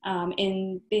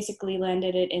and basically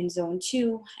landed it in zone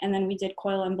 2, and then we did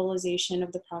coil embolization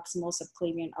of the proximal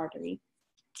subclavian artery.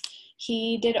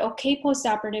 He did okay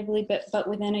postoperatively, but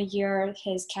within a year,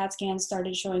 his CAT scan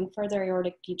started showing further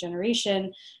aortic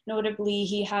degeneration. Notably,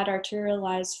 he had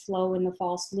arterialized flow in the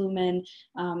false lumen,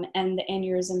 and the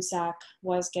aneurysm sac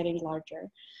was getting larger.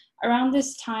 Around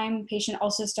this time, patient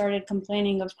also started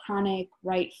complaining of chronic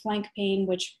right flank pain,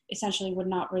 which essentially would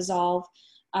not resolve,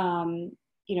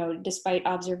 despite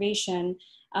observation.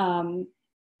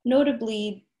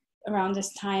 Notably, around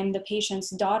this time, the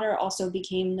patient's daughter also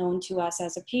became known to us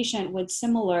as a patient with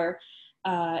similar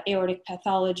aortic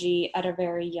pathology at a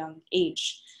very young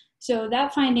age. So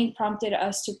that finding prompted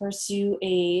us to pursue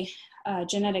a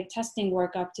genetic testing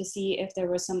workup to see if there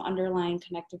was some underlying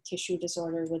connective tissue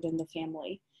disorder within the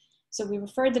family. So we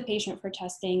referred the patient for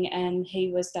testing, and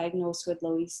he was diagnosed with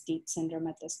Loeys-Dietz syndrome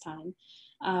at this time.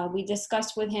 We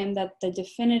discussed with him that the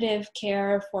definitive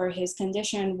care for his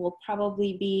condition will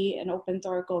probably be an open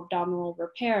thoracoabdominal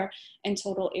repair and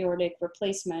total aortic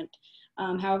replacement.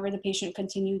 However, the patient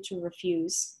continued to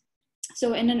refuse.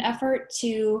 So in an effort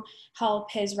to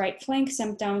help his right flank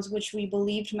symptoms, which we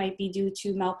believed might be due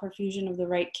to malperfusion of the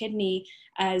right kidney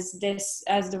as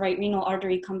the right renal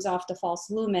artery comes off the false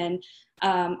lumen,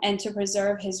 and to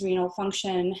preserve his renal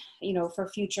function, for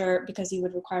future, because he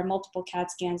would require multiple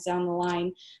CAT scans down the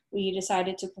line, we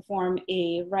decided to perform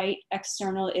a right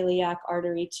external iliac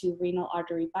artery to renal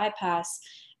artery bypass.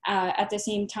 At the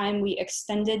same time, we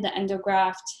extended the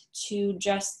endograft to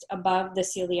just above the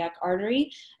celiac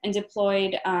artery and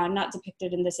deployed, not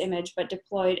depicted in this image, but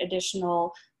deployed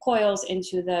additional coils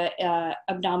into the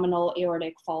abdominal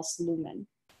aortic false lumen.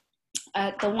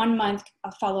 At the 1-month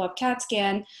follow-up CAT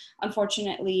scan,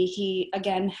 unfortunately, he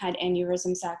again had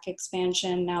aneurysm sac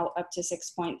expansion, now up to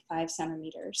 6.5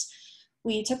 centimeters.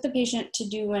 We took the patient to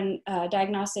do a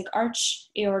diagnostic arch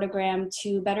aortogram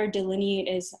to better delineate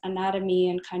his anatomy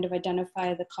and kind of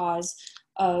identify the cause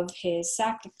of his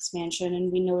sac expansion,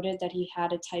 and we noted that he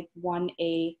had a type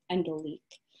 1A endoleak.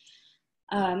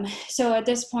 So at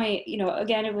this point,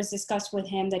 again, it was discussed with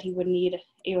him that he would need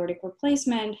aortic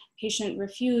replacement. Patient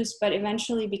refused, but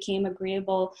eventually became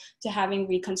agreeable to having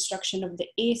reconstruction of the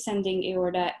ascending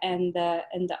aorta and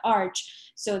the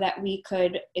arch so that we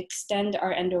could extend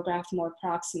our endograft more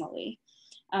proximally.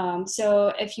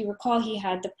 So if you recall, he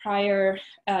had the prior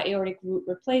aortic root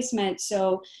replacement.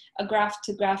 So a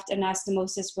graft-to-graft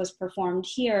anastomosis was performed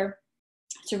here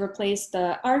to replace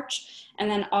the arch,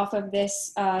 and then off of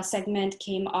this segment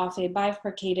came off a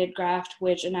bifurcated graft,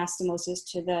 which anastomosis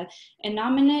to the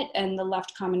innominate and the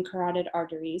left common carotid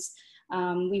arteries.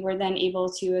 We were then able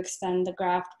to extend the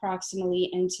graft proximally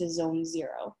into zone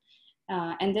 0.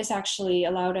 And this actually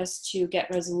allowed us to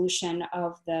get resolution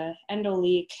of the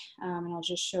endoleak. And I'll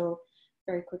just show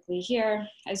very quickly here.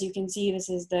 As you can see, this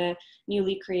is the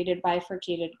newly created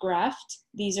bifurcated graft.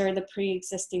 These are the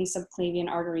pre-existing subclavian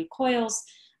artery coils.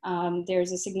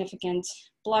 There's a significant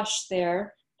blush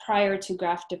there prior to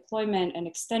graft deployment and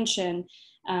extension.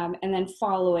 And then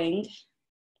following,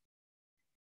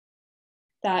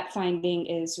 that finding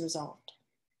is resolved.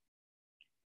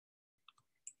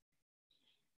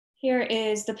 Here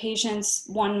is the patient's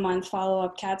 1-month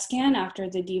follow-up CAT scan after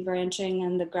the debranching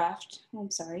and the graft,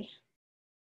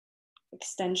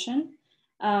 extension.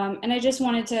 And I just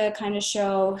wanted to kind of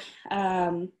show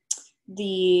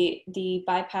the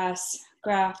bypass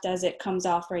graft as it comes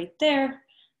off right there,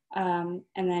 and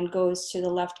then goes to the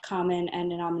left common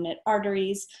and innominate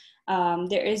arteries.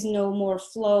 There is no more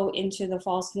flow into the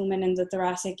false lumen in the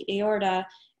thoracic aorta,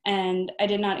 and I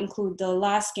did not include the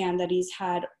last scan that he's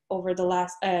had over the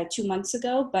last 2 months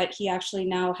ago, but he actually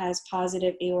now has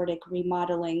positive aortic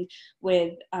remodeling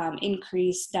with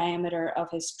increased diameter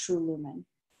of his true lumen.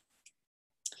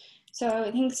 So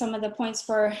I think some of the points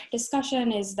for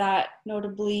discussion is that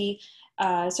notably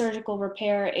surgical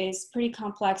repair is pretty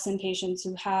complex in patients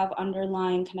who have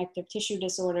underlying connective tissue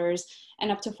disorders,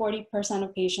 and up to 40%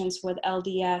 of patients with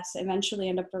LDS eventually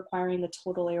end up requiring a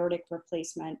total aortic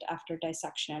replacement after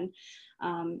dissection.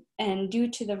 And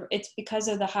it's because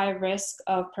of the high risk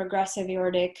of progressive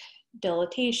aortic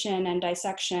dilatation and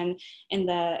dissection in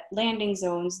the landing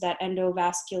zones that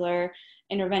endovascular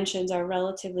interventions are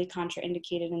relatively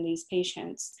contraindicated in these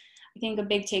patients. I think a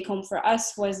big take home for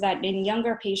us was that in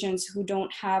younger patients who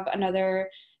don't have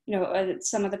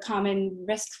some of the common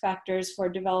risk factors for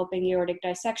developing aortic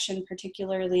dissection,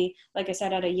 particularly, like I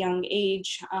said, at a young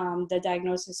age, the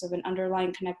diagnosis of an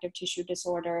underlying connective tissue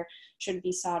disorder should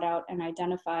be sought out and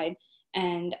identified.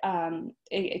 And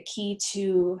a key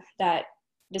to that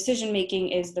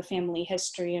decision-making is the family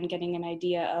history and getting an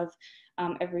idea of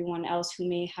everyone else who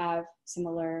may have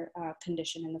similar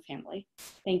condition in the family.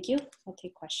 Thank you. I'll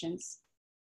take questions.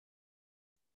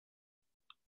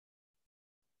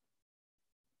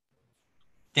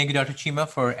 Thank you, Dr. Chima,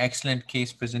 for excellent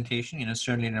case presentation.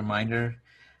 Certainly a reminder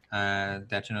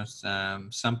that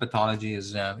some pathology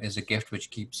is a gift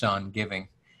which keeps on giving.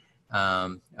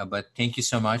 But thank you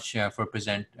so much for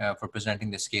presenting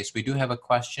this case. We do have a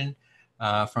question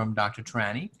from Dr.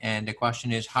 Tarani, and the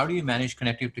question is, how do you manage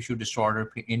connective tissue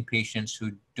disorder in patients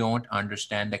who don't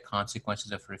understand the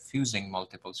consequences of refusing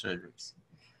multiple surgeries?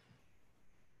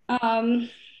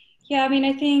 Yeah, I mean,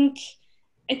 I think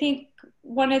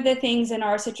one of the things in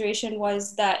our situation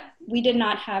was that we did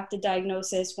not have the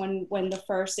diagnosis when the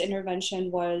first intervention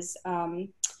was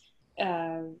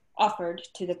offered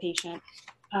to the patient.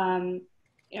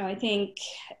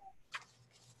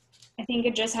 I think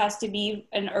it just has to be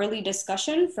an early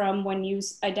discussion from when you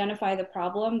identify the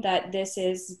problem that this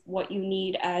is what you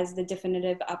need as the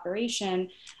definitive operation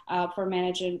for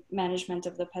management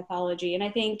of the pathology. And I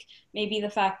think maybe the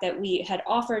fact that we had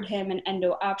offered him an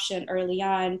endo option early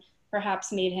on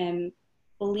perhaps made him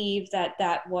believe that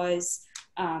that was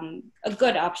a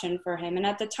good option for him. And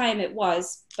at the time it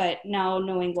was, but now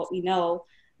knowing what we know,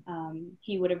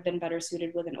 he would have been better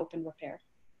suited with an open repair.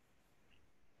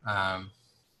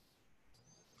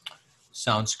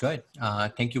 Sounds good.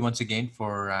 Thank you once again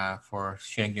for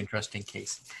sharing the interesting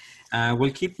case.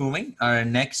 We'll keep moving. Our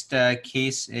next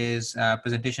case is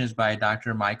presentation is by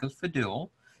Dr. Michael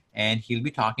Fadul, and he'll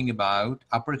be talking about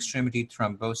upper extremity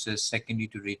thrombosis secondary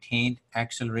to retained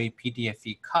axillary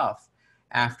PTFE cuff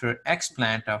after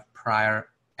explant of prior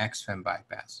XFEM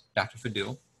bypass. Dr.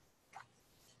 Fadul.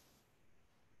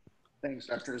 Thanks,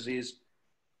 Dr. Aziz.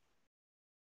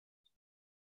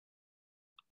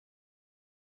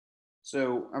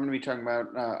 So I'm going to be talking about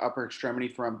upper extremity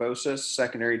thrombosis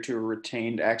secondary to a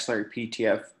retained axillary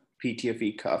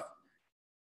PTFE cuff.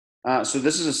 So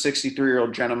this is a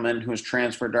 63-year-old gentleman who was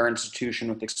transferred to our institution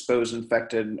with exposed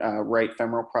infected right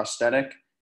femoral prosthetic,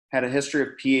 had a history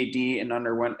of PAD and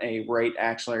underwent a right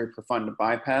axillary profunda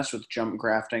bypass with jump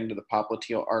grafting to the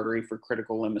popliteal artery for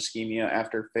critical limb ischemia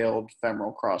after failed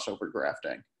femoral crossover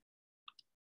grafting.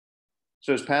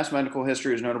 So his past medical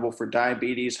history is notable for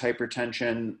diabetes,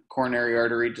 hypertension, coronary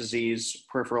artery disease,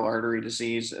 peripheral artery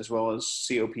disease, as well as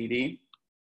COPD.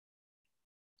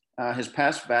 His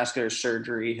past vascular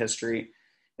surgery history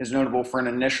is notable for an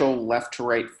initial left to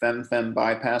right fem-fem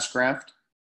bypass graft.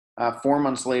 4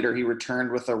 months later, he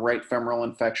returned with a right femoral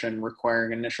infection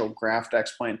requiring initial graft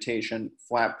explantation,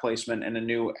 flap placement, and a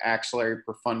new axillary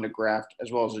profunda graft,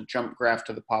 as well as a jump graft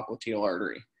to the popliteal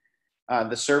artery.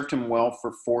 This served him well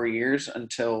for 4 years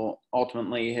until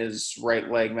ultimately his right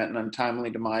leg met an untimely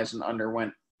demise and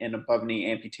underwent an above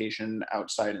knee amputation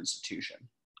outside institution.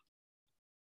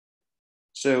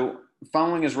 So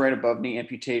following his right above knee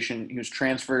amputation, he was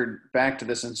transferred back to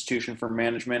this institution for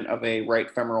management of a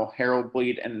right femoral Harold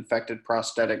bleed and infected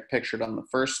prosthetic pictured on the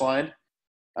first slide.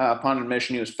 Upon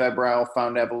admission, he was febrile,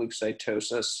 found to have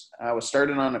leukocytosis, was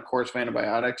started on a course of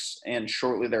antibiotics, and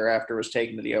shortly thereafter was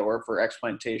taken to the OR for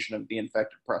explantation of the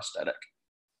infected prosthetic.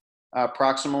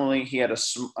 Proximally, he had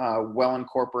a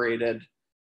well-incorporated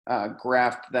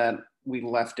graft that we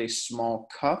left a small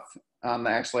cuff on the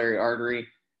axillary artery.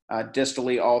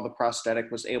 Distally, all the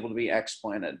prosthetic was able to be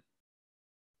explanted.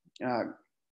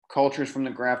 Cultures from the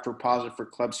graft were positive for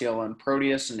Klebsiella and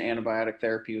Proteus, and antibiotic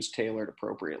therapy was tailored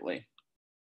appropriately.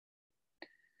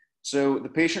 So the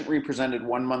patient represented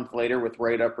 1 month later with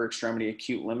right upper extremity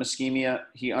acute limb ischemia.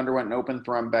 He underwent an open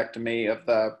thrombectomy of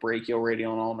the brachial,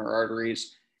 radial, and ulnar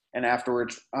arteries, and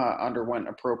afterwards underwent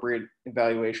appropriate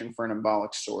evaluation for an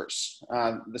embolic source.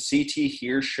 The CT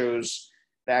here shows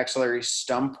the axillary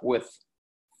stump with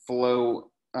flow,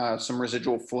 some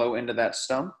residual flow into that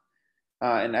stump.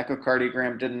 An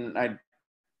echocardiogram didn't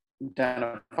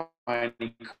identify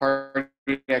any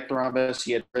cardiac thrombus.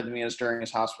 He had arrhythmias during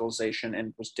his hospitalization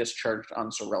and was discharged on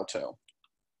Xarelto.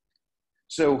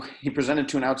 So he presented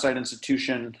to an outside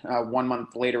institution 1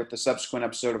 month later with the subsequent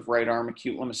episode of right arm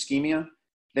acute limb ischemia.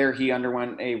 There he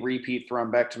underwent a repeat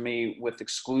thrombectomy with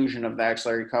exclusion of the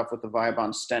axillary cuff with the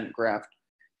Viabon stent graft.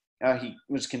 He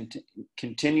was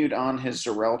continued on his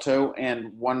Xarelto,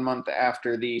 and 1 month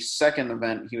after the second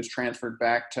event, he was transferred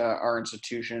back to our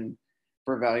institution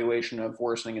for evaluation of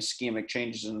worsening ischemic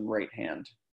changes in the right hand.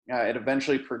 It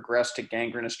eventually progressed to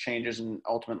gangrenous changes and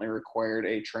ultimately required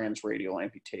a transradial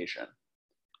amputation.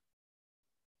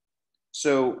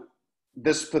 So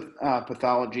this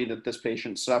pathology that this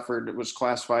patient suffered was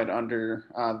classified under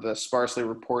the sparsely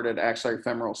reported axillary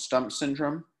femoral stump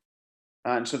syndrome.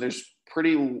 And so there's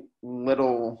pretty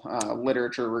little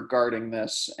literature regarding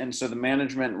this. And so the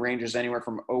management ranges anywhere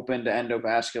from open to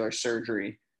endovascular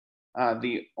surgery.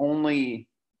 The only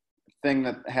thing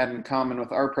that had in common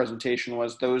with our presentation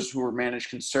was those who were managed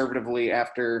conservatively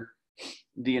after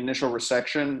the initial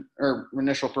resection or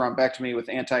initial thrombectomy with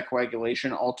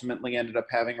anticoagulation ultimately ended up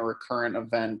having a recurrent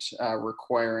event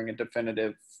requiring a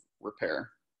definitive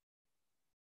repair.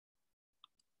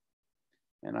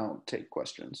 And I'll take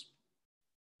questions.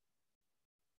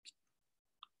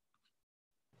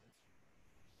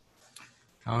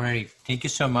 All right, thank you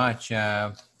so much.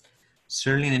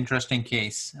 Certainly an interesting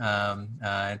case.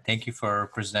 Thank you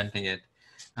for presenting it.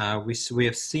 We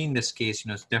have seen this case,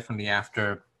 it's definitely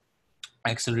after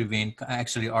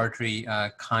axillary artery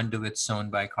conduits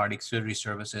sewn by cardiac surgery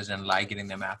services and ligating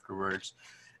them afterwards.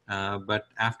 But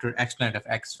after explant of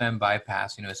XFEM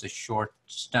bypass, it's a short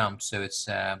stump, so it's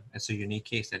a unique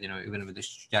case that even with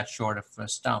that short of a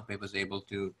stump, it was able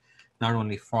to not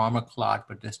only form a clot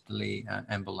but distally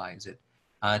embolize it.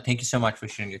 Thank you so much for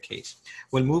sharing your case.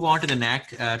 We'll move on to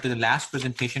the last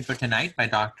presentation for tonight by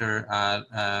Dr.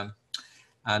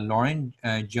 Lauren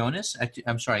Jonas.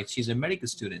 I'm sorry, she's a medical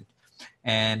student,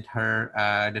 and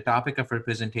the topic of her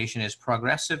presentation is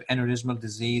progressive aneurysmal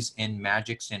disease in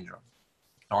MAGIC syndrome.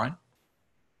 Lauren?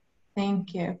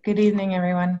 Thank you. Good evening,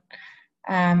 everyone.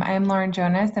 I am Lauren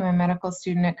Jonas. I'm a medical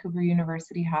student at Cooper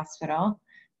University Hospital.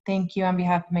 Thank you on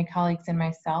behalf of my colleagues and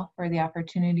myself for the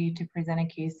opportunity to present a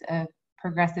case of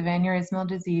progressive aneurysmal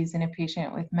disease in a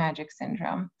patient with MAGIC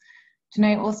syndrome.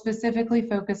 Tonight, we'll specifically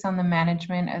focus on the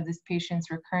management of this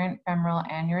patient's recurrent femoral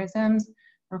aneurysms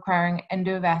requiring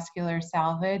endovascular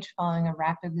salvage following a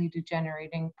rapidly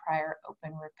degenerating prior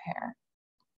open repair.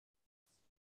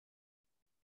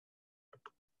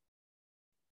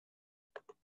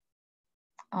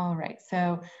 All right,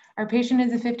 so our patient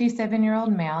is a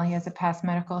 57-year-old male. He has a past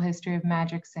medical history of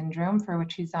Majic syndrome for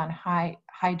which he's on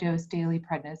high-dose daily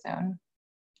prednisone.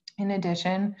 In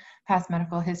addition, past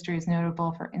medical history is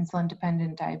notable for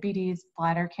insulin-dependent diabetes,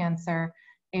 bladder cancer,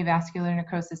 avascular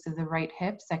necrosis of the right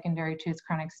hip secondary to his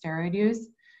chronic steroid use,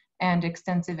 and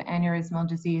extensive aneurysmal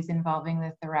disease involving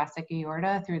the thoracic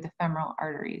aorta through the femoral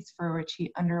arteries, for which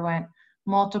he underwent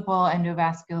multiple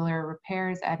endovascular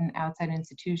repairs at an outside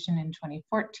institution in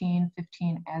 2014,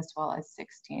 15, as well as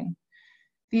 16.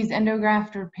 These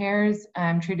endograft repairs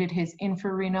treated his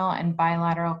infrarenal and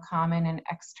bilateral common and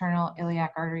external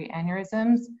iliac artery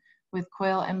aneurysms with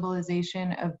coil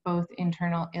embolization of both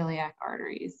internal iliac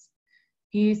arteries.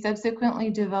 He subsequently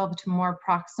developed more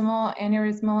proximal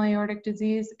aneurysmal aortic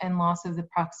disease and loss of the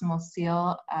proximal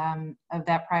seal of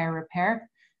that prior repair.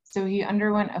 So he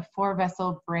underwent a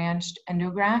 4-vessel branched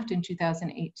endograft in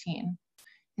 2018.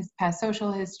 His past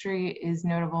social history is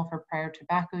notable for prior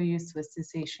tobacco use with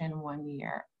cessation 1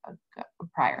 year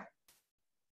prior.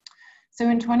 So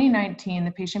in 2019,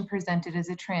 the patient presented as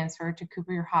a transfer to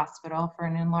Cooper Hospital for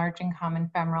an enlarging common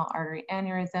femoral artery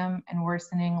aneurysm and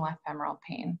worsening left femoral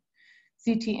pain.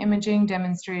 CT imaging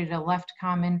demonstrated a left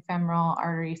common femoral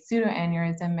artery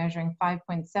pseudoaneurysm measuring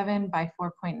 5.7 by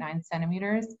 4.9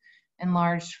 centimeters,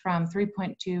 enlarged from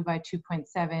 3.2 by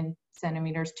 2.7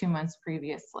 centimeters 2 months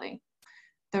previously.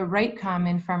 The right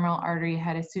common femoral artery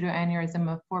had a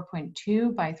pseudoaneurysm of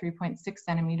 4.2 by 3.6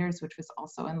 centimeters, which was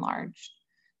also enlarged.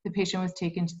 The patient was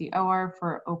taken to the OR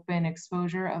for open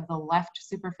exposure of the left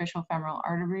superficial femoral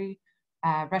artery,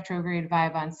 retrograde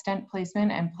Viabond stent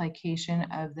placement, and plication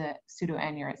of the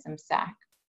pseudoaneurysm sac.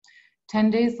 10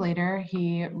 days later,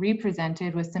 he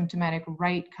represented with symptomatic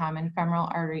right common femoral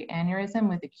artery aneurysm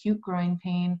with acute growing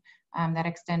pain that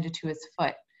extended to his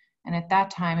foot. And at that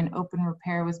time, an open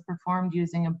repair was performed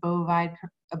using a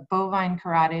bovine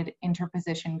carotid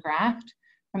interposition graft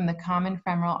from the common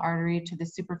femoral artery to the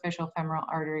superficial femoral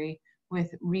artery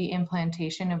with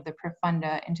reimplantation of the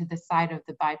profunda into the side of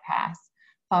the bypass,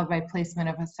 followed by placement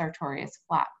of a sartorius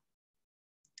flap.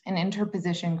 An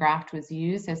interposition graft was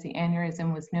used as the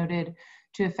aneurysm was noted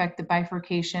to affect the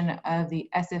bifurcation of the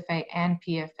SFA and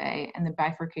PFA, and the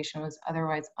bifurcation was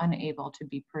otherwise unable to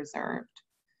be preserved.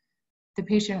 The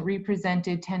patient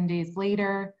represented 10 days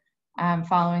later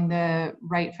following the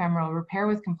right femoral repair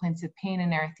with complaints of pain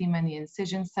and erythema in the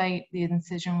incision site. The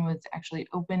incision was actually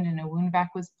opened and a wound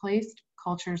vac was placed.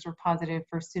 Cultures were positive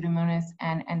for Pseudomonas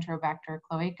and Enterobacter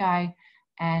cloacae,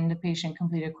 and the patient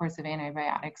completed a course of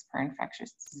antibiotics per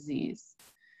infectious disease.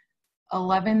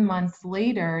 11 months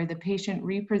later, the patient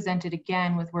represented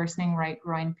again with worsening right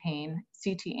groin pain.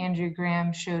 CT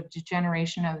angiogram showed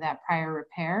degeneration of that prior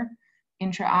repair.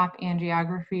 Intra-op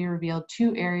angiography revealed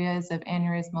 2 areas of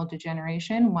aneurysmal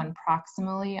degeneration, one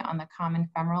proximally on the common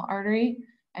femoral artery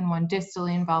and one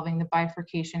distally involving the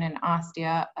bifurcation and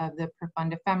ostia of the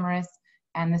profunda femoris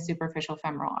and the superficial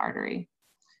femoral artery.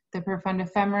 The profunda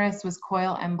femoris was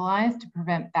coil embolized to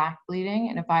prevent back bleeding,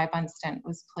 and a Viabond stent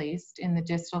was placed in the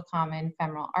distal common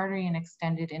femoral artery and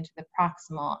extended into the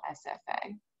proximal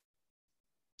SFA.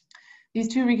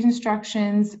 These 2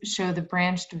 reconstructions show the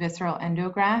branched visceral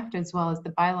endograft as well as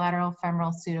the bilateral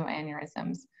femoral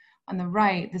pseudoaneurysms. On the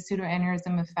right, the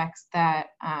pseudoaneurysm affects that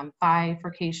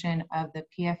bifurcation of the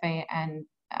PFA and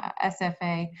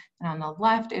SFA, and on the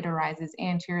left, it arises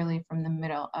anteriorly from the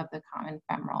middle of the common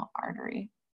femoral artery.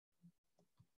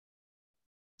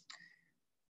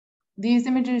 These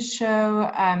images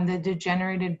show the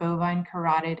degenerated bovine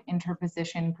carotid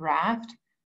interposition graft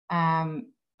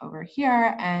over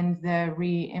here and the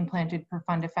re-implanted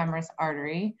profunda femoris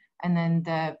artery, and then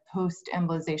the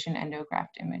post-embolization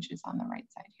endograft images on the right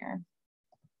side here.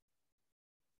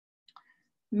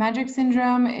 Majic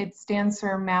syndrome, it stands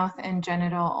for mouth and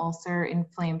genital ulcer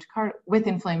with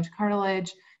inflamed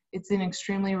cartilage. It's an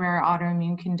extremely rare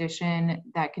autoimmune condition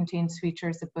that contains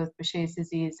features of both Behçet's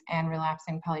disease and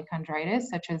relapsing polychondritis,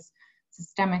 such as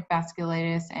systemic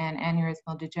vasculitis and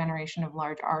aneurysmal degeneration of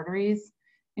large arteries.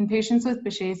 In patients with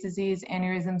Behçet's disease,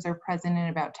 aneurysms are present in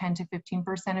about 10 to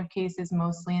 15% of cases,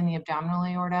 mostly in the abdominal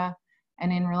aorta.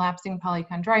 And in relapsing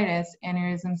polychondritis,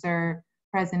 aneurysms are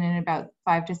present in about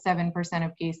 5 to 7%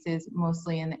 of cases,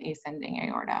 mostly in the ascending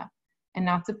aorta. And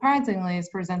not surprisingly, this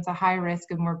presents a high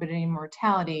risk of morbidity and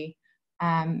mortality.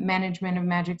 Management of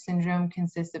Majic syndrome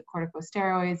consists of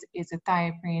corticosteroids,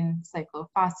 azathioprine,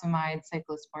 cyclophosphamide,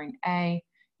 cyclosporine A,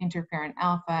 interferon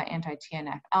alpha,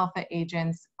 anti-TNF alpha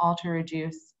agents, all to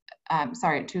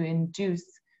induce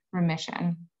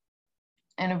remission.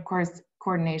 And of course,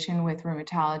 coordination with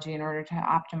rheumatology in order to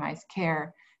optimize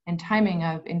care and timing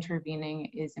of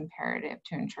intervening is imperative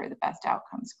to ensure the best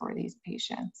outcomes for these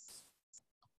patients.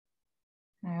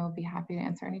 And I will be happy to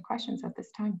answer any questions at this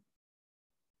time.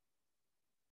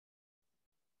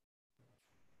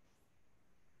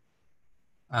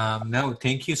 No,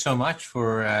 thank you so much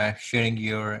for sharing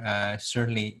your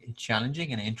certainly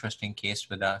challenging and interesting case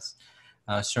with us.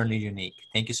 Certainly unique.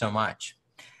 Thank you so much.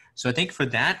 So I think for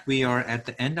that, we are at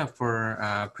the end of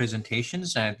our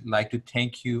presentations. I'd like to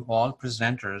thank you all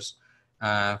presenters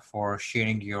for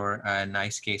sharing your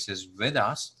nice cases with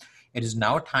us. It is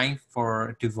now time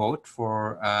to vote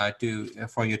for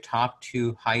your top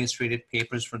 2 highest rated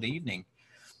papers for the evening.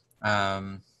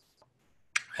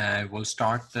 We'll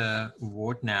start the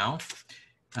vote now,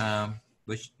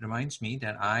 which reminds me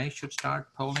that I should start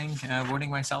voting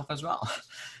myself as well.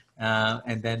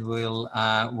 And then we'll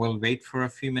wait for a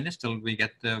few minutes till we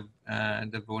get the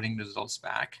voting results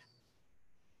back.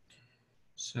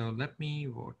 So let me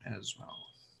vote as well.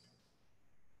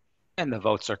 And the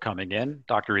votes are coming in.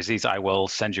 Dr. Aziz, I will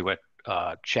send you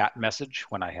a chat message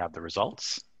when I have the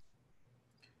results.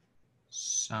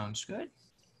 Sounds good.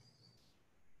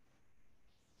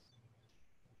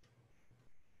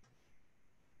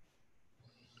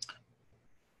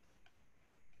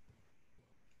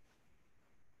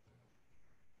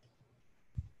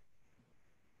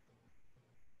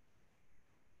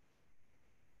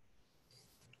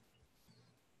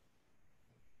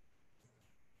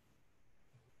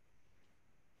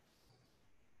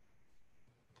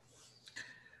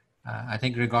 I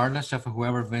think regardless of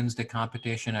whoever wins the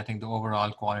competition, I think the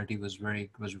overall quality was very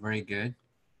good.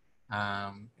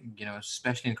 You know,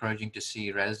 especially encouraging to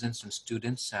see residents and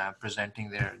students presenting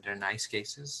their nice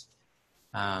cases.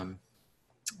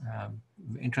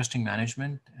 Interesting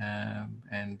management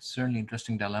and certainly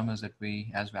interesting dilemmas that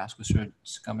we as vascular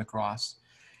surgeons come across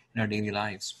in our daily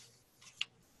lives.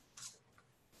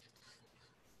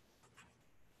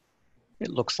 It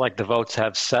looks like the votes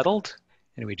have settled,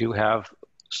 and we do have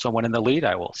someone in the lead.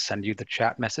 I will send you the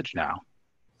chat message now.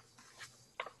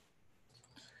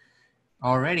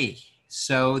 Alrighty,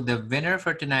 so the winner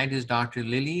for tonight is Dr.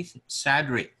 Lily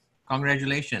Sadri.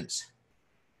 Congratulations.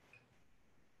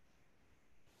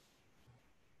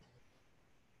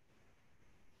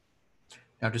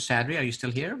 Dr. Sadri, are you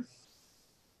still here?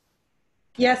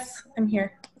 Yes, I'm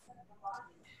here.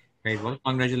 Great, well,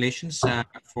 congratulations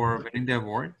for winning the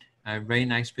award. A very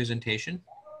nice presentation.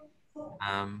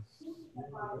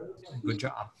 Good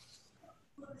job.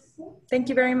 Thank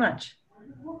you very much.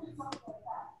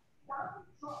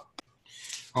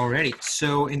 Alrighty,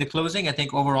 so in the closing, I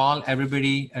think overall,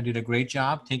 everybody did a great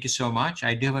job. Thank you so much.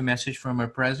 I do have a message from our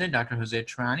president, Dr. Jose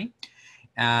Trani.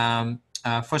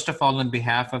 First of all, on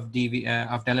behalf of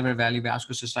Delaware Valley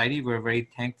Vascular Society, we're very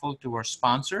thankful to our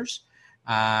sponsors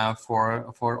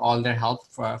for all their help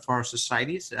for our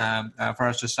societies, for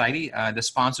our society. The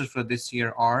sponsors for this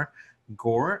year are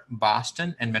Gore,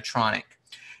 Boston, and Medtronic.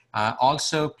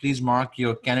 Also, please mark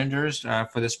your calendars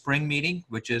for the spring meeting,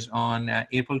 which is on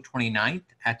April 29th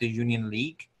at the Union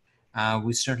League.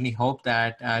 We certainly hope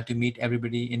that to meet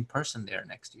everybody in person there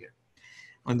next year.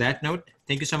 On that note,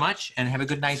 thank you so much and have a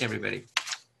good night, everybody.